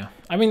phone, yeah.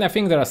 I mean, I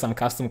think there are some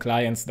custom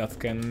clients that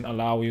can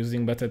allow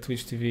using better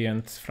Twitch TV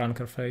and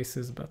franker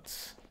faces,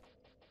 but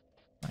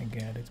I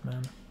get it,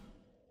 man.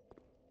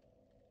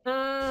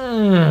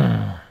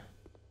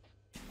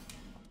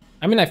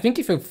 I mean, I think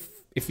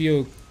if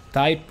you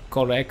type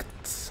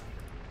correct,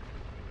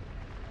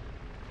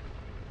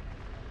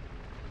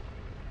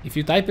 if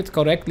you type it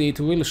correctly, it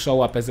will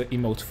show up as an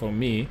emote for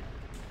me.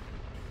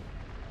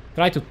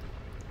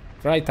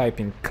 Try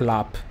typing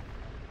clap.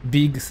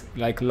 Big,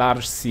 like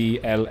large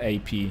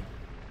C-L-A-P.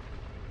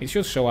 It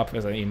should show up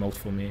as an emote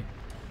for me.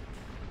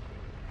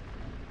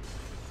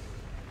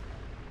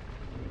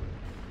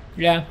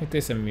 Yeah, it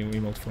is an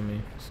emote for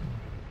me. So.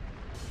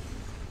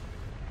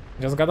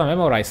 Just gotta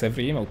memorize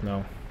every emote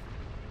now.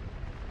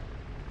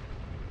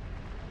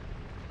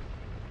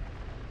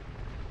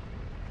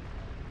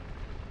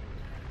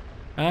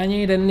 I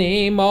need an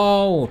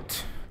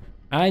emote.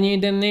 I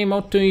need an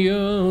emote to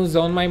use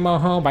on my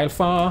mobile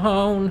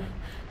phone.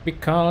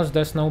 Because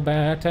there's no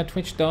better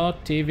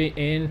Twitch.tv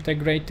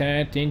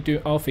integrated into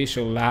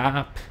official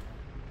app.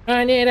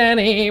 I need an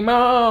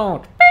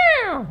emote.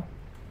 Pew!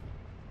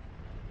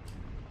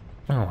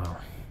 Oh wow.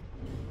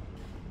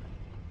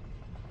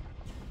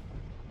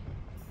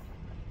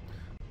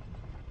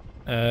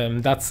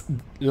 That's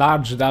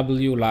large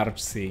W, large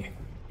C.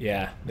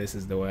 Yeah, this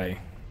is the way.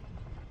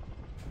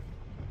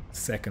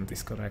 Second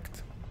is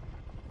correct.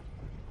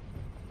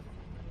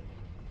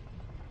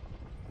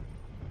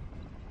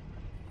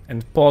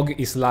 And POG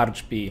is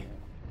large P.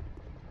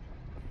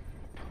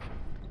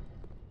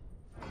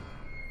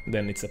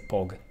 Then it's a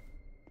POG.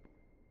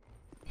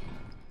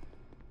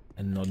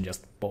 And not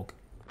just POG.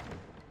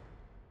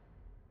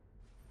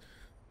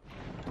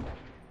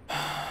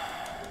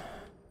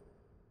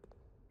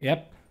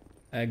 Yep,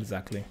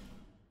 exactly.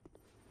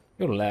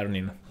 You're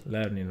learning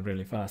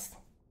really fast.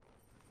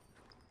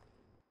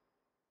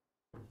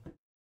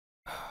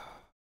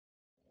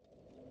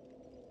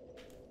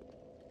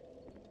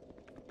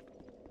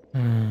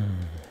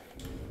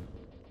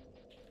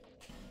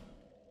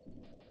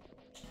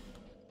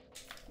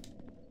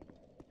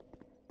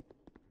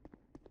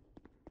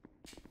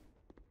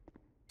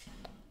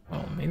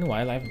 Oh,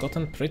 meanwhile, I've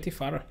gotten pretty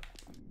far.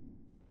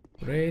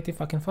 Pretty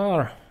fucking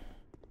far.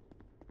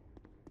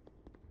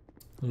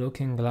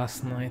 Looking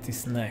Glass Knight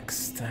is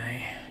next.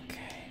 Okay.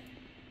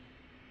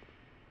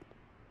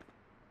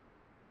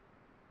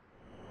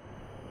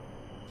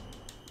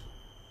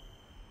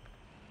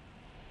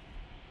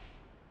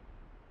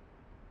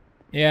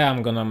 Yeah,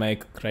 I'm gonna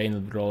make a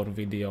crane roar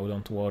video,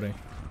 don't worry.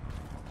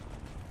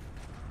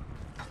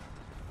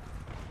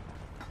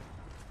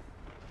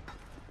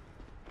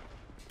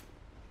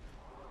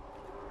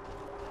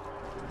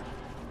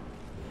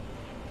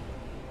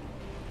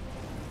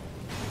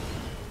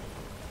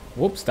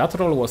 Whoops, that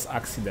roll was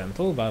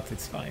accidental, but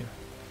it's fine.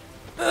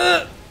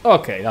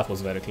 Okay, that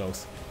was very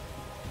close.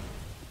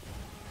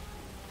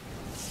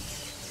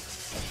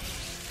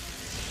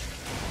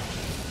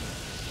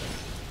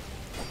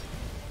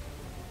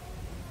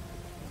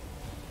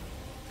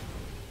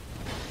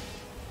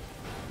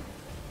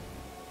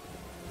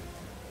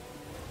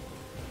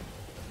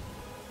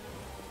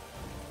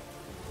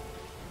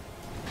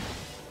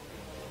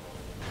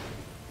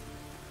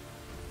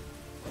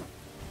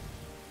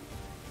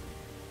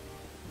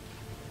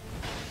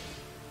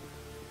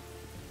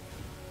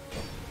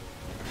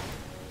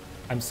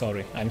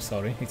 I'm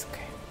sorry, it's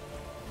okay.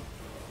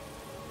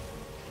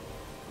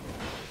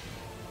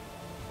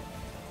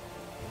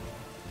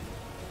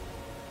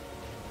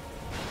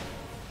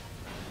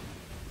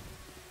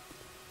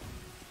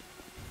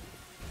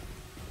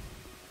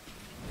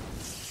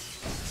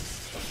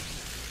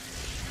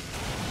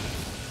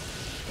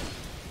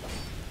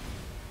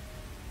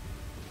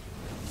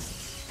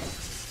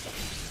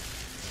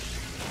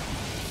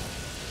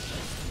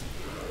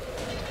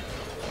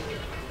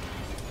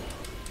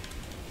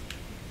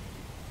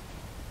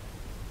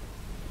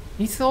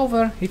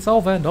 It's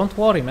over, don't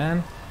worry,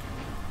 man.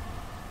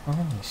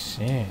 Holy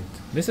shit.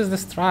 This is the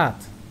strat.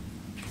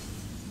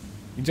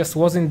 It just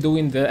wasn't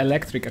doing the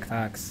electric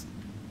attacks.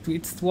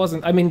 It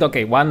wasn't, I mean,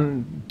 okay,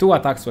 two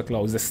attacks were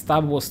close. The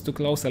stab was too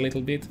close a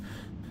little bit.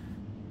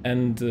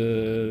 And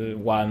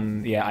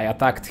yeah, I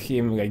attacked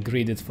him, I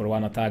greeded for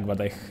one attack, but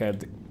I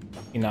had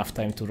enough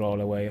time to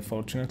roll away,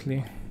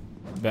 unfortunately.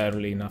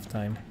 Barely enough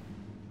time.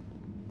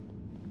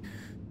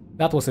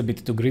 That was a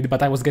bit too greedy,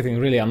 but I was getting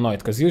really annoyed,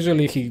 because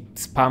usually he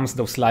spams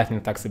those lightning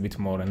attacks a bit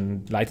more,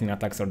 and lightning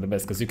attacks are the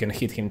best, because you can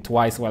hit him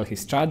twice while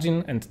he's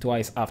charging, and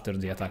twice after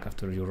the attack,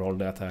 after you roll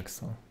the attack,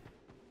 so...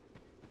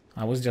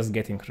 I was just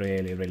getting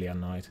really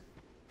annoyed.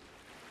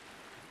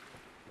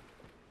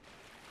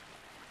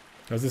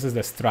 Because this is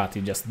the strat,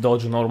 you just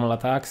dodge normal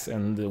attacks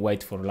and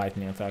wait for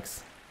lightning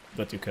attacks,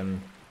 but you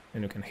can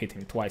hit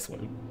him twice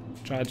while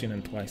charging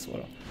and twice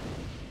while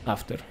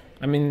after.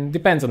 I mean,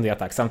 depends on the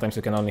attack. Sometimes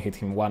you can only hit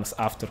him once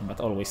after, but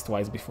always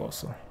twice before,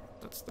 so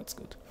that's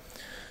good.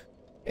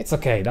 It's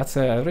okay, that's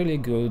a really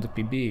good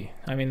PB.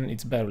 I mean,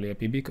 it's barely a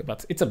PB,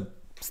 but it's a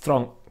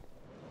strong,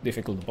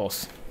 difficult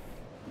boss.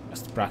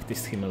 Just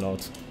practiced him a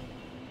lot.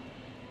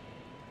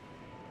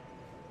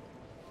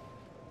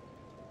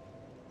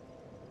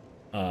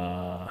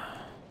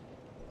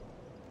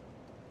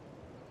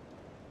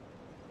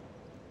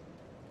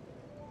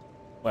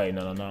 Wait,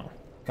 no.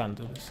 Can't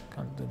do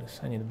this.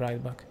 I need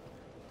Bride back.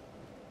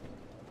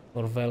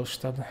 Or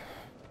Velstadt.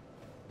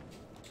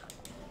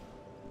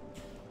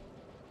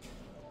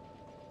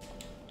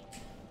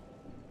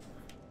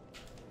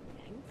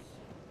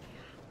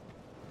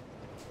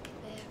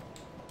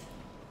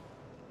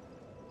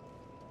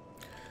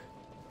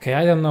 Okay, Okay,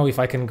 I don't know if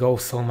I can go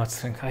so much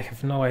strength. I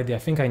have no idea. I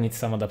think I need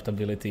some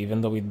adaptability, even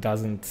though it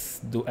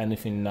doesn't do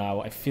anything now.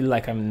 I feel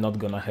like I'm not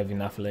gonna have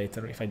enough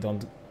later if I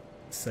don't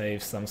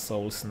save some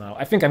souls now.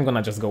 I think I'm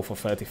gonna just go for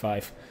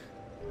 35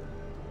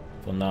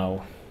 for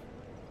now.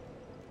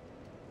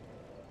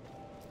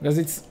 Because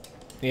it's...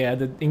 yeah,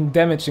 the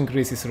damage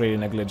increase is really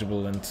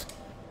negligible, and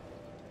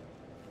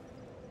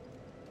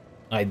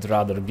I'd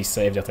rather be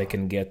safe that I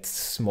can get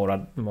more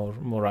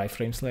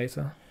iframes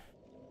later.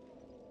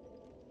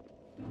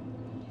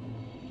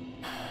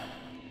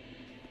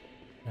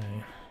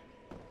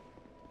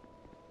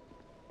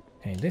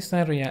 Okay, this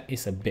area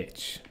is a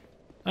bitch.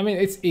 I mean,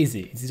 it's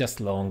easy. It's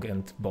just long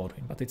and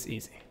boring, but it's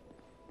easy.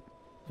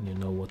 And you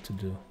know what to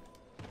do.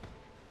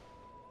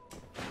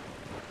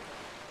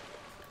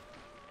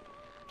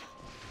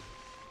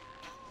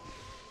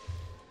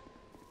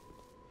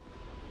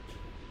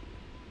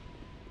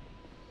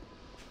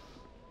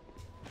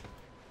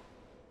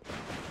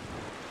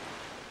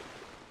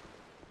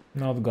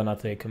 Not gonna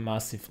take a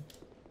massive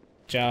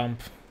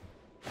jump.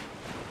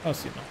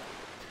 As you know,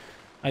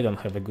 I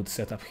don't have a good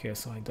setup here,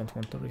 so I don't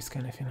want to risk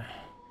anything.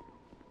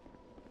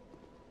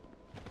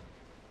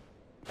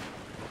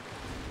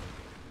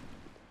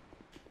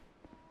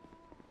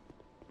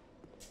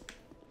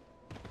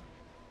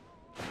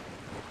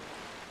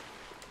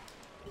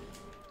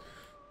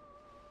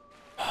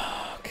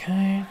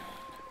 Okay.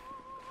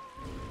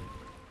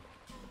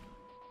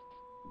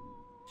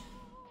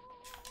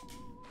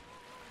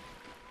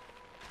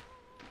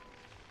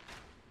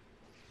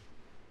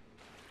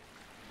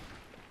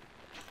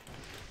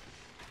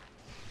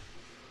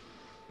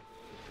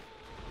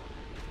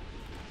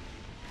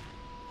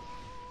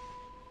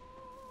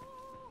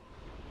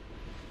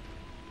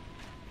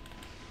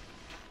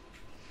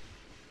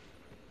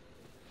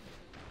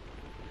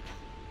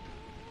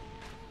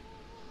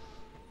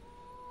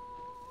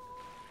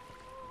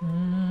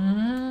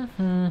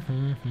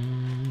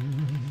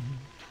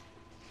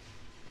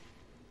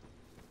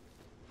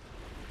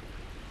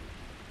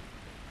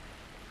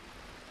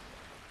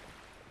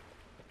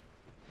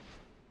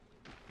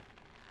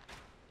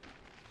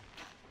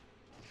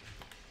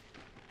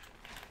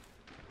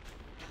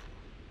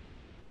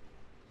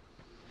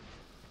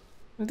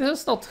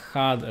 This is not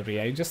hard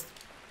area, you just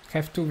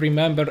have to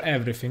remember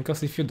everything,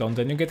 because if you don't,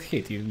 then you get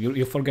hit.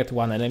 You forget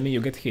one enemy,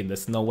 you get hit.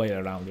 There's no way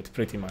around it,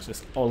 pretty much.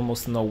 There's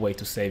almost no way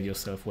to save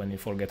yourself when you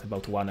forget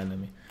about one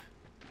enemy.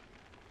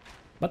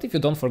 But if you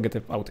don't forget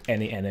about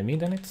any enemy,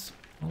 then it's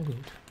all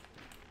good.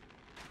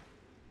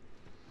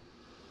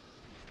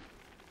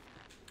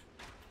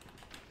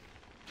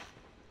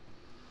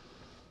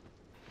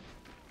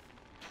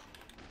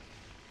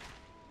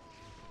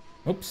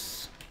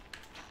 Oops.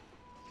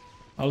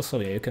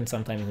 Also, yeah, you can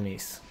sometimes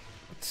miss.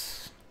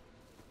 But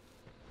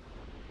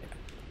yeah,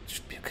 it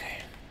should be okay.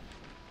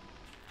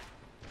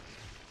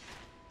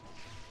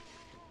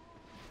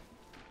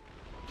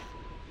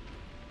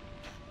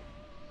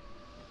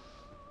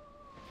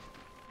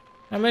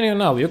 I mean, you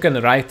know, you can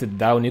write it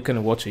down, you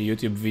can watch a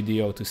YouTube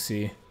video to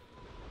see.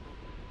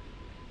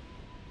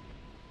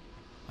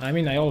 I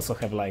mean, I also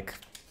have like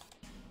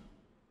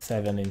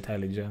 7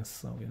 intelligence,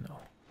 so you know.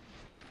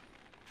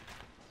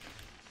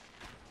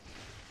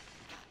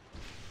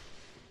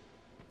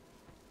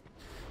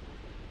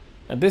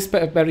 This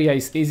area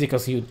is easy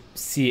because you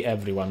see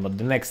everyone, but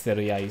the next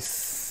area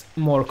is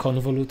more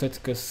convoluted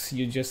because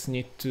you just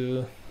need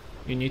to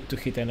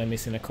hit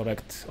enemies in a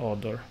correct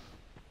order.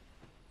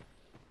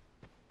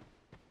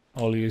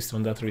 All used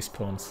on that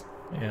response.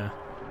 Yeah.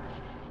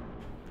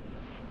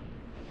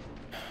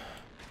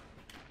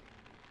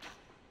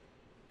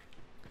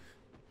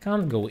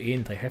 Can't go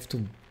int, I have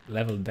to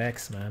level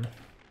dex, man.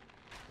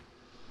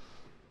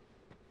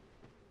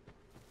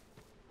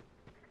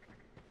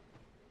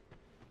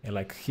 Yeah,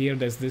 like here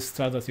there's this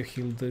strat that you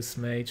heal this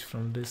mage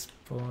from this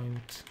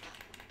point.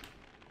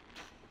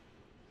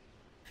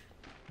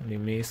 And you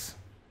miss.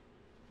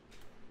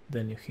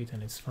 Then you hit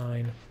and it's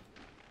fine.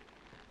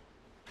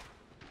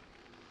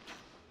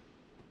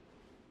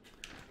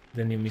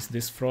 Then you miss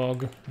this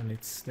frog and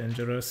it's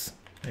dangerous.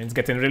 And it's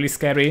getting really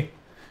scary.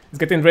 It's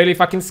getting really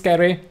fucking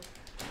scary.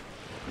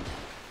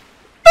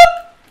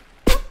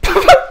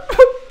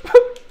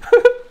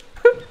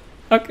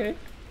 Okay,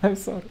 I'm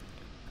sorry.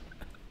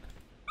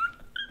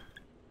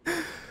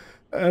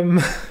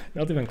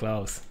 Not even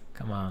close.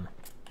 Come on.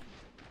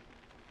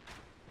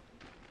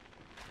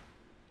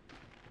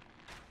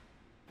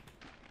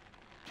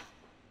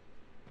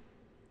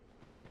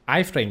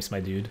 Iframes, my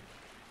dude.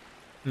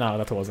 No,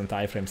 that wasn't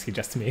iframes, he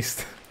just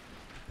missed.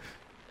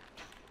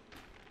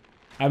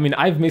 I mean,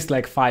 I've missed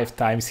like 5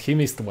 times, he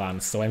missed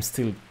once, so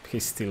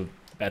he's still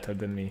better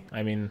than me.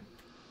 I mean,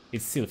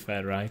 it's still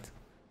fair, right?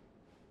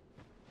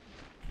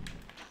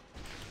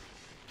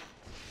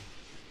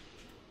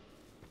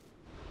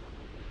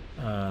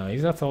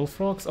 Is that all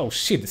frogs? Oh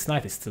shit, this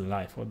knight is still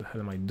alive. What the hell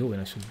am I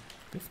doing? I should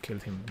have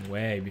killed him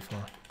way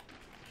before.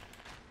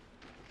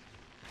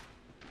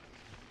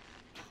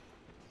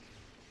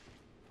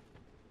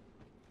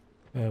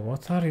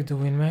 What are you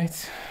doing,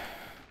 mate?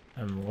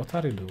 What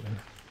are you doing?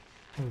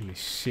 Holy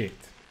shit.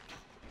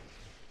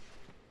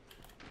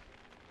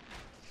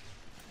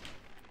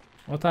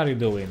 What are you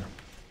doing?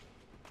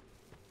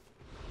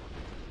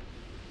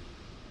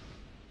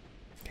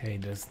 Okay,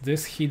 there's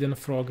this hidden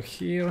frog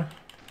here.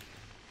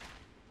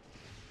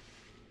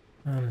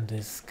 And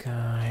this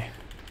guy.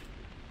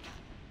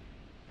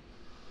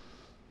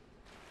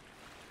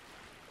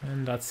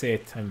 And that's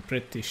it. I'm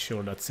pretty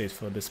sure that's it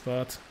for this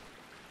part.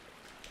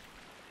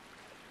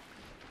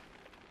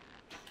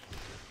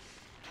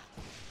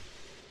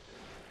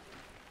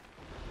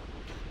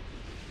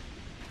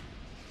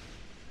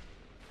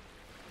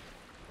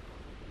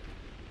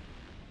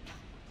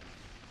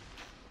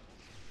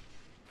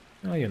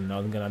 Oh, you're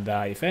not gonna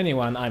die. If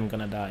anyone, I'm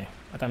gonna die.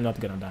 But I'm not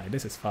gonna die.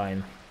 This is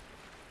fine.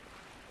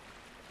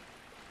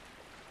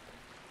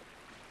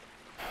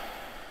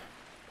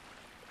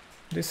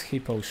 This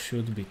hippo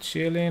should be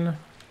chilling.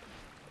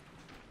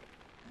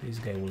 This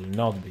guy will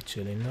not be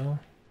chilling though.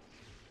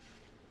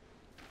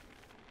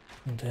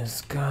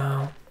 This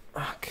guy...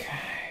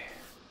 Okay.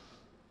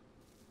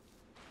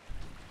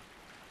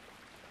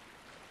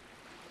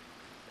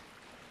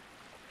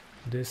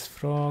 This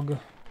frog...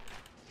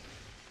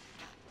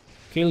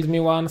 Killed me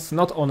once,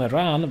 not on a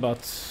run,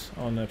 but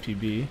on a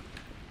PB.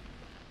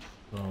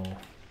 So...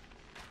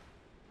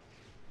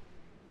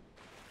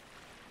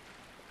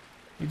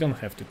 You don't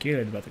have to kill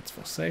it, but it's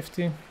for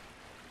safety.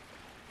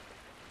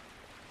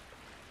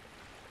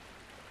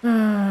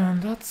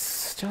 And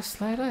that's just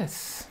like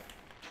this.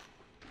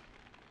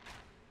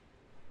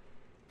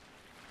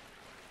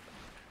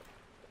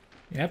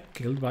 Yep,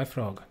 killed by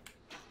frog.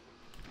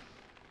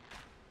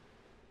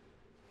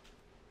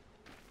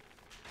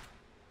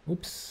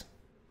 Oops.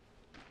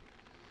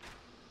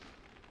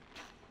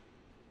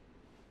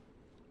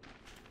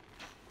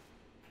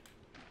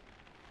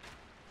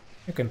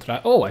 You can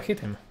try. Oh, I hit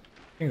him.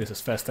 I think this is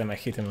the first time I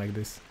hit him like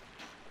this.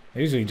 I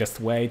usually just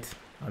wait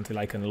until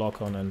I can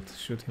lock on and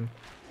shoot him.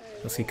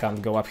 Because he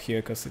can't go up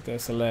here because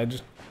there's a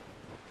ledge.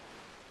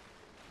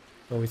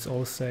 So it's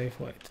all safe.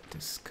 Wait,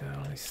 this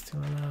girl is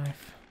still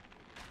alive.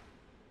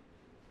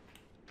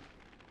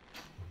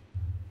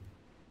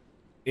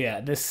 Yeah,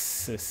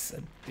 this is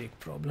a big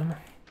problem.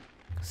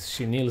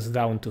 She kneels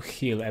down to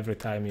heal every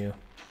time you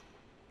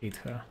hit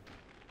her.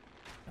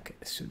 Okay,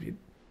 this should be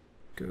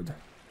good.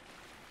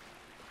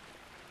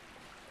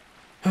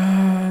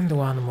 And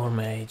one more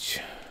mage.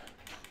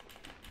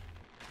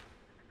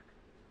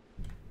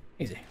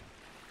 Easy.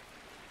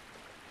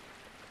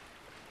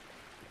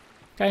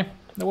 Okay,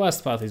 the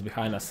worst part is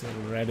behind us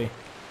already.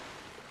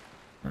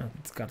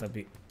 It's gotta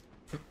be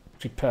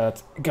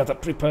prepared. Gotta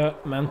prepare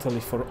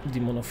mentally for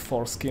Demon of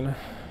Foreskin.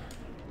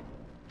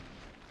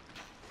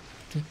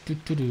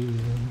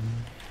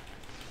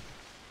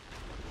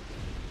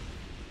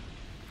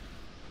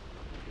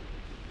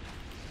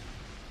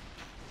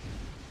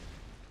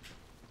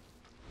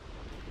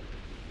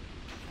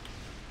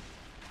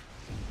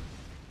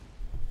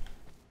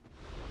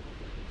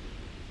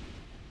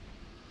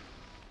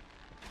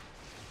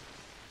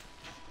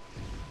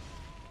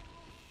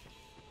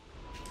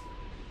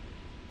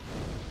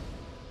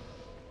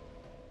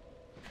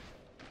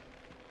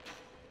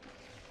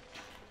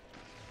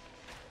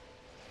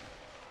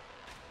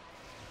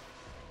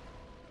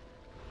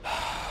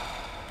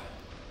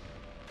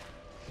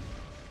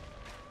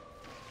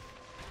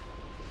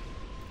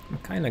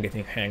 Kinda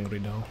getting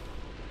hangry though.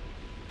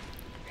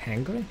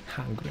 Hangry?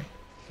 Hungry.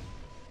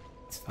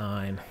 It's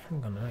fine.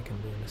 I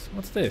can do this.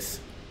 What's this?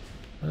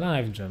 A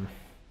live gem.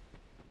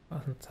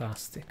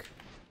 Fantastic.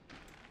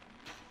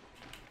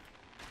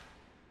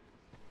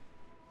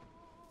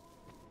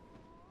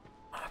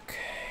 Okay.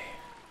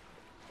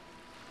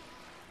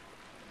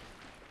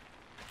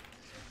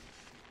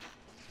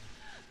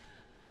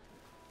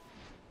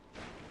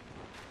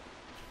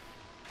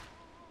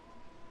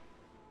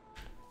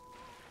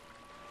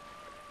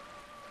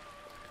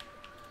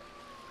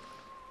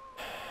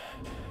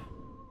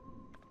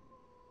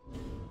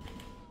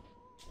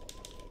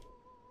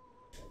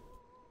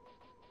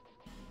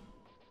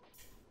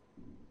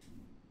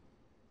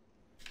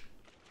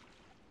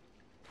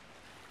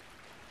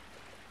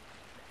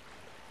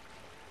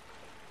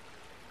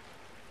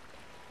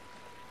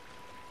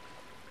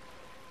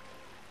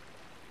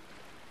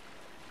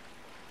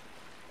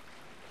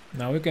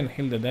 Now we can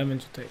heal the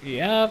damage.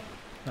 Yeah,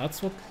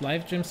 that's what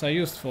life gems are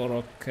used for.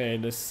 Okay,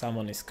 this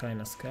summon is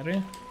kinda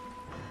scary.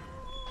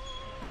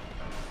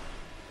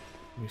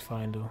 Be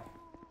fine though.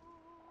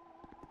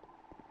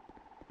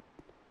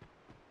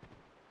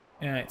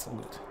 Yeah, it's all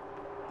good.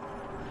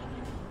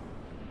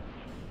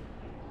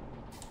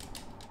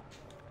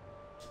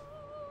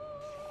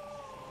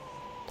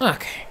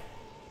 Okay.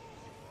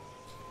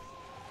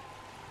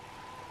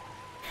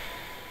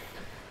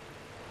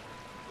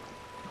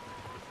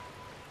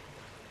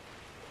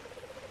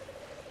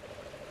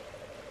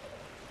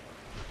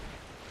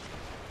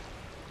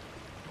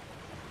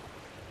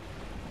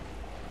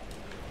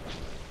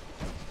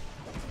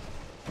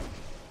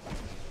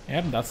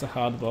 Yep, that's a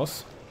hard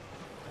boss.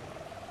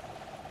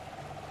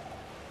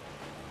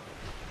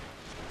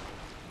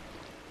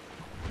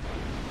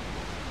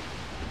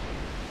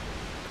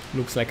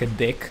 Looks like a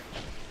dick.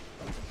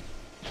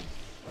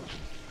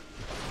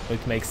 So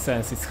it makes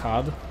sense, it's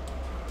hard.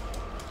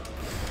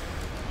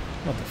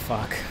 What the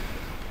fuck?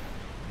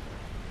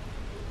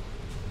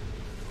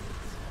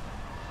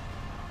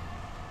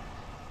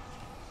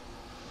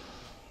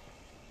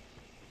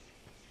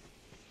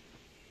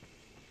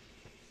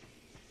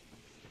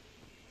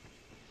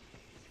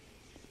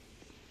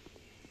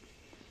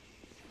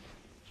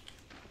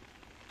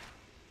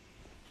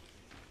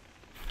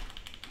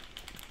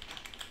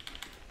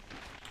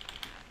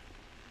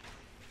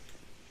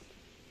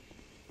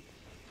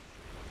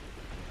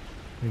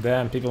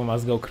 Damn, people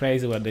must go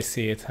crazy when they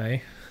see it,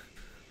 hey?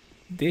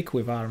 Dick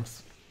with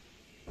arms.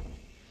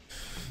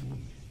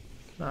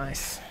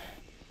 Nice.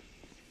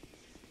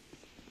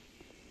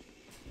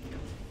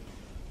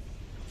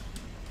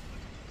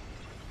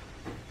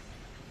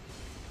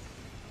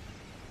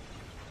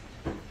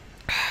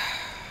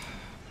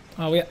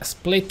 Oh yeah,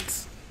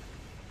 split.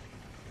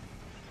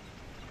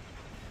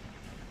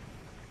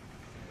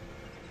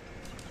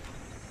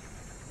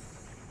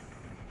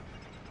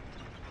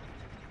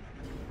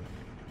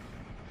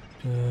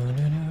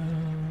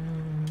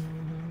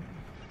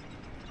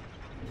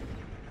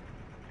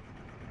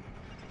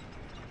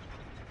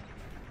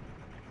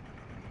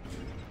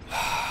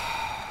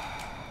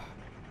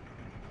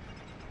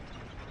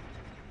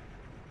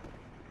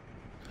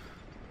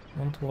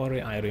 Don't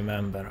worry, I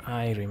remember.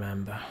 I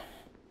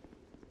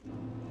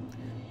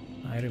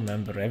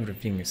remember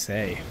everything you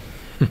say.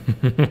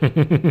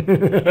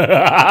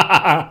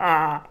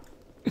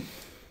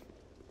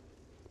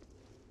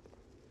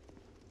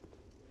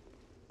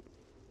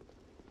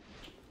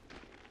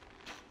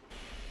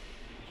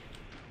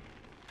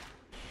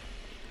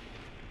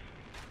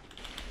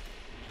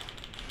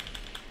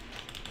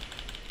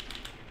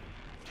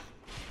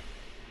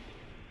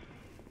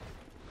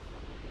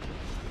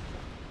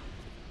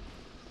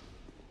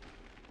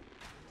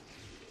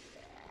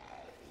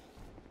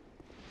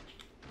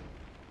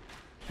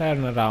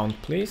 Turn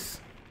around, please.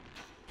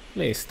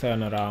 Please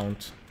turn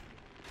around.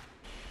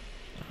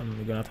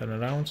 I'm gonna turn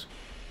around.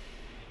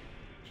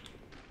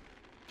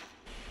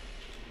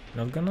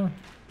 Not gonna?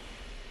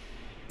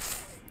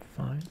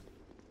 Fine.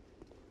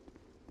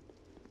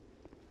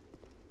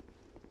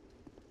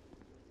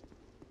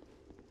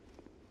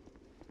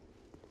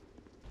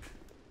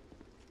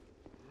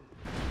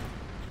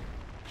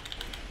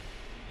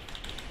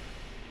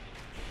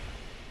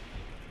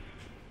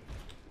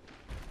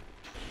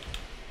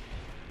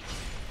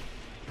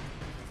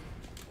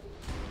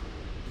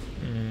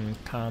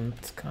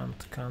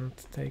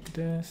 Can't take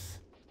this.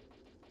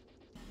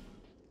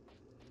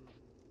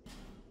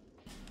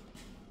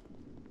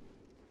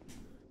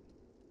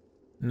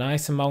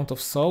 Nice amount of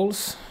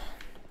souls.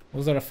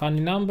 Was there a funny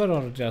number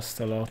or just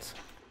a lot?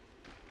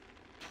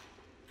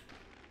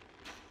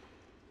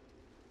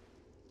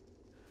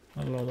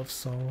 A lot of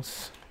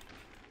souls.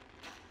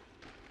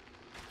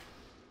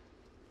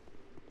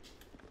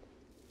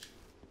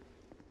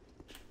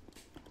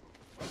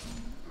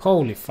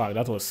 Holy fuck,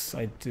 that was...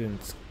 I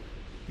didn't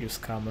use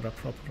camera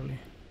properly.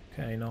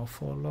 Okay, now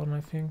forlorn,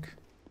 I think.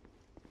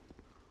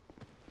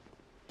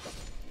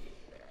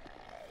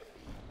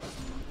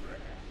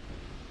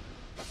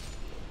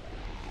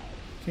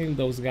 Kill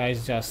those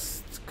guys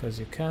just because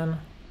you can.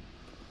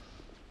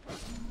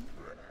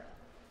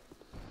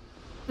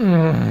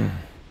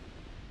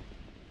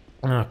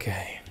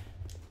 Okay.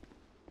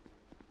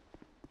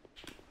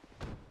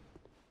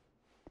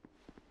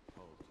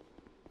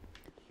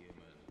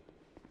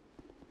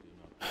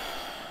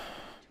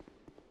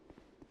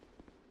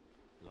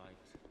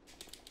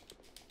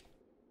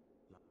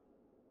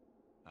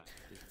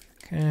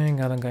 Okay,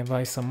 gotta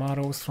buy some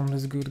arrows from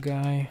this good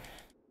guy.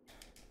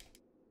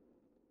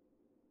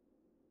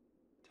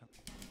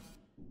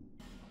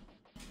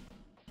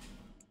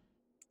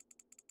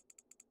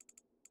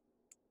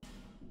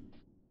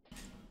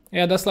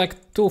 Yeah, there's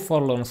like 2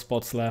 forlorn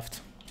spots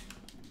left.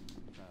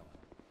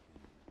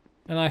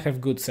 And I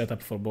have good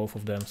setup for both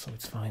of them, so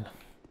it's fine.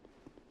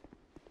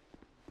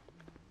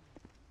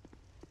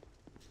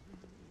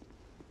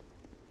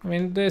 I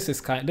mean,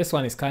 this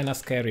one is kinda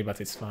scary,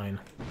 but it's fine.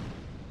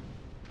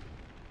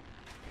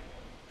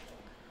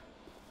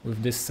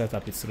 With this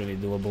setup, it's really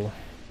doable.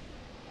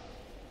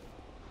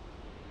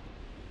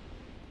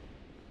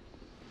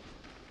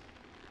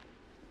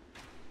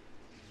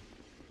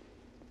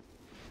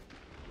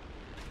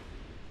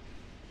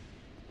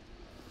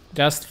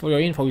 Just for your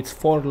info, it's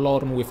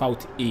forlorn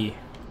without E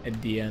at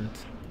the end.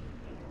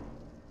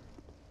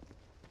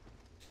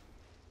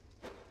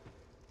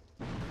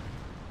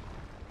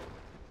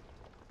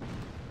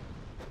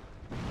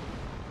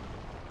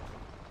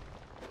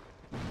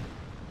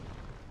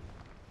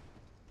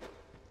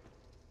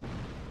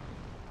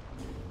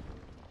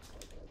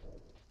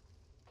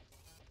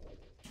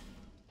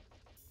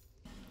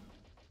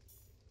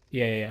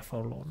 Yeah,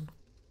 forlorn.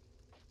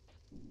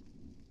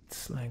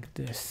 It's like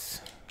this.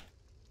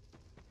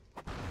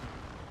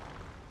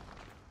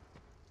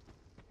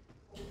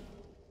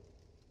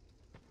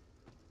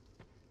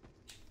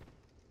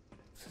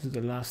 This is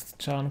the last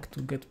chunk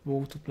to get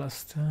bow to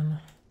 +10.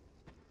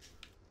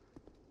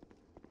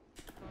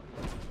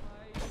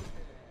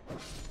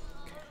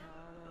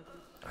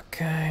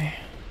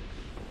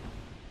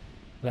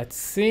 Let's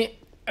see.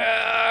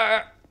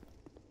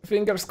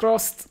 Fingers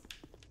crossed.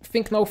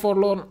 Think no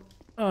forlorn.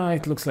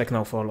 It looks like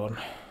no forlorn.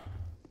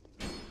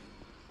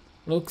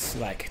 Looks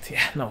like it.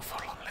 Yeah, no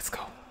forlorn. Let's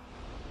go.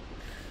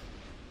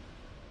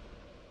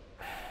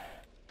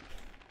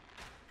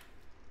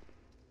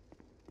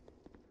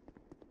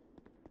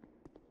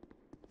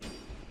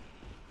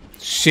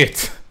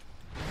 Shit!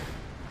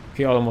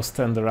 He almost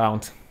turned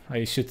around.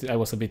 I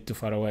was a bit too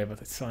far away,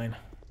 but it's fine.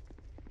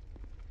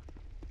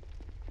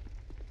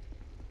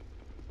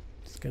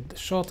 Let's get the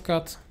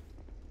shortcut.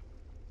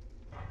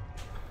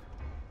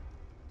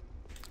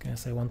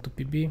 Guess I want to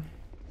PB.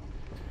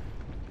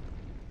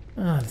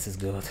 This is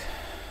good.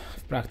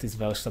 I've practiced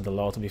Velstadt a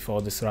lot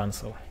before this run,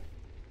 so...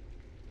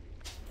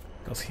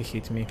 Because he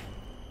hit me.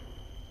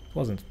 It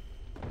wasn't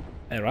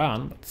a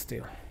run, but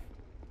still.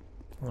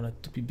 I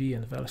wanted to PB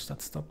and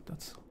Velstadt stopped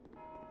that, so...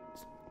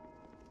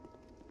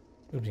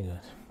 Pretty good.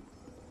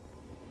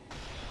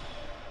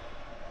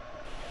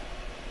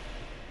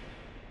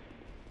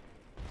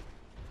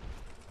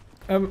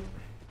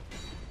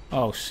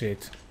 Oh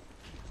shit.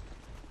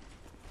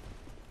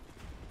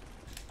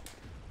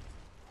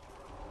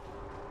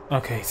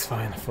 Okay, it's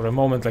fine. For a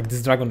moment, like,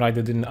 this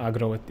Dragonrider didn't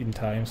aggro it in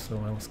time,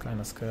 so I was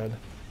kinda scared.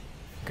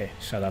 Okay,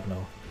 shut up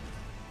now.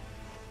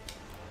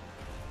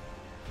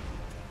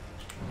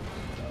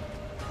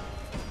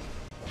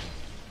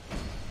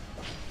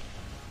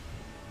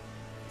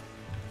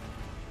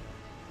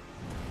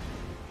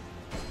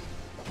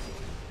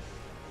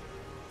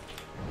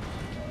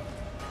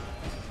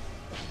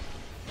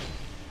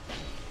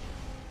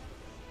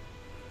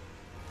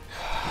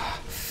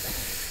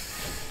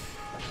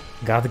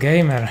 God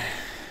gamer.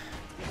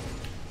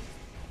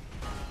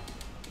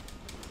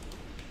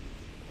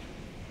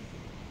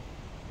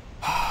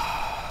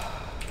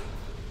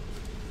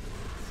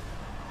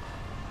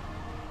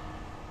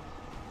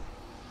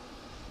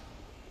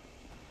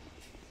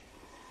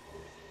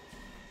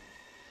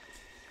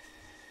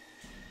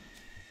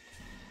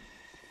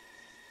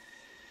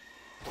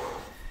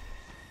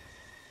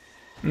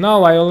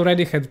 No, I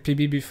already had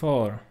PB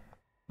before.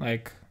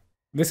 Like,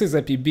 this is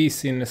a PB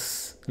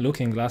since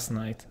looking last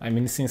night. I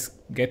mean, since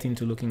getting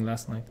to looking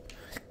last night.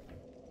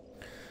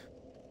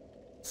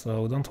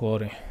 So don't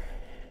worry.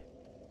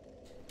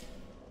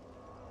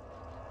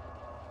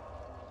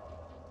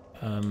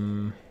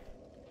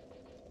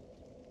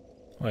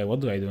 Wait, what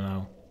do I do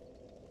now?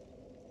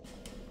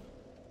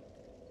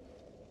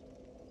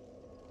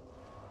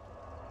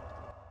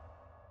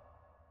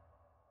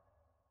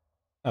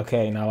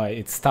 Okay, now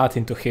it's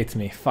starting to hit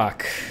me.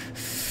 Fuck.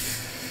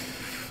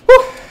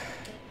 Woo!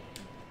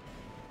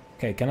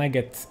 Okay, can I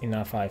get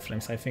enough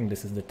iframes? I think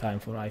this is the time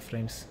for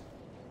iframes.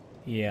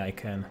 Yeah, I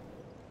can.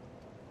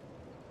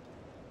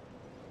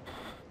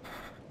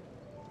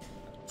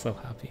 So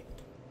happy.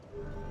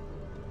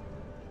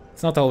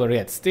 It's not over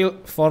yet. Still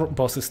 4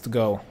 bosses to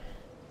go.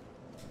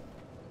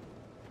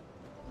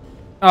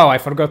 Oh, I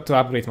forgot to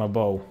upgrade my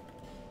bow.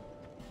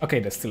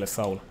 Okay, there's still a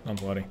soul.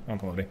 Don't worry,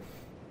 don't worry.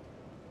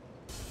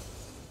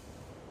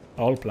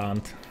 All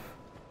planned.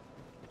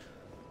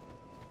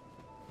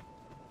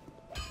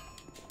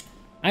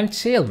 I'm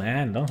chill,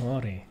 man, don't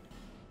worry.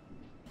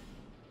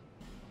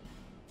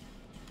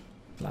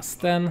 Plus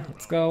 10,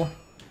 let's go.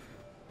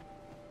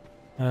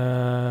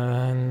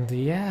 And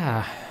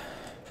yeah.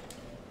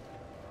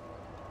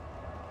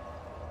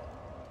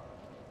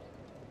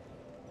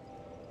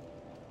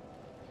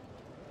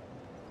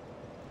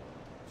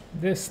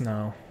 This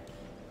now.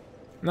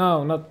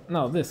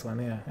 No, this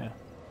one, yeah.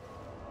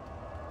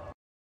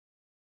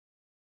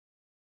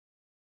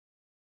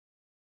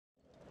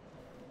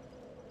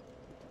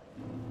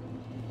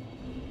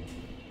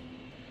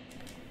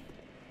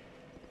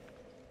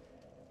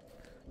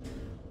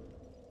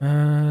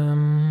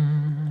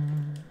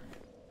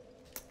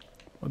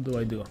 What do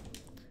I do?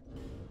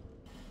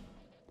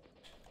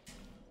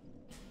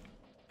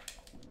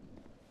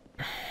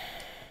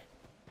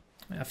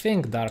 I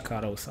think dark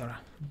arrows are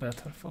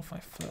better for my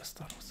first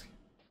arrows.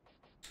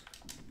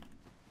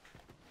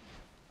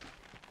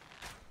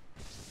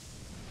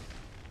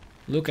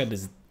 Look at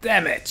this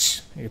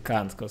damage! You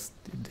can't, because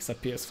it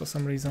disappears for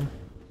some reason.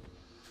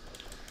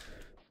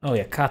 Oh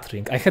yeah, cat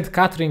ring. I had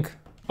cat ring.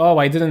 Oh,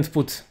 I didn't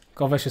put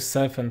Covetous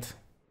Serpent.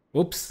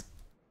 Whoops.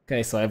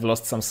 Okay, so I've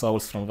lost some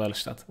souls from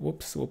Velstadt.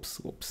 Whoops.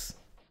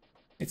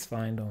 It's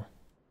fine though.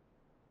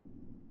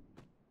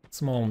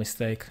 Small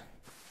mistake.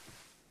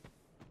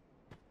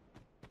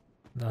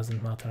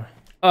 Doesn't matter.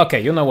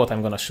 Okay, you know what?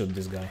 I'm gonna shoot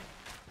this guy.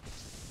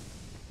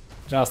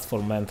 Just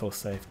for mental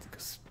safety,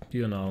 because,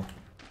 you know.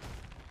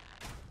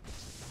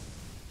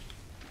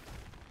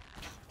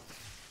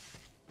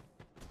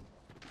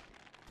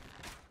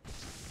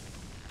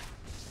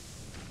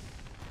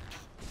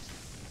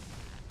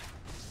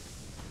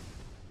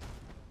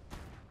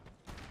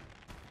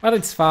 But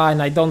it's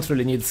fine, I don't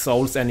really need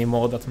souls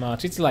anymore that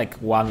much. It's like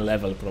 1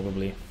 level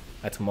probably,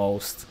 at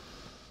most.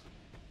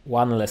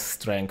 1 less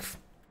strength.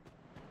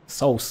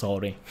 So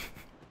sorry.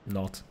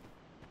 Not.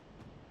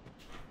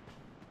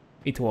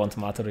 It won't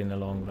matter in the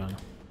long run.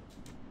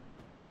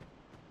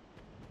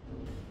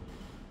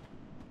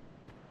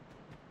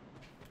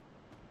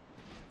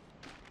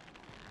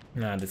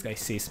 Nah, this guy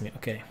sees me.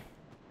 Okay.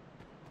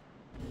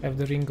 Have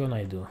the ring on?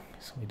 I do.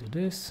 So we do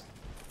this.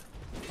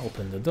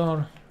 Open the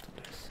door.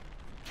 Do this.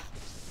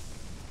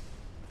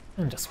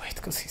 And just wait,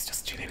 because he's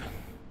just chilling.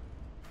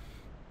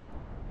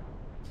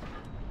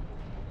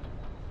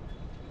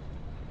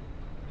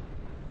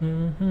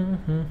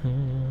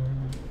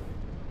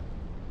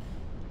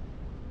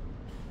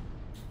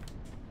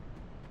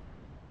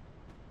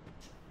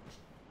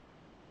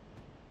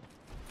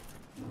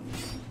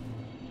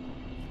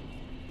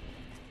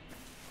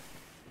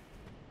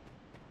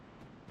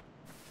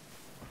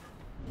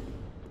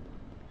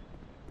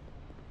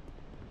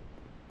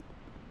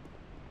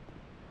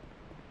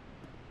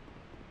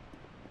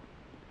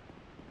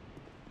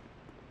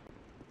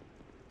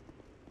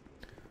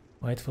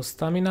 Wait for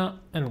stamina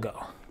and go.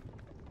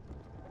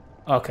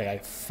 Okay, I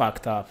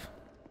fucked up.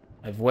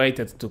 I've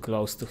waited too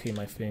close to him,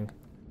 I think.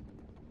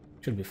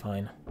 Should be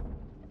fine.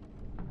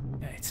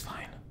 Yeah, it's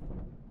fine.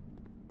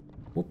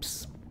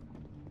 Whoops.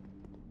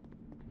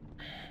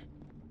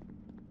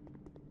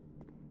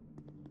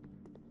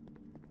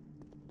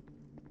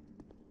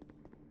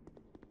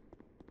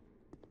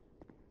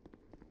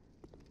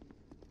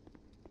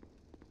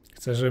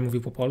 Chcesz, żebym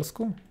mówił po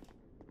polsku?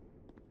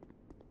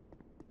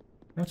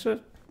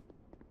 Znaczy,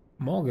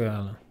 mogę,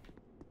 ale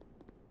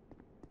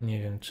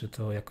nie wiem, czy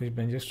to jakoś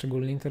będzie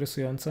szczególnie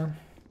interesujące.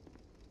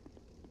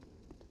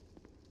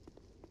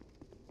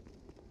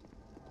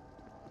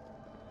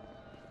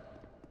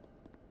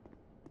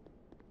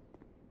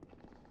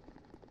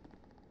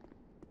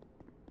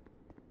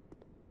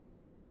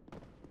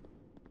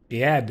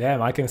 Yeah,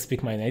 damn, I can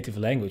speak my native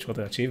language. What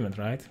an achievement,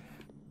 right?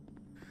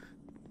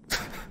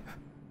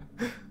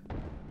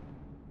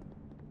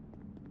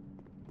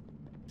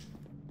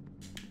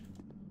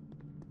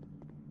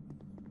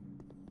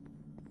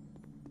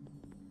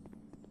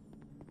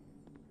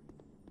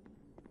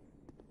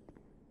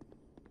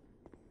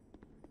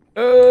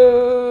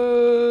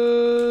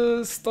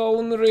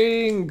 Stone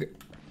ring.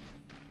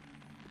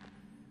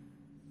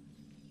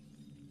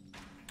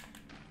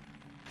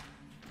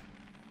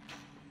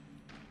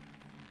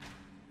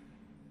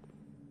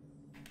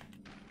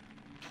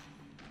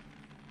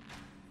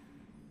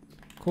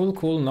 Cool,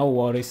 cool, no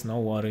worries, no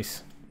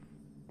worries.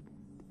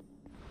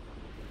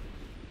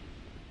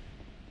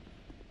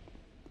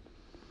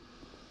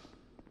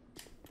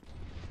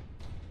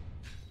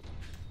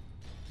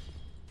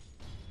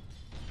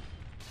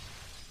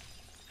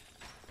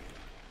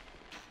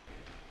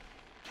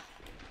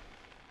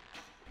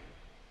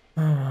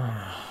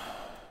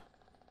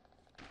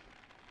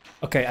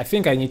 Okay, I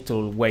think I need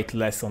to wait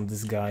less on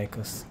this guy,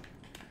 cause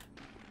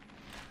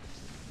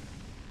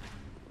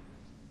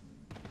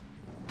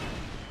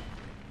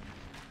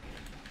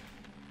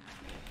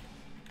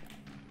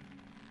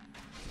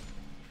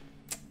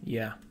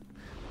yeah,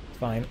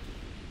 fine.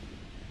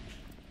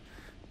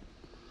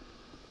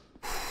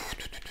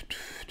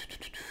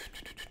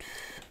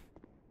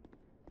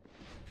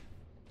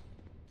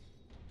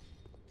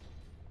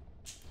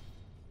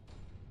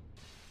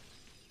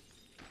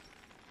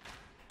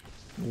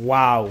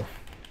 Wow,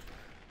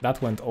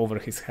 that went over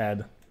his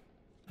head,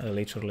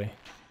 literally.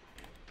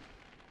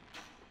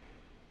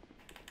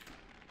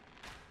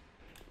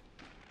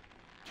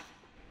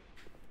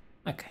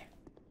 Okay.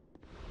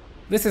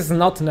 This is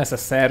not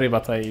necessary,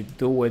 but I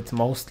do it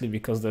mostly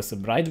because there's a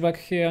bright bug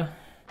here.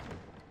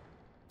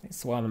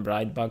 It's one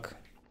bright bug.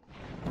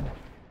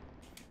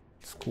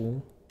 It's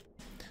cool.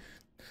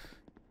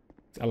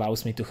 It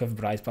allows me to have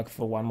bright bug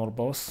for one more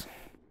boss,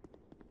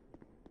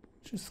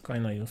 which is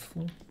kinda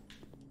useful.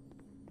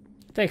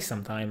 Takes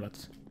some time,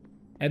 but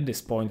at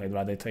this point I'd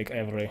rather take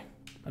every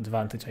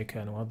advantage I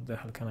can. What the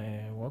hell, can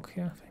I walk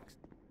here? Thanks.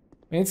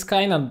 I mean, it's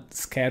kinda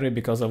scary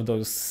because of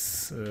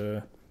those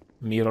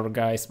mirror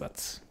guys, but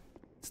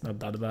it's not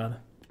that bad.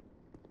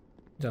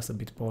 Just a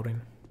bit boring.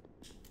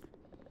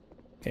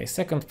 Okay,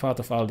 second part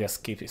of Aldia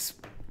skip is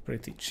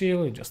pretty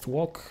chill. You just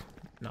walk.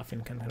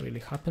 Nothing can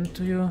really happen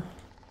to you.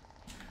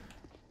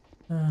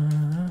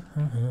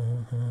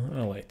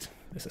 Oh wait,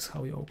 this is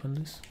how you open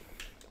this.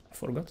 I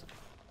forgot.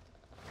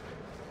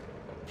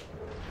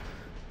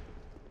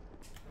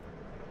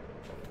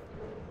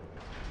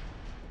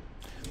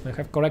 Do I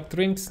have correct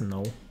rings?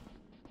 No.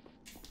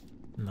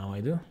 Now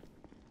I do.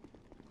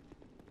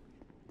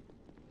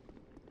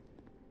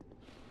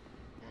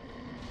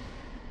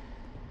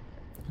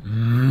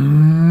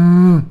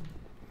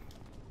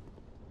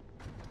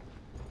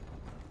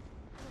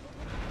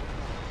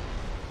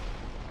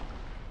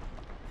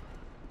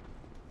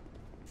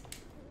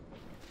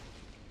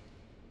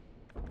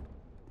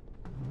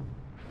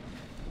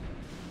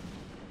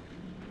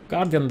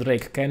 Guardian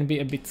Drake can be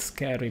a bit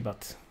scary,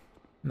 but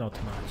not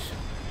much.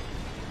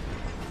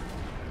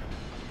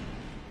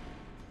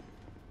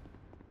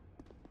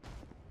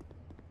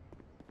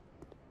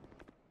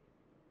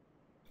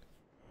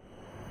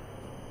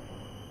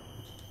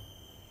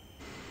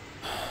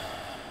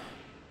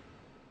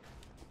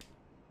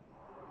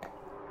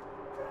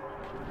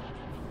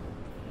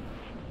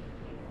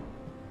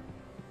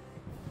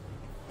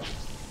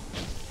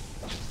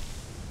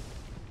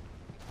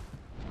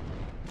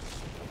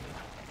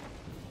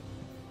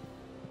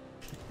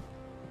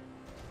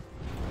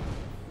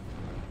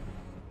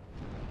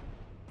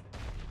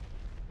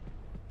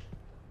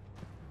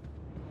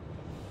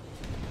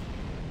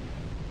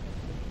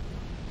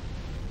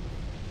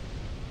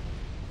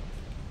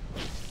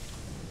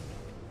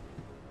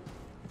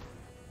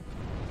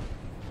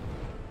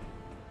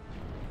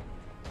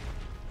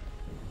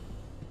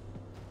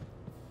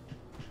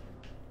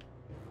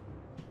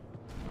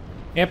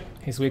 Yep,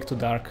 he's weak to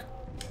dark.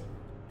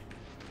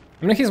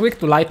 I mean, he's weak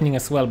to lightning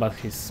as well, but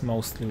he's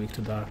mostly weak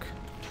to dark.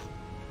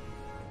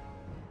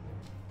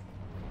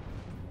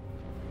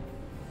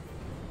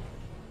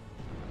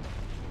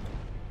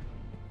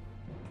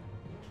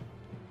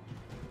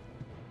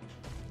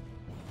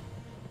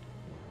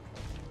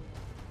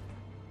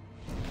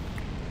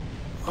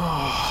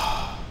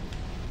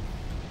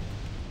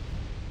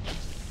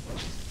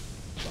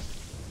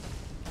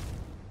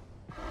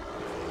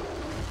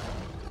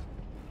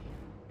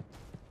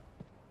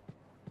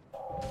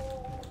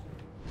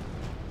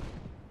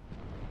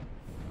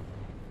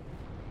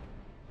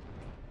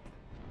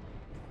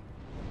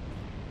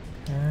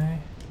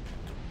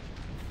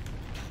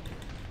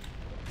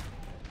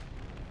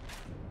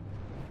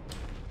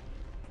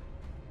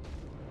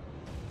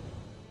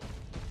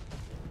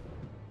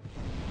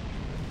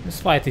 This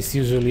fight is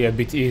usually a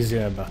bit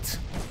easier, but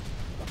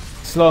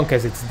as long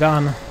as it's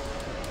done,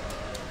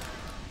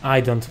 I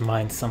don't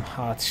mind some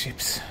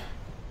hardships.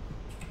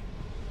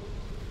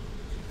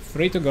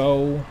 Free to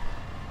go.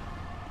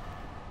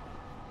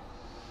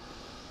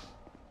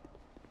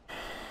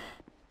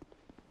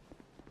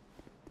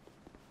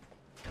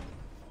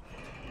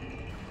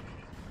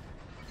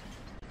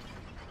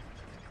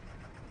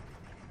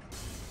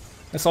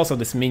 There's also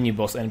this mini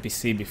boss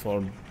NPC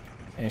before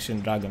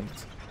Ancient Dragon,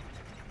 but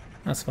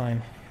that's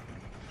fine.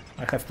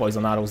 I have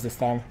poison arrows this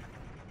time.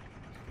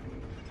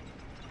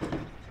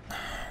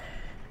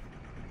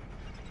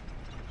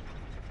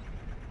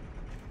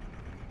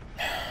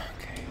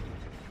 Okay.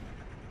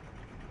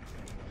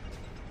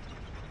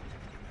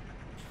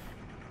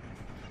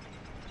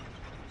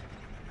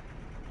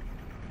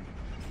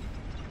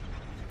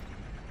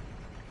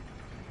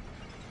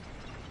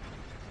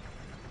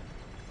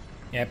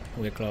 Yep,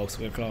 we're close,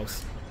 we're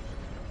close.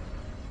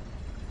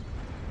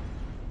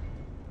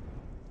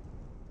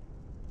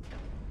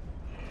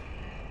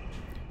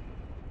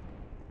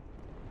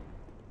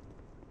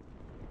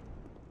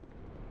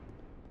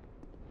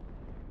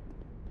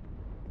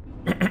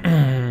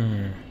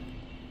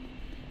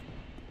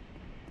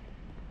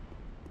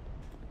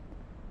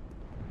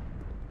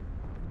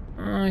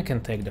 I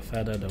can take the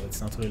feather, though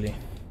it's not really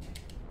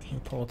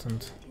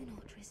important. Do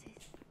not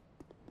resist.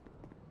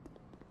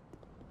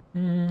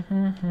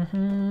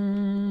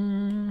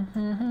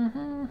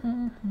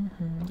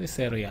 This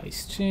area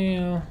is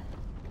chill.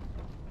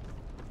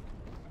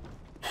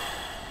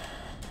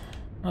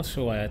 Not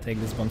sure why I take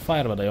this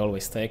bonfire, but I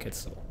always take it,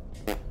 so...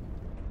 Yeah,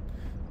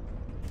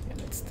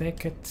 let's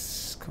take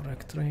it.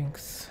 Correct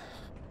rings.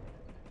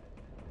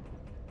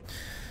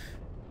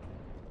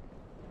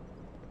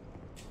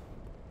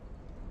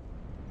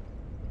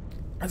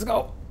 Let's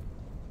go!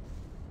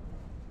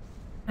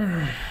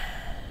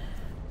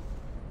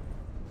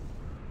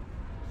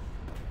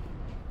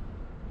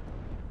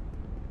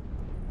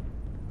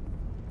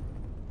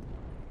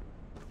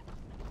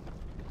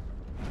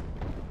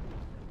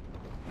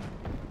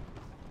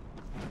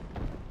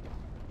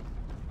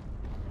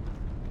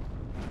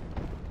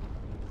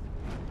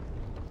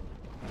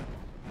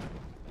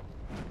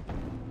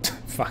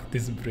 Fuck,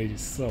 this bridge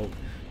is so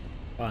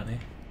funny.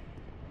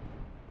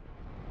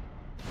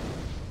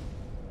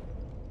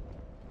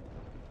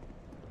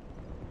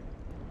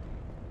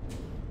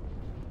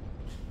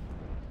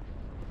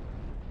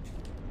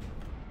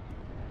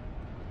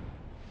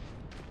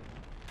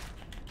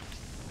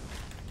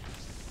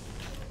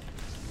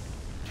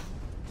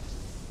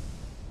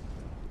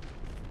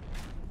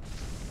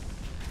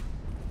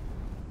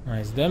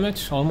 Nice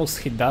damage, almost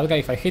hit that guy.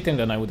 If I hit him,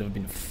 then I would have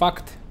been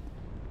fucked.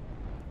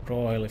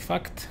 Royally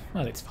fucked,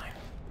 but it's fine.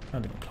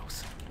 Not even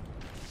close.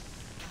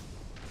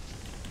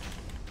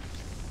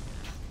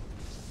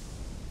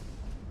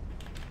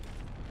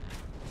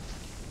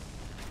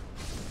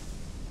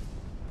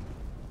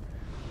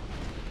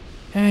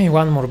 Hey,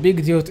 one more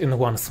big dude and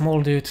one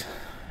small dude.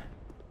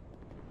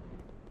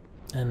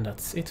 And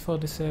that's it for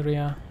this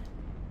area.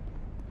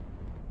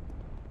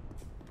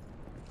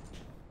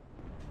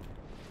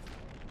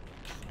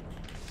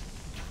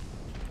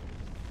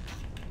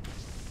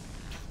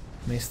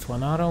 Missed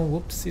one arrow,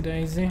 whoopsie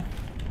daisy.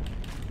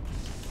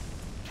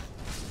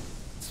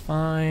 It's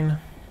fine.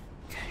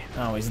 Okay,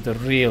 now is the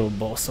real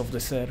boss of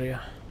this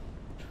area.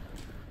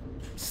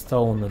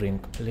 Stone ring,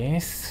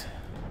 please.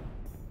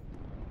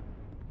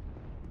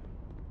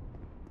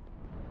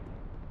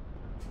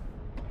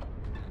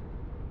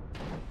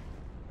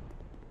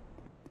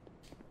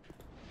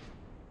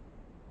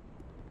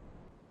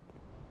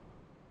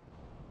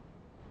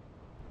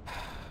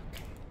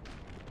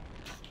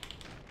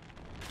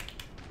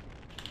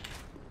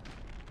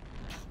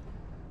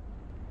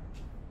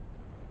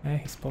 Okay,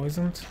 he's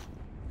poisoned.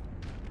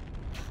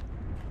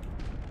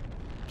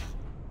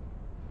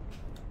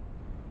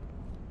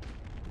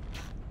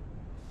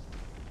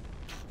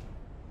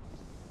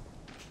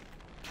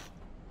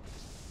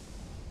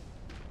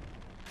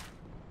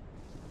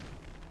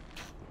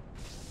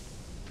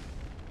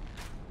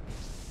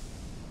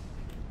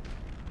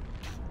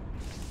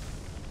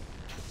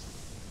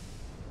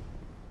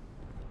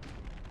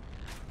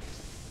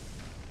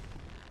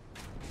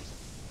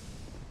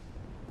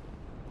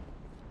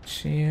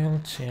 Chill,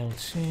 chill,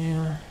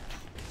 chill.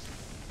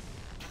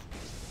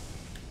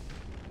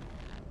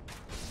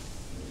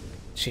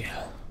 Chill.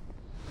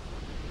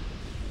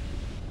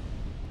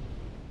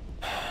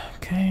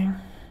 Okay.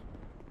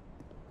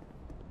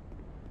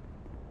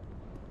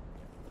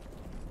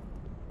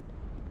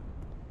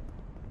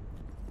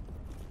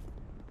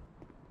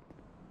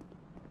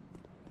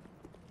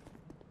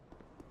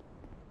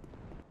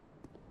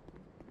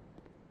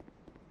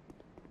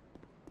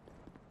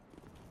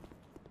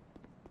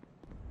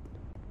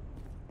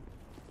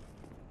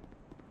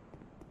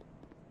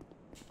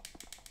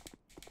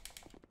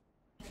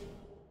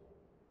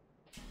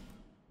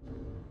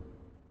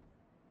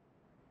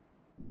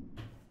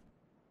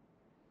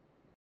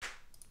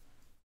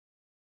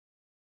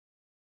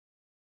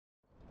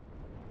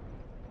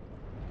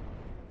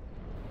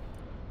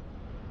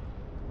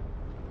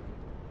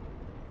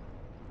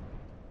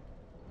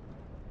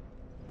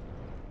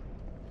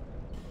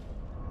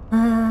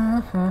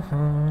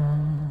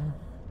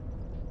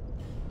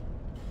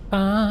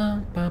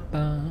 Bum, bum,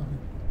 bum.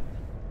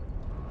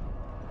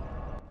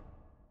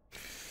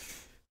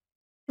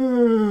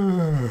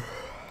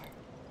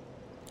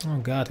 Oh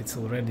god, it's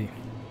already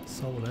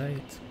so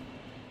late.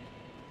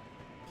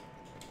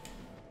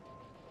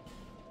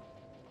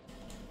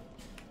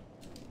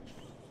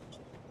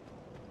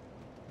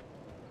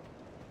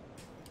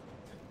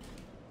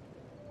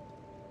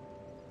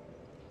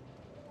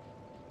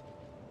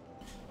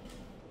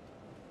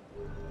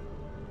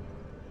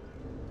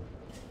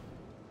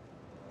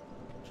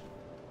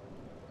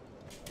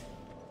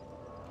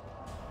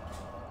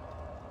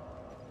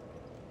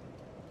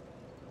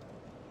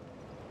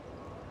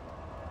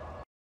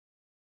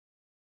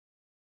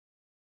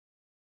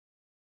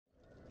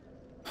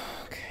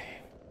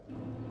 Okay.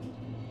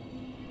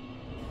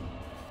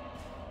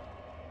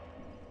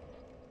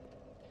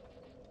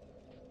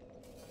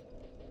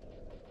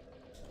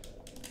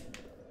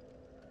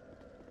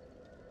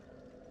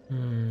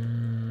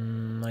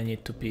 I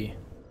need to pee.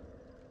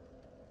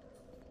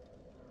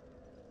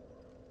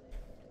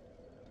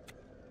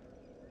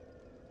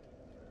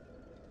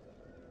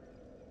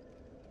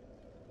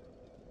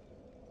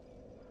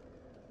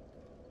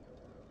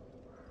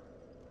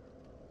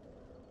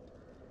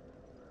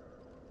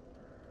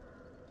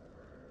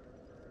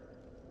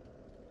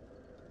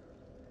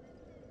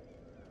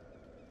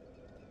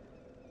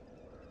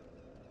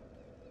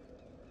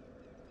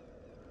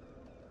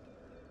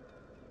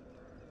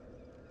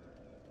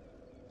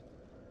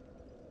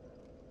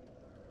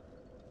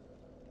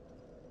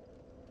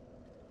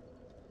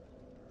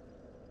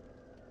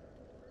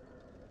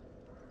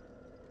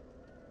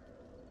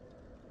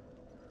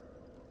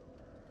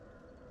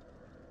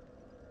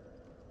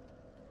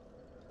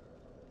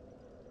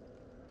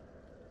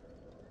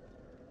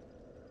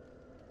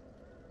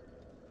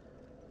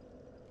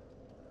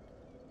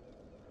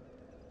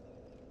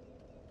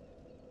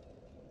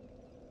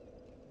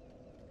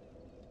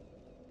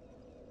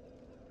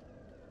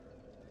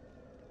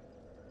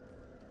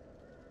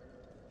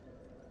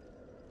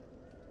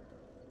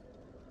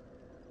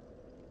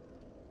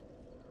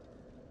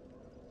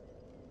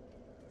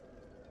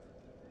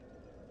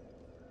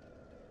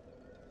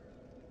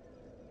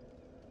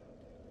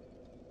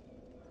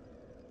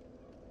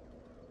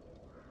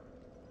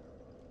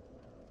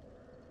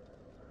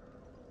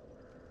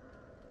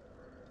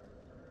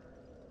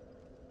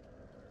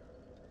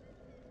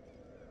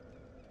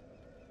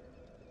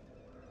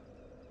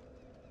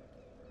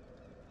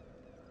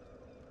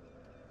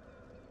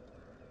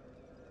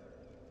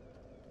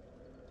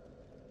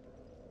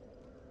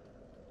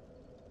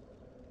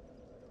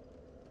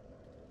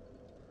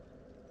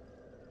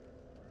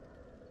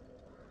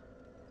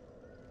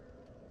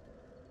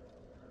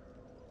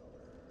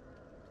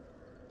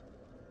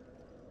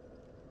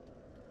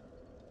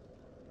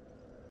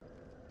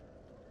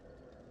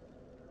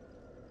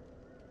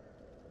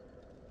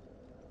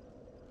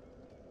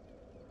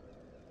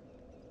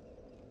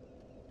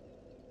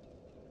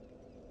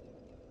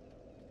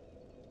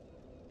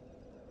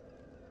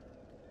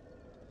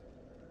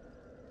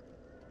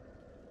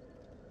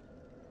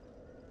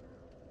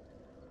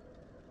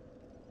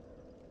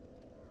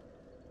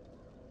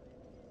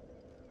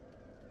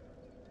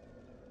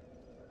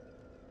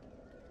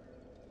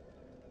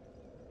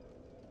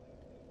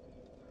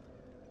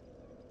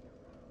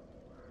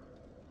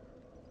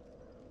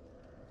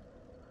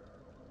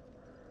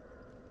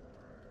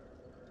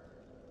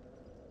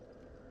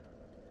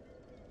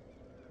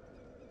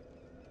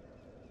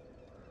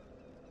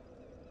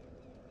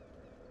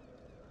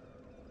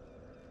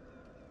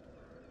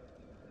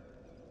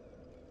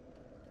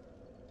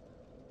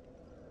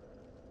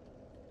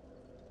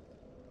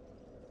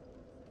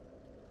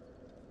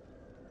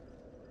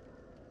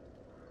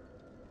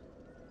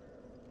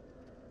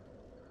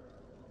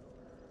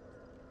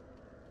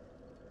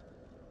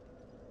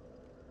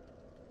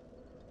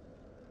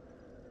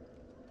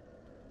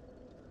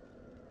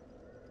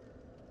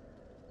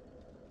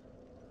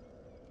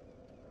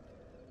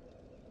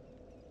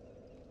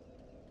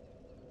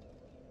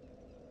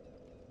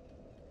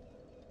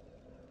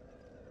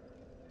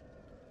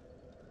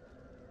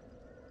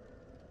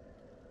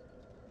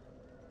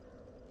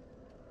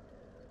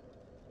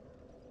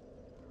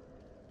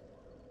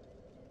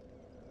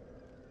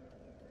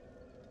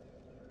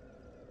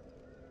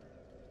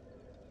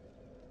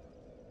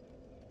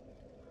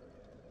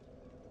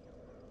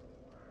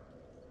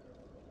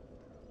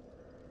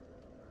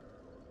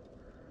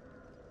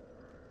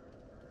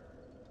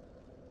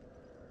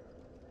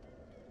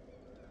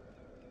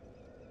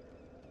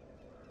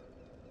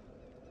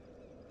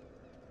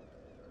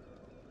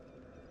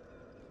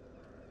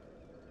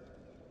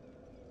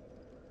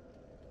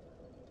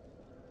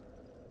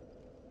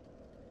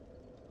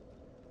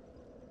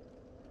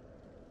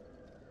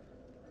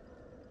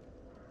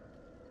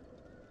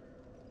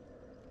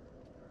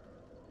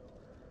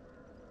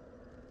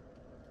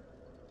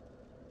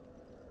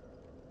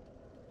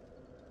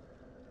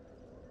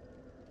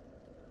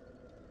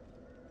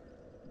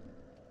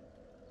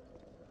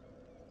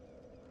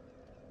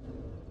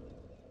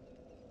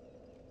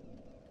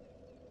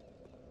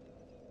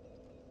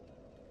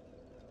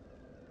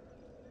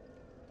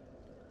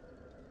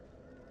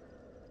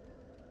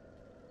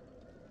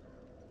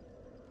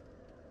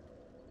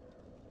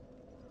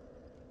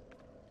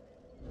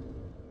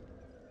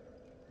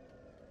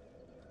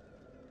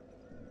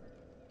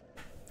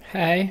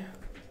 Hey.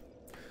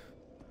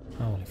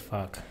 Holy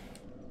fuck.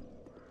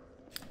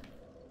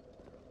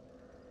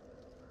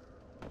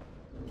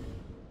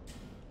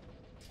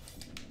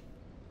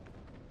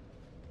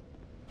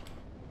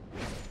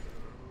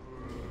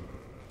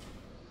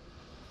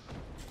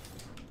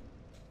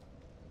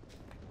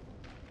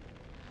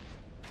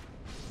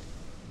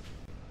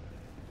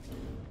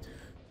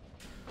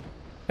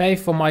 Pay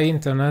for my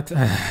internet.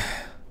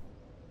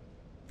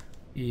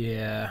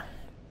 Yeah.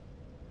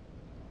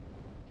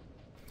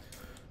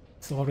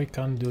 Sorry,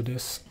 can't do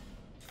this.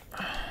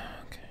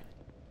 Okay.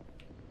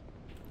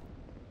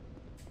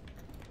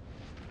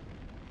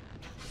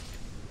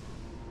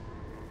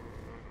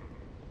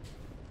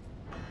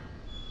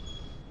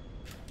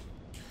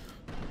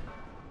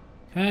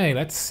 Hey,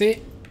 let's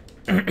see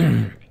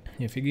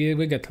if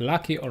we get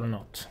lucky or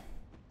not.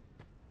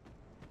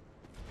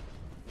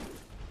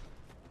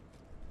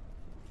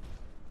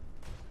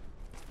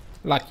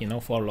 Lucky, no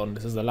Forlorn.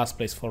 This is the last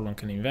place Forlorn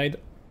can invade.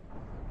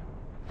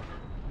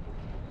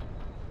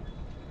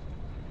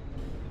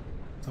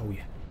 Oh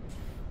yeah.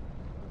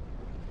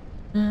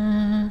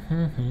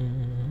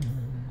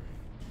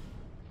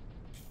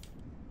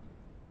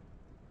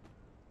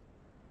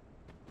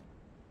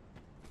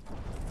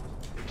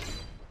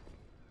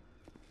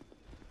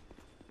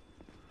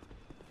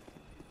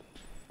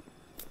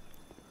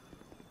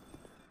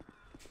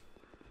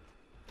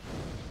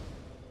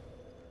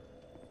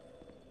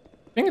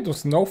 I think it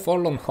was no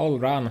Forlorn whole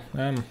run.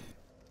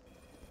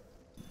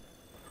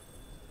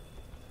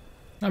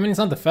 I mean, it's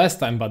not the first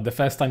time, but the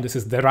first time this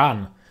is the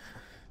run.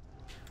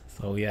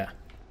 So yeah,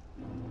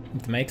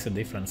 it makes a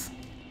difference.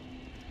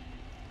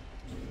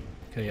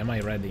 Okay, am I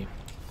ready?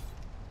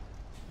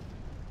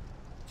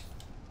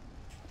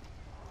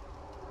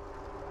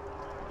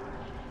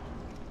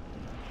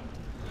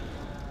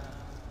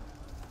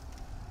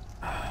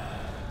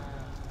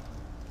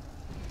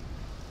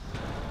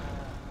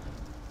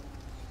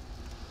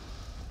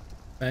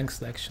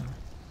 Thanks, Lection.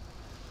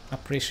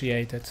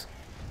 Appreciate it.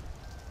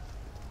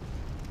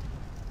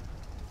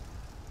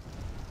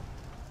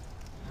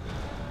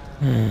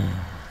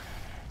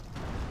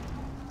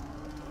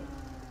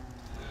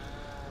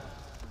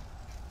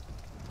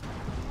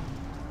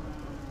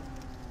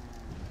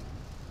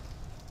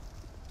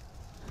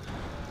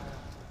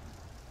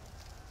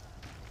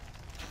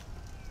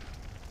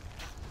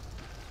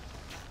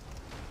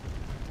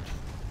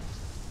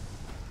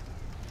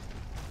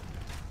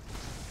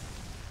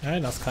 Yeah,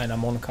 that's kinda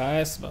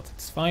Monka's, but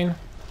it's fine.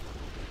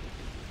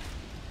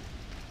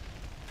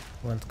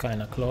 Went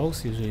kinda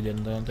close. Usually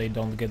they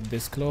don't get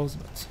this close,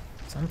 but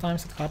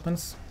sometimes it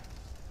happens.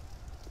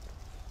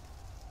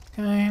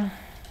 Okay.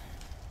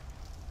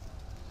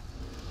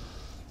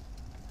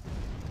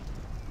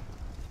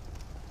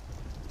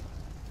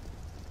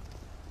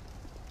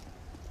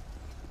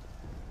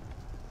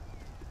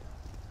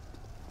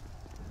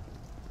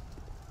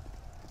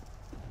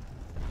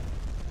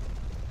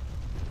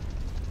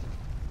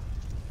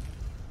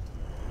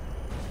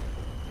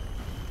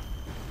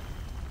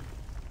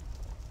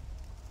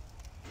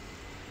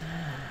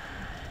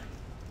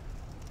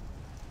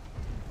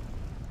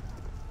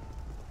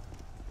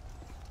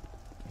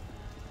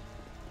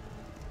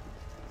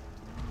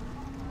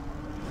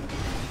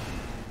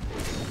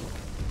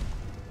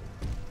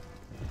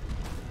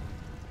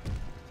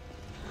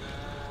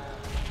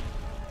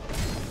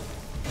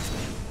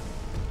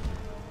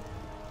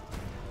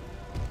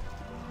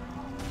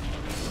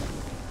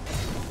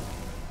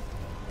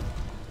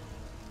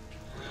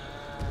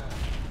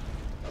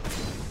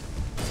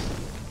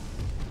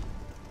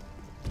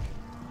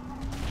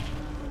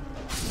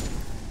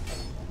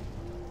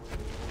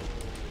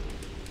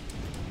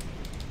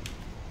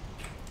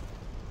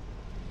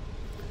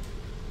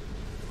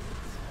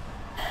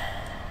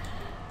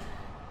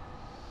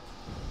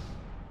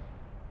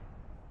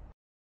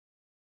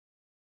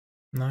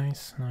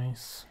 Nice,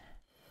 nice.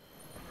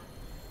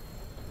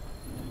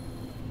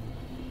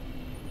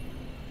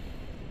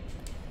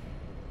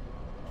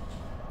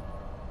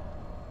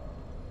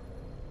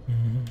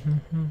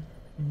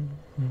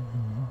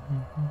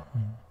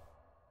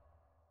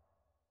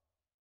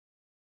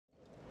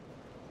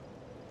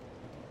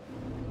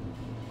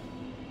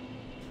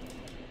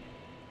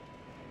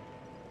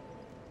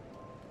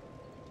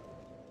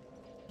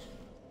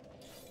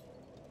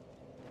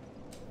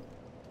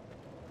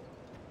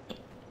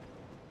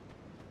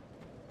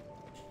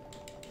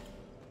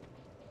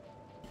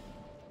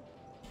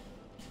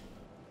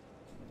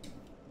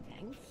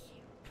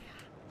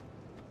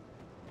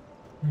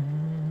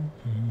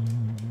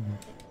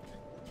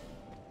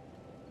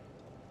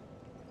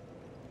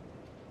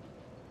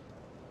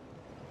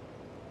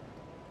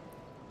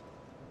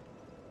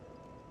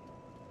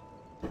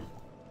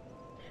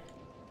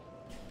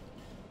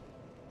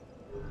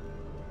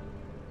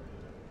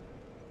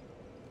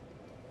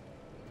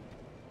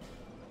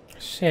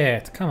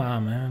 Shit, come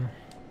on, man.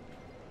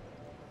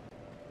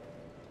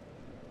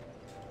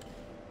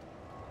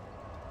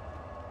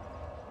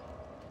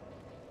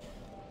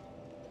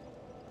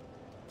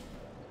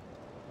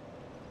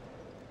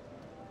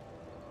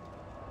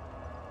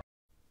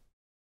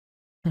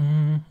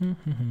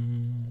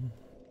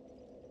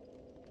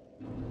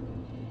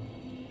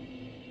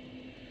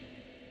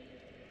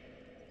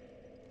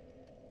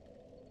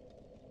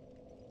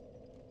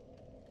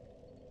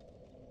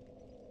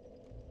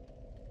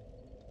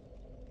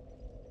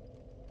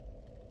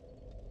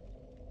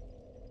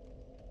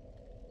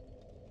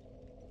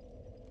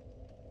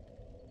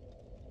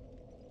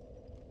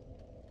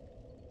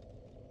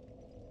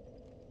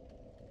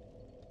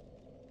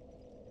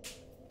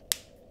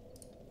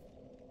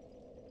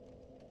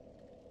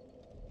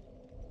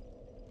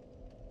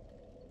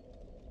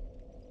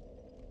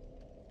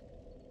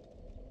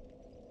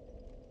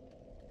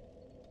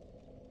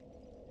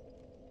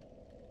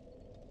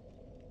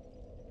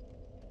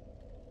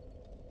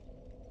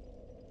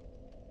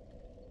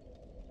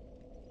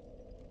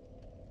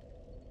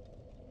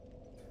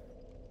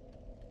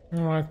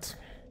 Alright.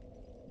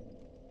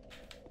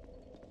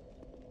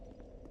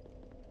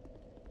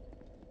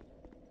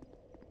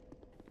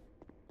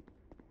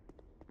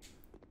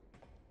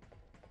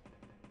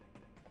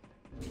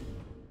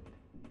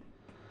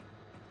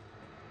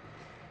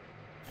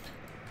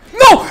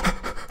 No!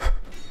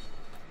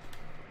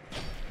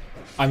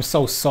 I'm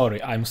so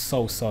sorry, I'm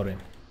so sorry.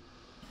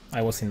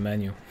 I was in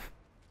menu.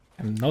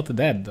 I'm not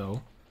dead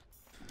though.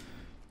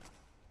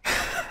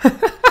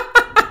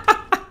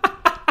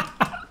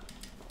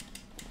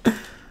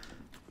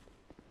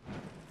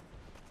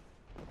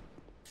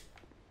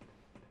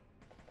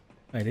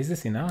 Wait, is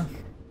this enough?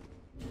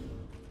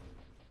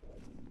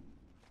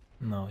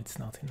 No, it's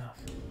not enough.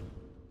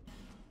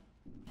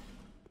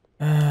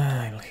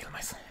 I will heal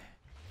myself.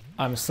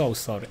 I'm so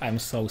sorry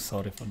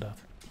for that.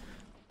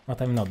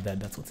 But I'm not dead,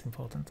 that's what's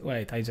important.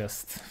 Wait, I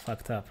just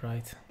fucked up,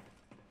 right?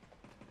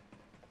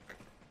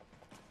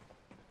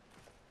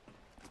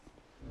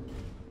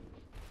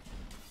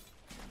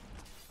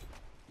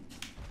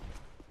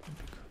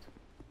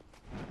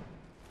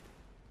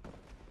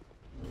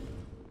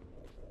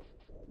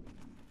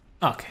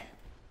 Okay.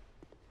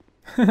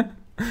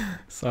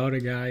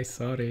 Sorry guys,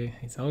 sorry.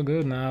 It's all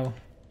good now.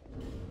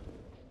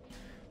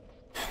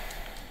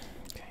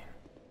 Okay.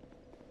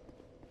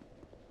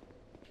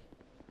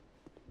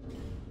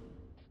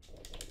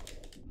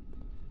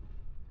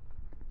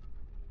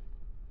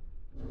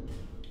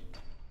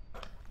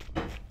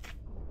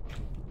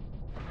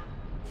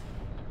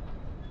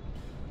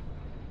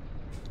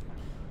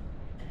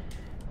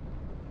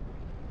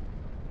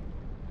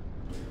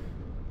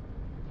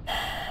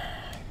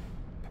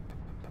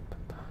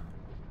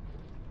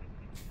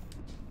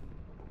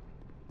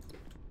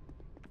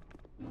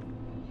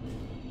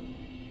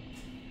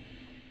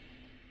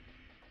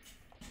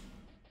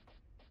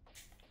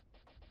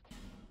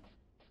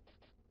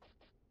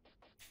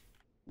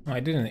 I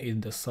didn't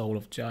eat the soul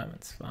of Giant,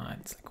 it's fine,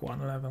 it's like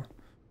one level.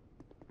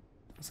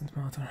 Doesn't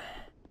matter.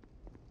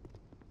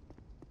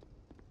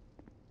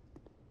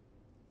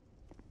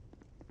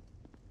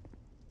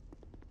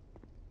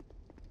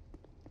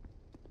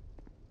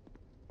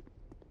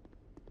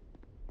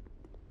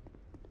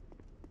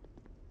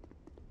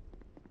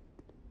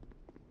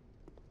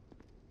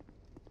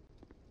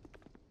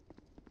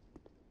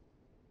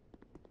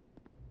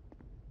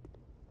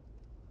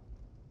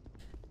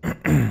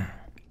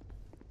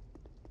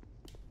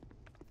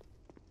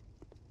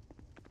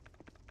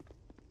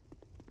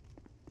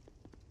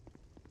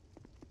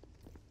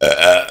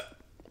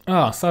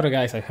 Oh, sorry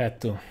guys, I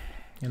had to.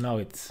 You know,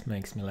 it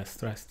makes me less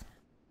stressed.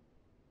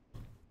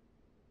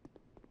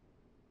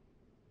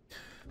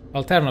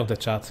 I'll turn off the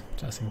chat,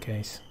 just in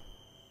case.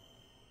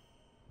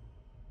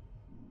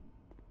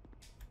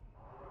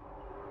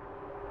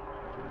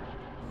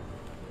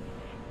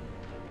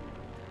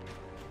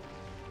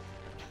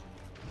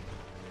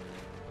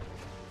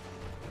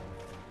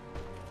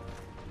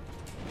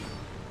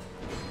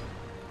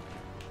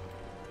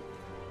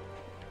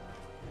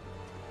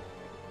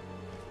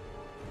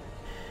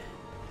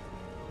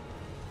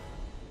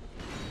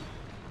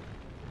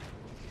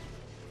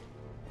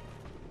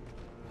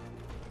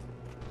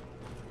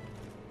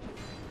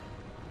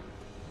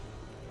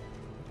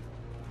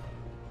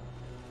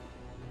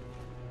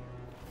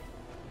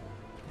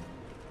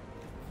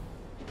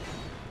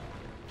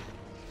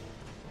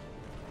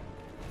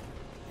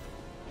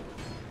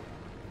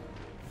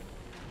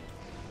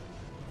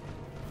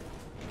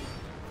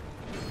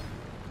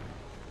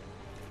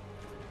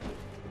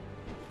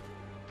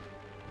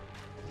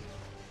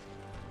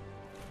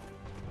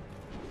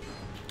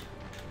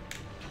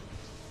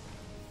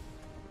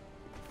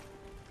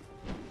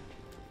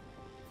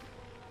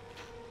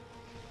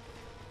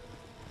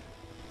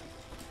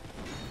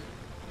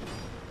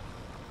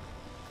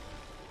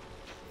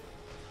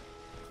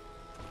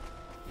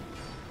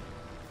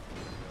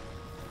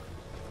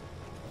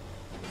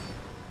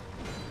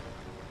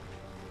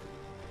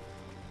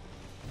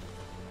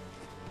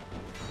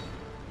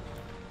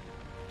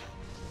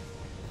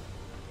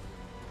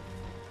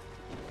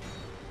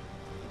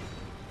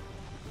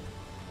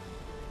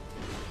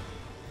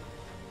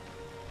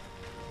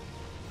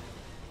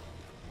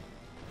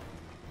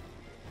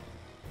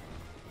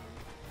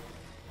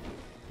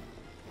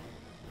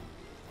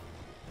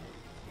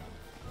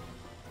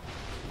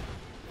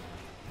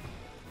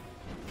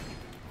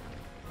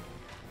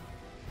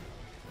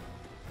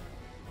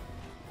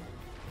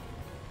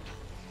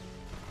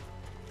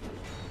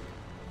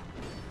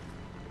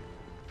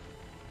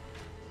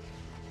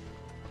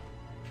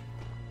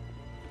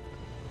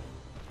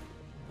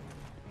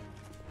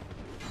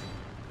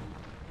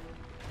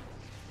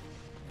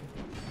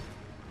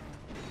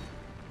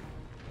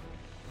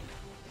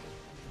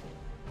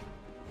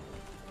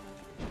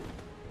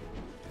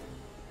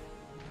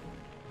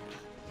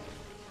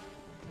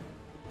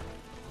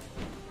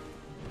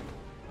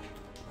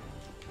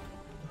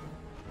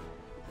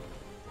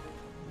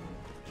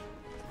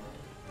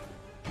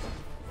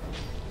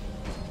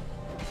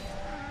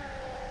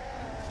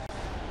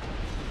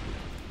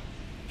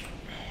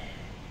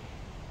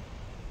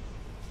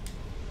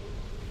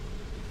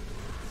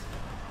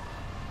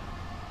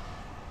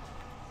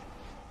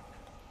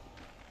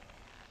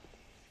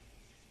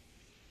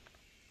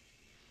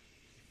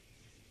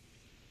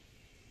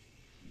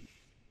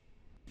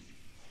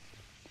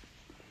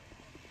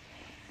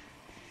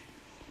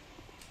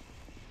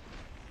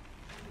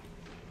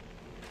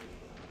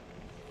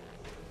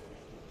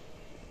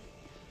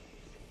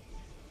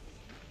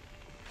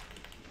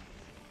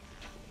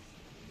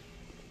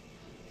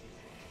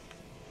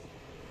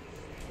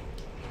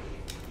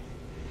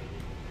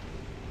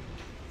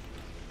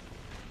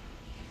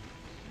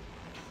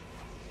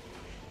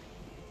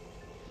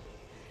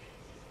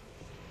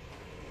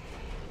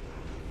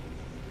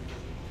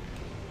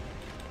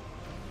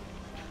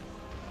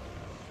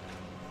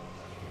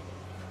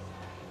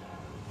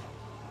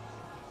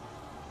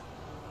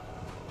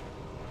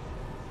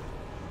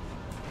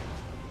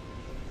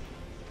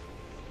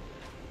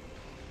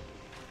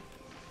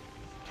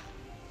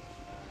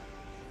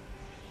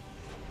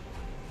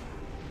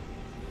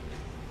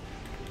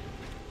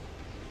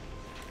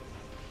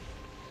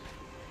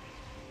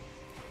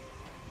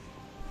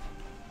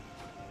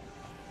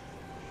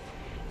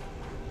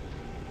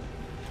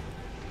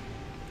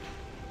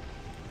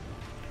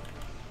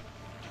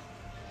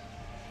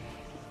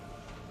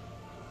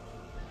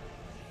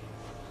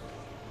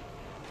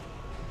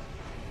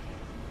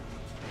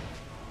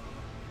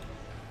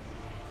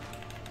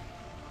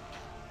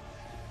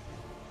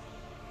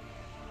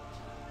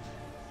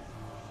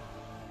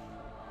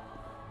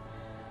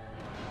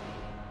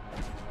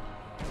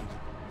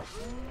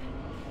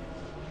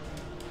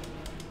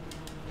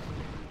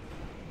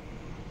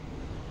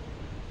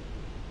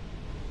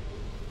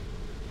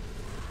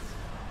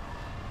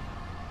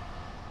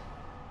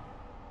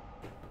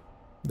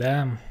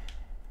 Damn.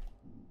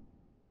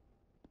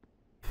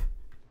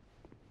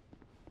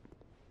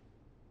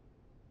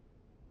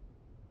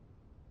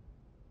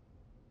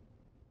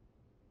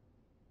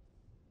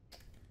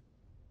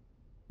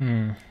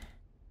 Hmm.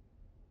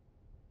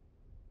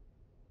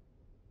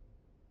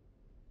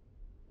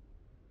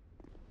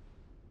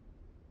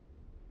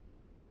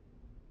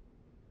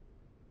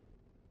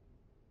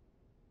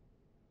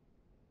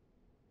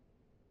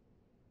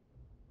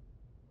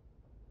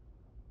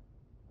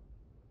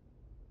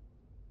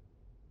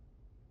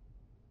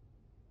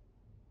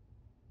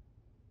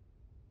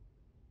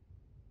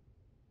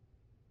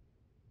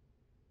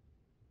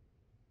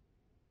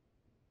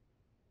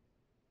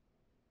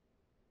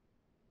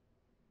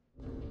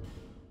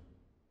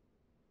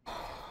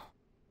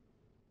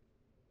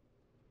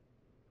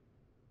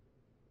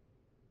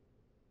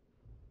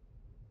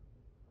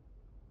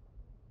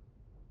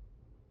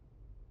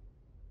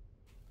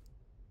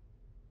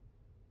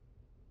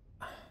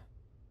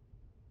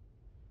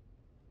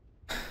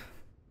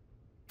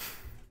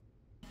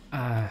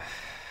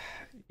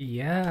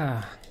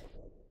 Yeah.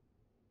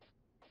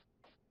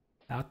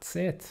 That's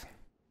it.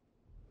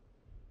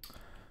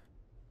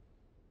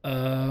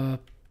 To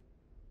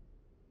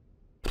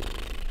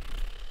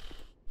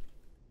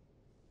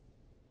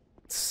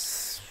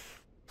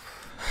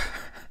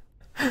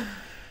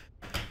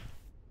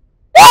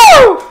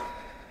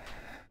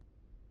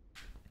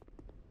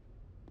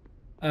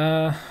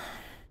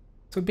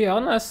be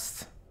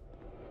honest,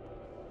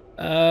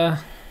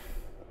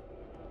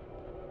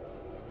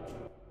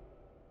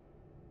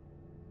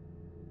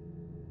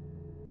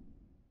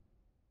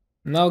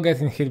 now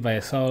getting hit by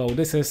a solo,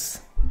 this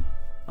is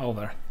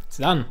over. It's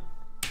done.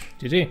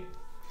 GG.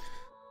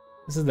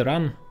 This is the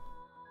run.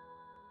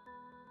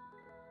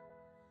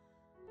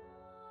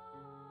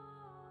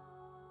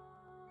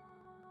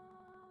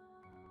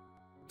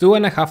 Two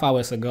and a half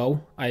hours ago,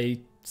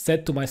 I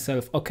said to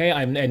myself, okay,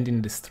 I'm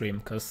ending the stream,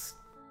 because,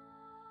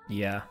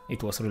 yeah,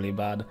 it was really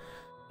bad.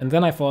 And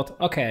then I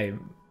thought, okay,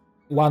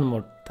 one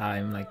more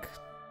time, like,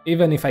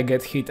 even if I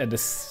get hit at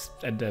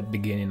the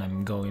beginning,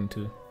 I'm going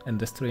to end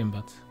the stream,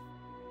 but...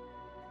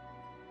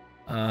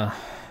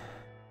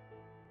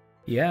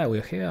 yeah,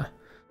 we're here.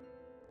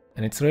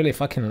 And it's really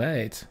fucking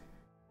late.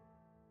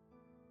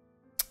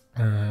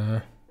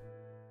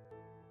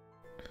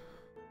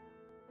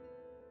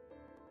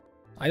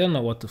 I don't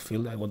know what to feel,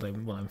 like what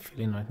I'm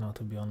feeling right now,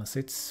 to be honest.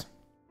 It's...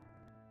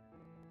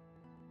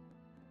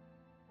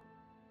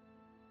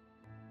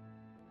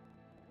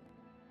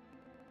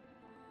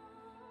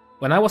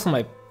 When I was on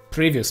my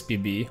previous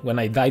PB, when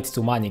I died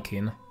to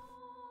Mannequin,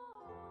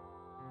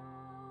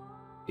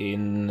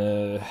 in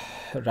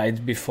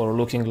right before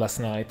Looking Glass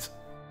Night,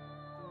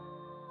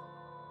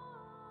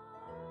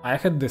 I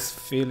had this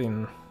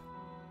feeling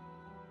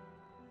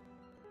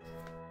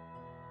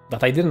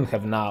that I didn't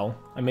have now.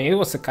 I mean, it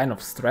was a kind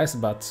of stress,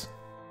 but...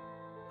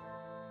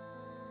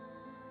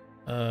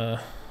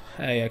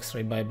 hey,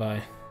 X-Ray,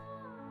 bye-bye.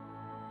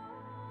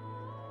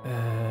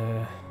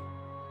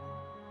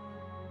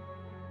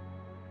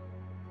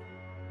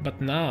 But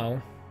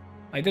now,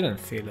 I didn't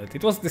feel it.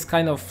 It was this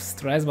kind of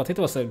stress, but it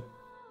was a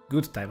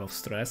good type of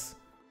stress.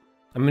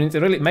 I mean, it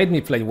really made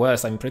me play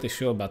worse, I'm pretty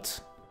sure,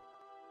 but...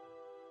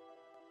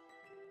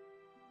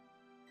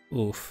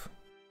 Oof.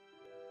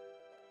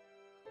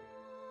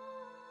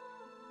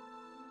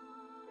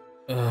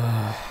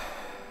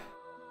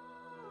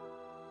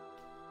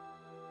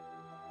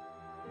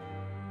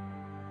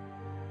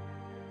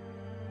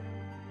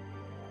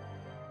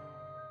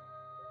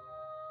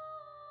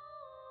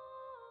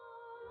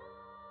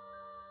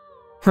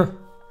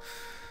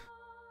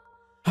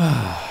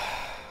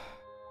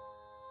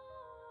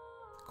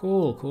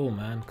 Cool,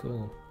 man,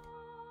 cool.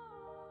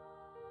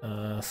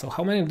 So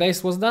how many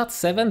days was that?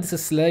 7? This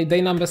is day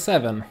number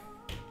 7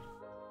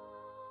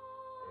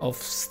 of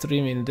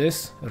streaming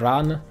this.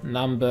 Run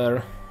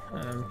number...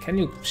 can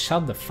you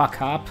shut the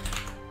fuck up?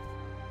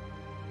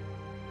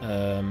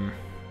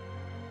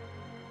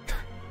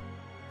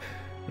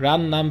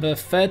 Run number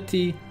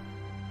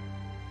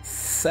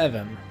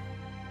 37.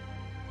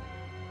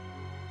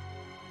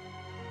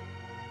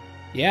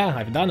 Yeah,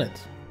 I've done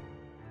it.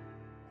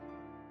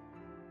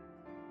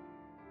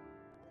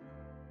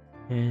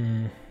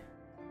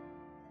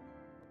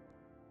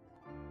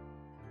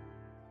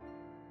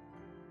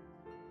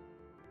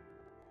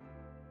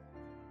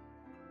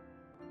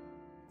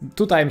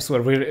 Two times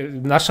where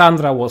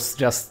Nashandra was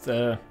just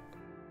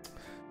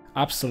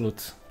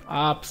absolute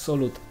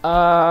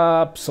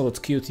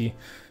cutie,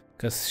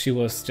 because she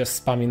was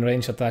just spamming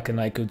range attack and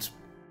I could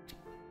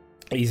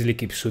easily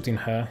keep shooting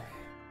her.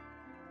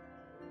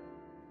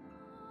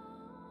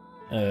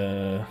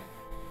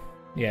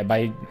 Yeah,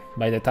 by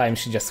the time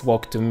she just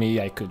walked to me,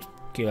 I could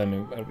kill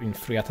him in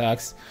 3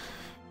 attacks.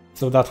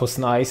 So that was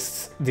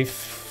nice. The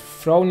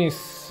throne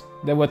is...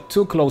 There were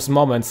 2 close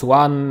moments.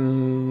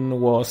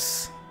 One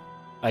was...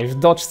 I've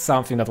dodged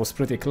something that was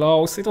pretty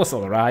close. It was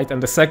alright.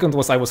 And the second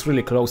was I was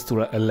really close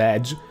to a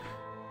ledge.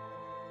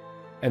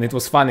 And it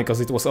was funny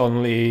because it was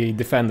only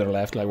defender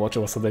left, like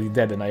Watcher was already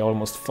dead and I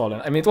almost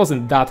fallen. I mean, it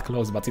wasn't that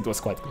close, but it was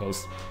quite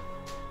close.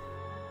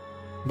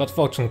 But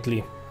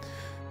fortunately,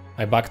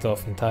 I backed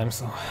off in time,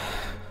 so...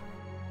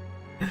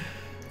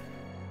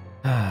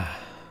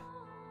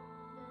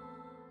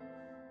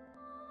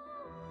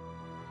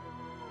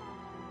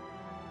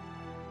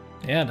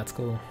 Yeah, that's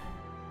cool.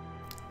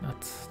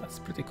 That's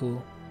pretty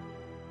cool.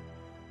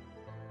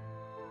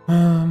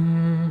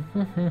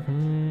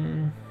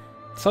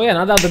 So yeah,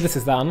 now that this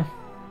is done,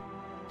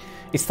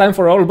 it's time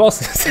for all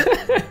bosses.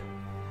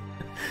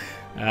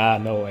 Ah,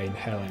 no way in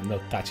hell, I'm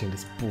not touching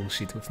this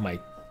bullshit with my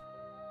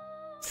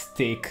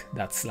stick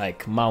that's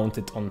like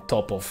mounted on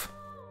top of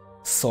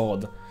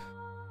sword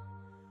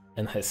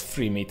and has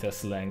 3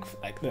 meters length.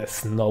 Like,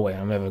 there's no way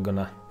I'm ever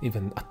gonna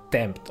even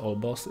attempt all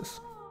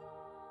bosses.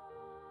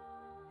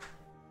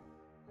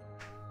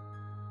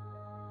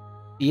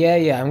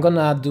 Yeah, I'm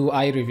gonna do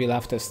eye reveal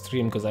after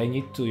stream because I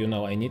need to, you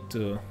know, I need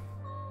to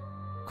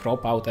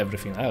crop out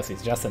everything else.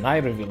 It's just an eye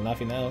reveal,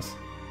 nothing else.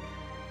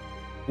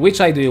 Which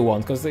eye do you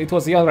want? Because it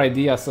was your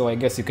idea, so I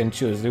guess you can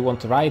choose. Do you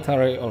want right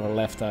eye or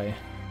left eye?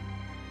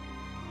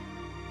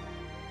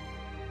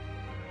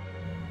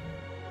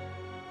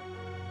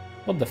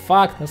 What the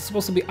fuck? That's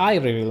supposed to be eye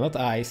reveal, not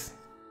eyes.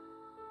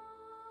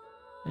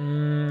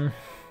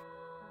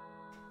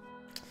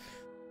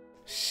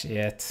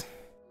 Shit.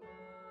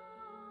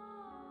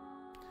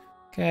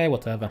 Okay,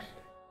 whatever.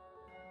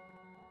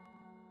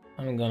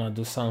 I'm gonna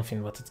do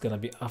something, but it's gonna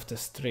be after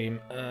stream.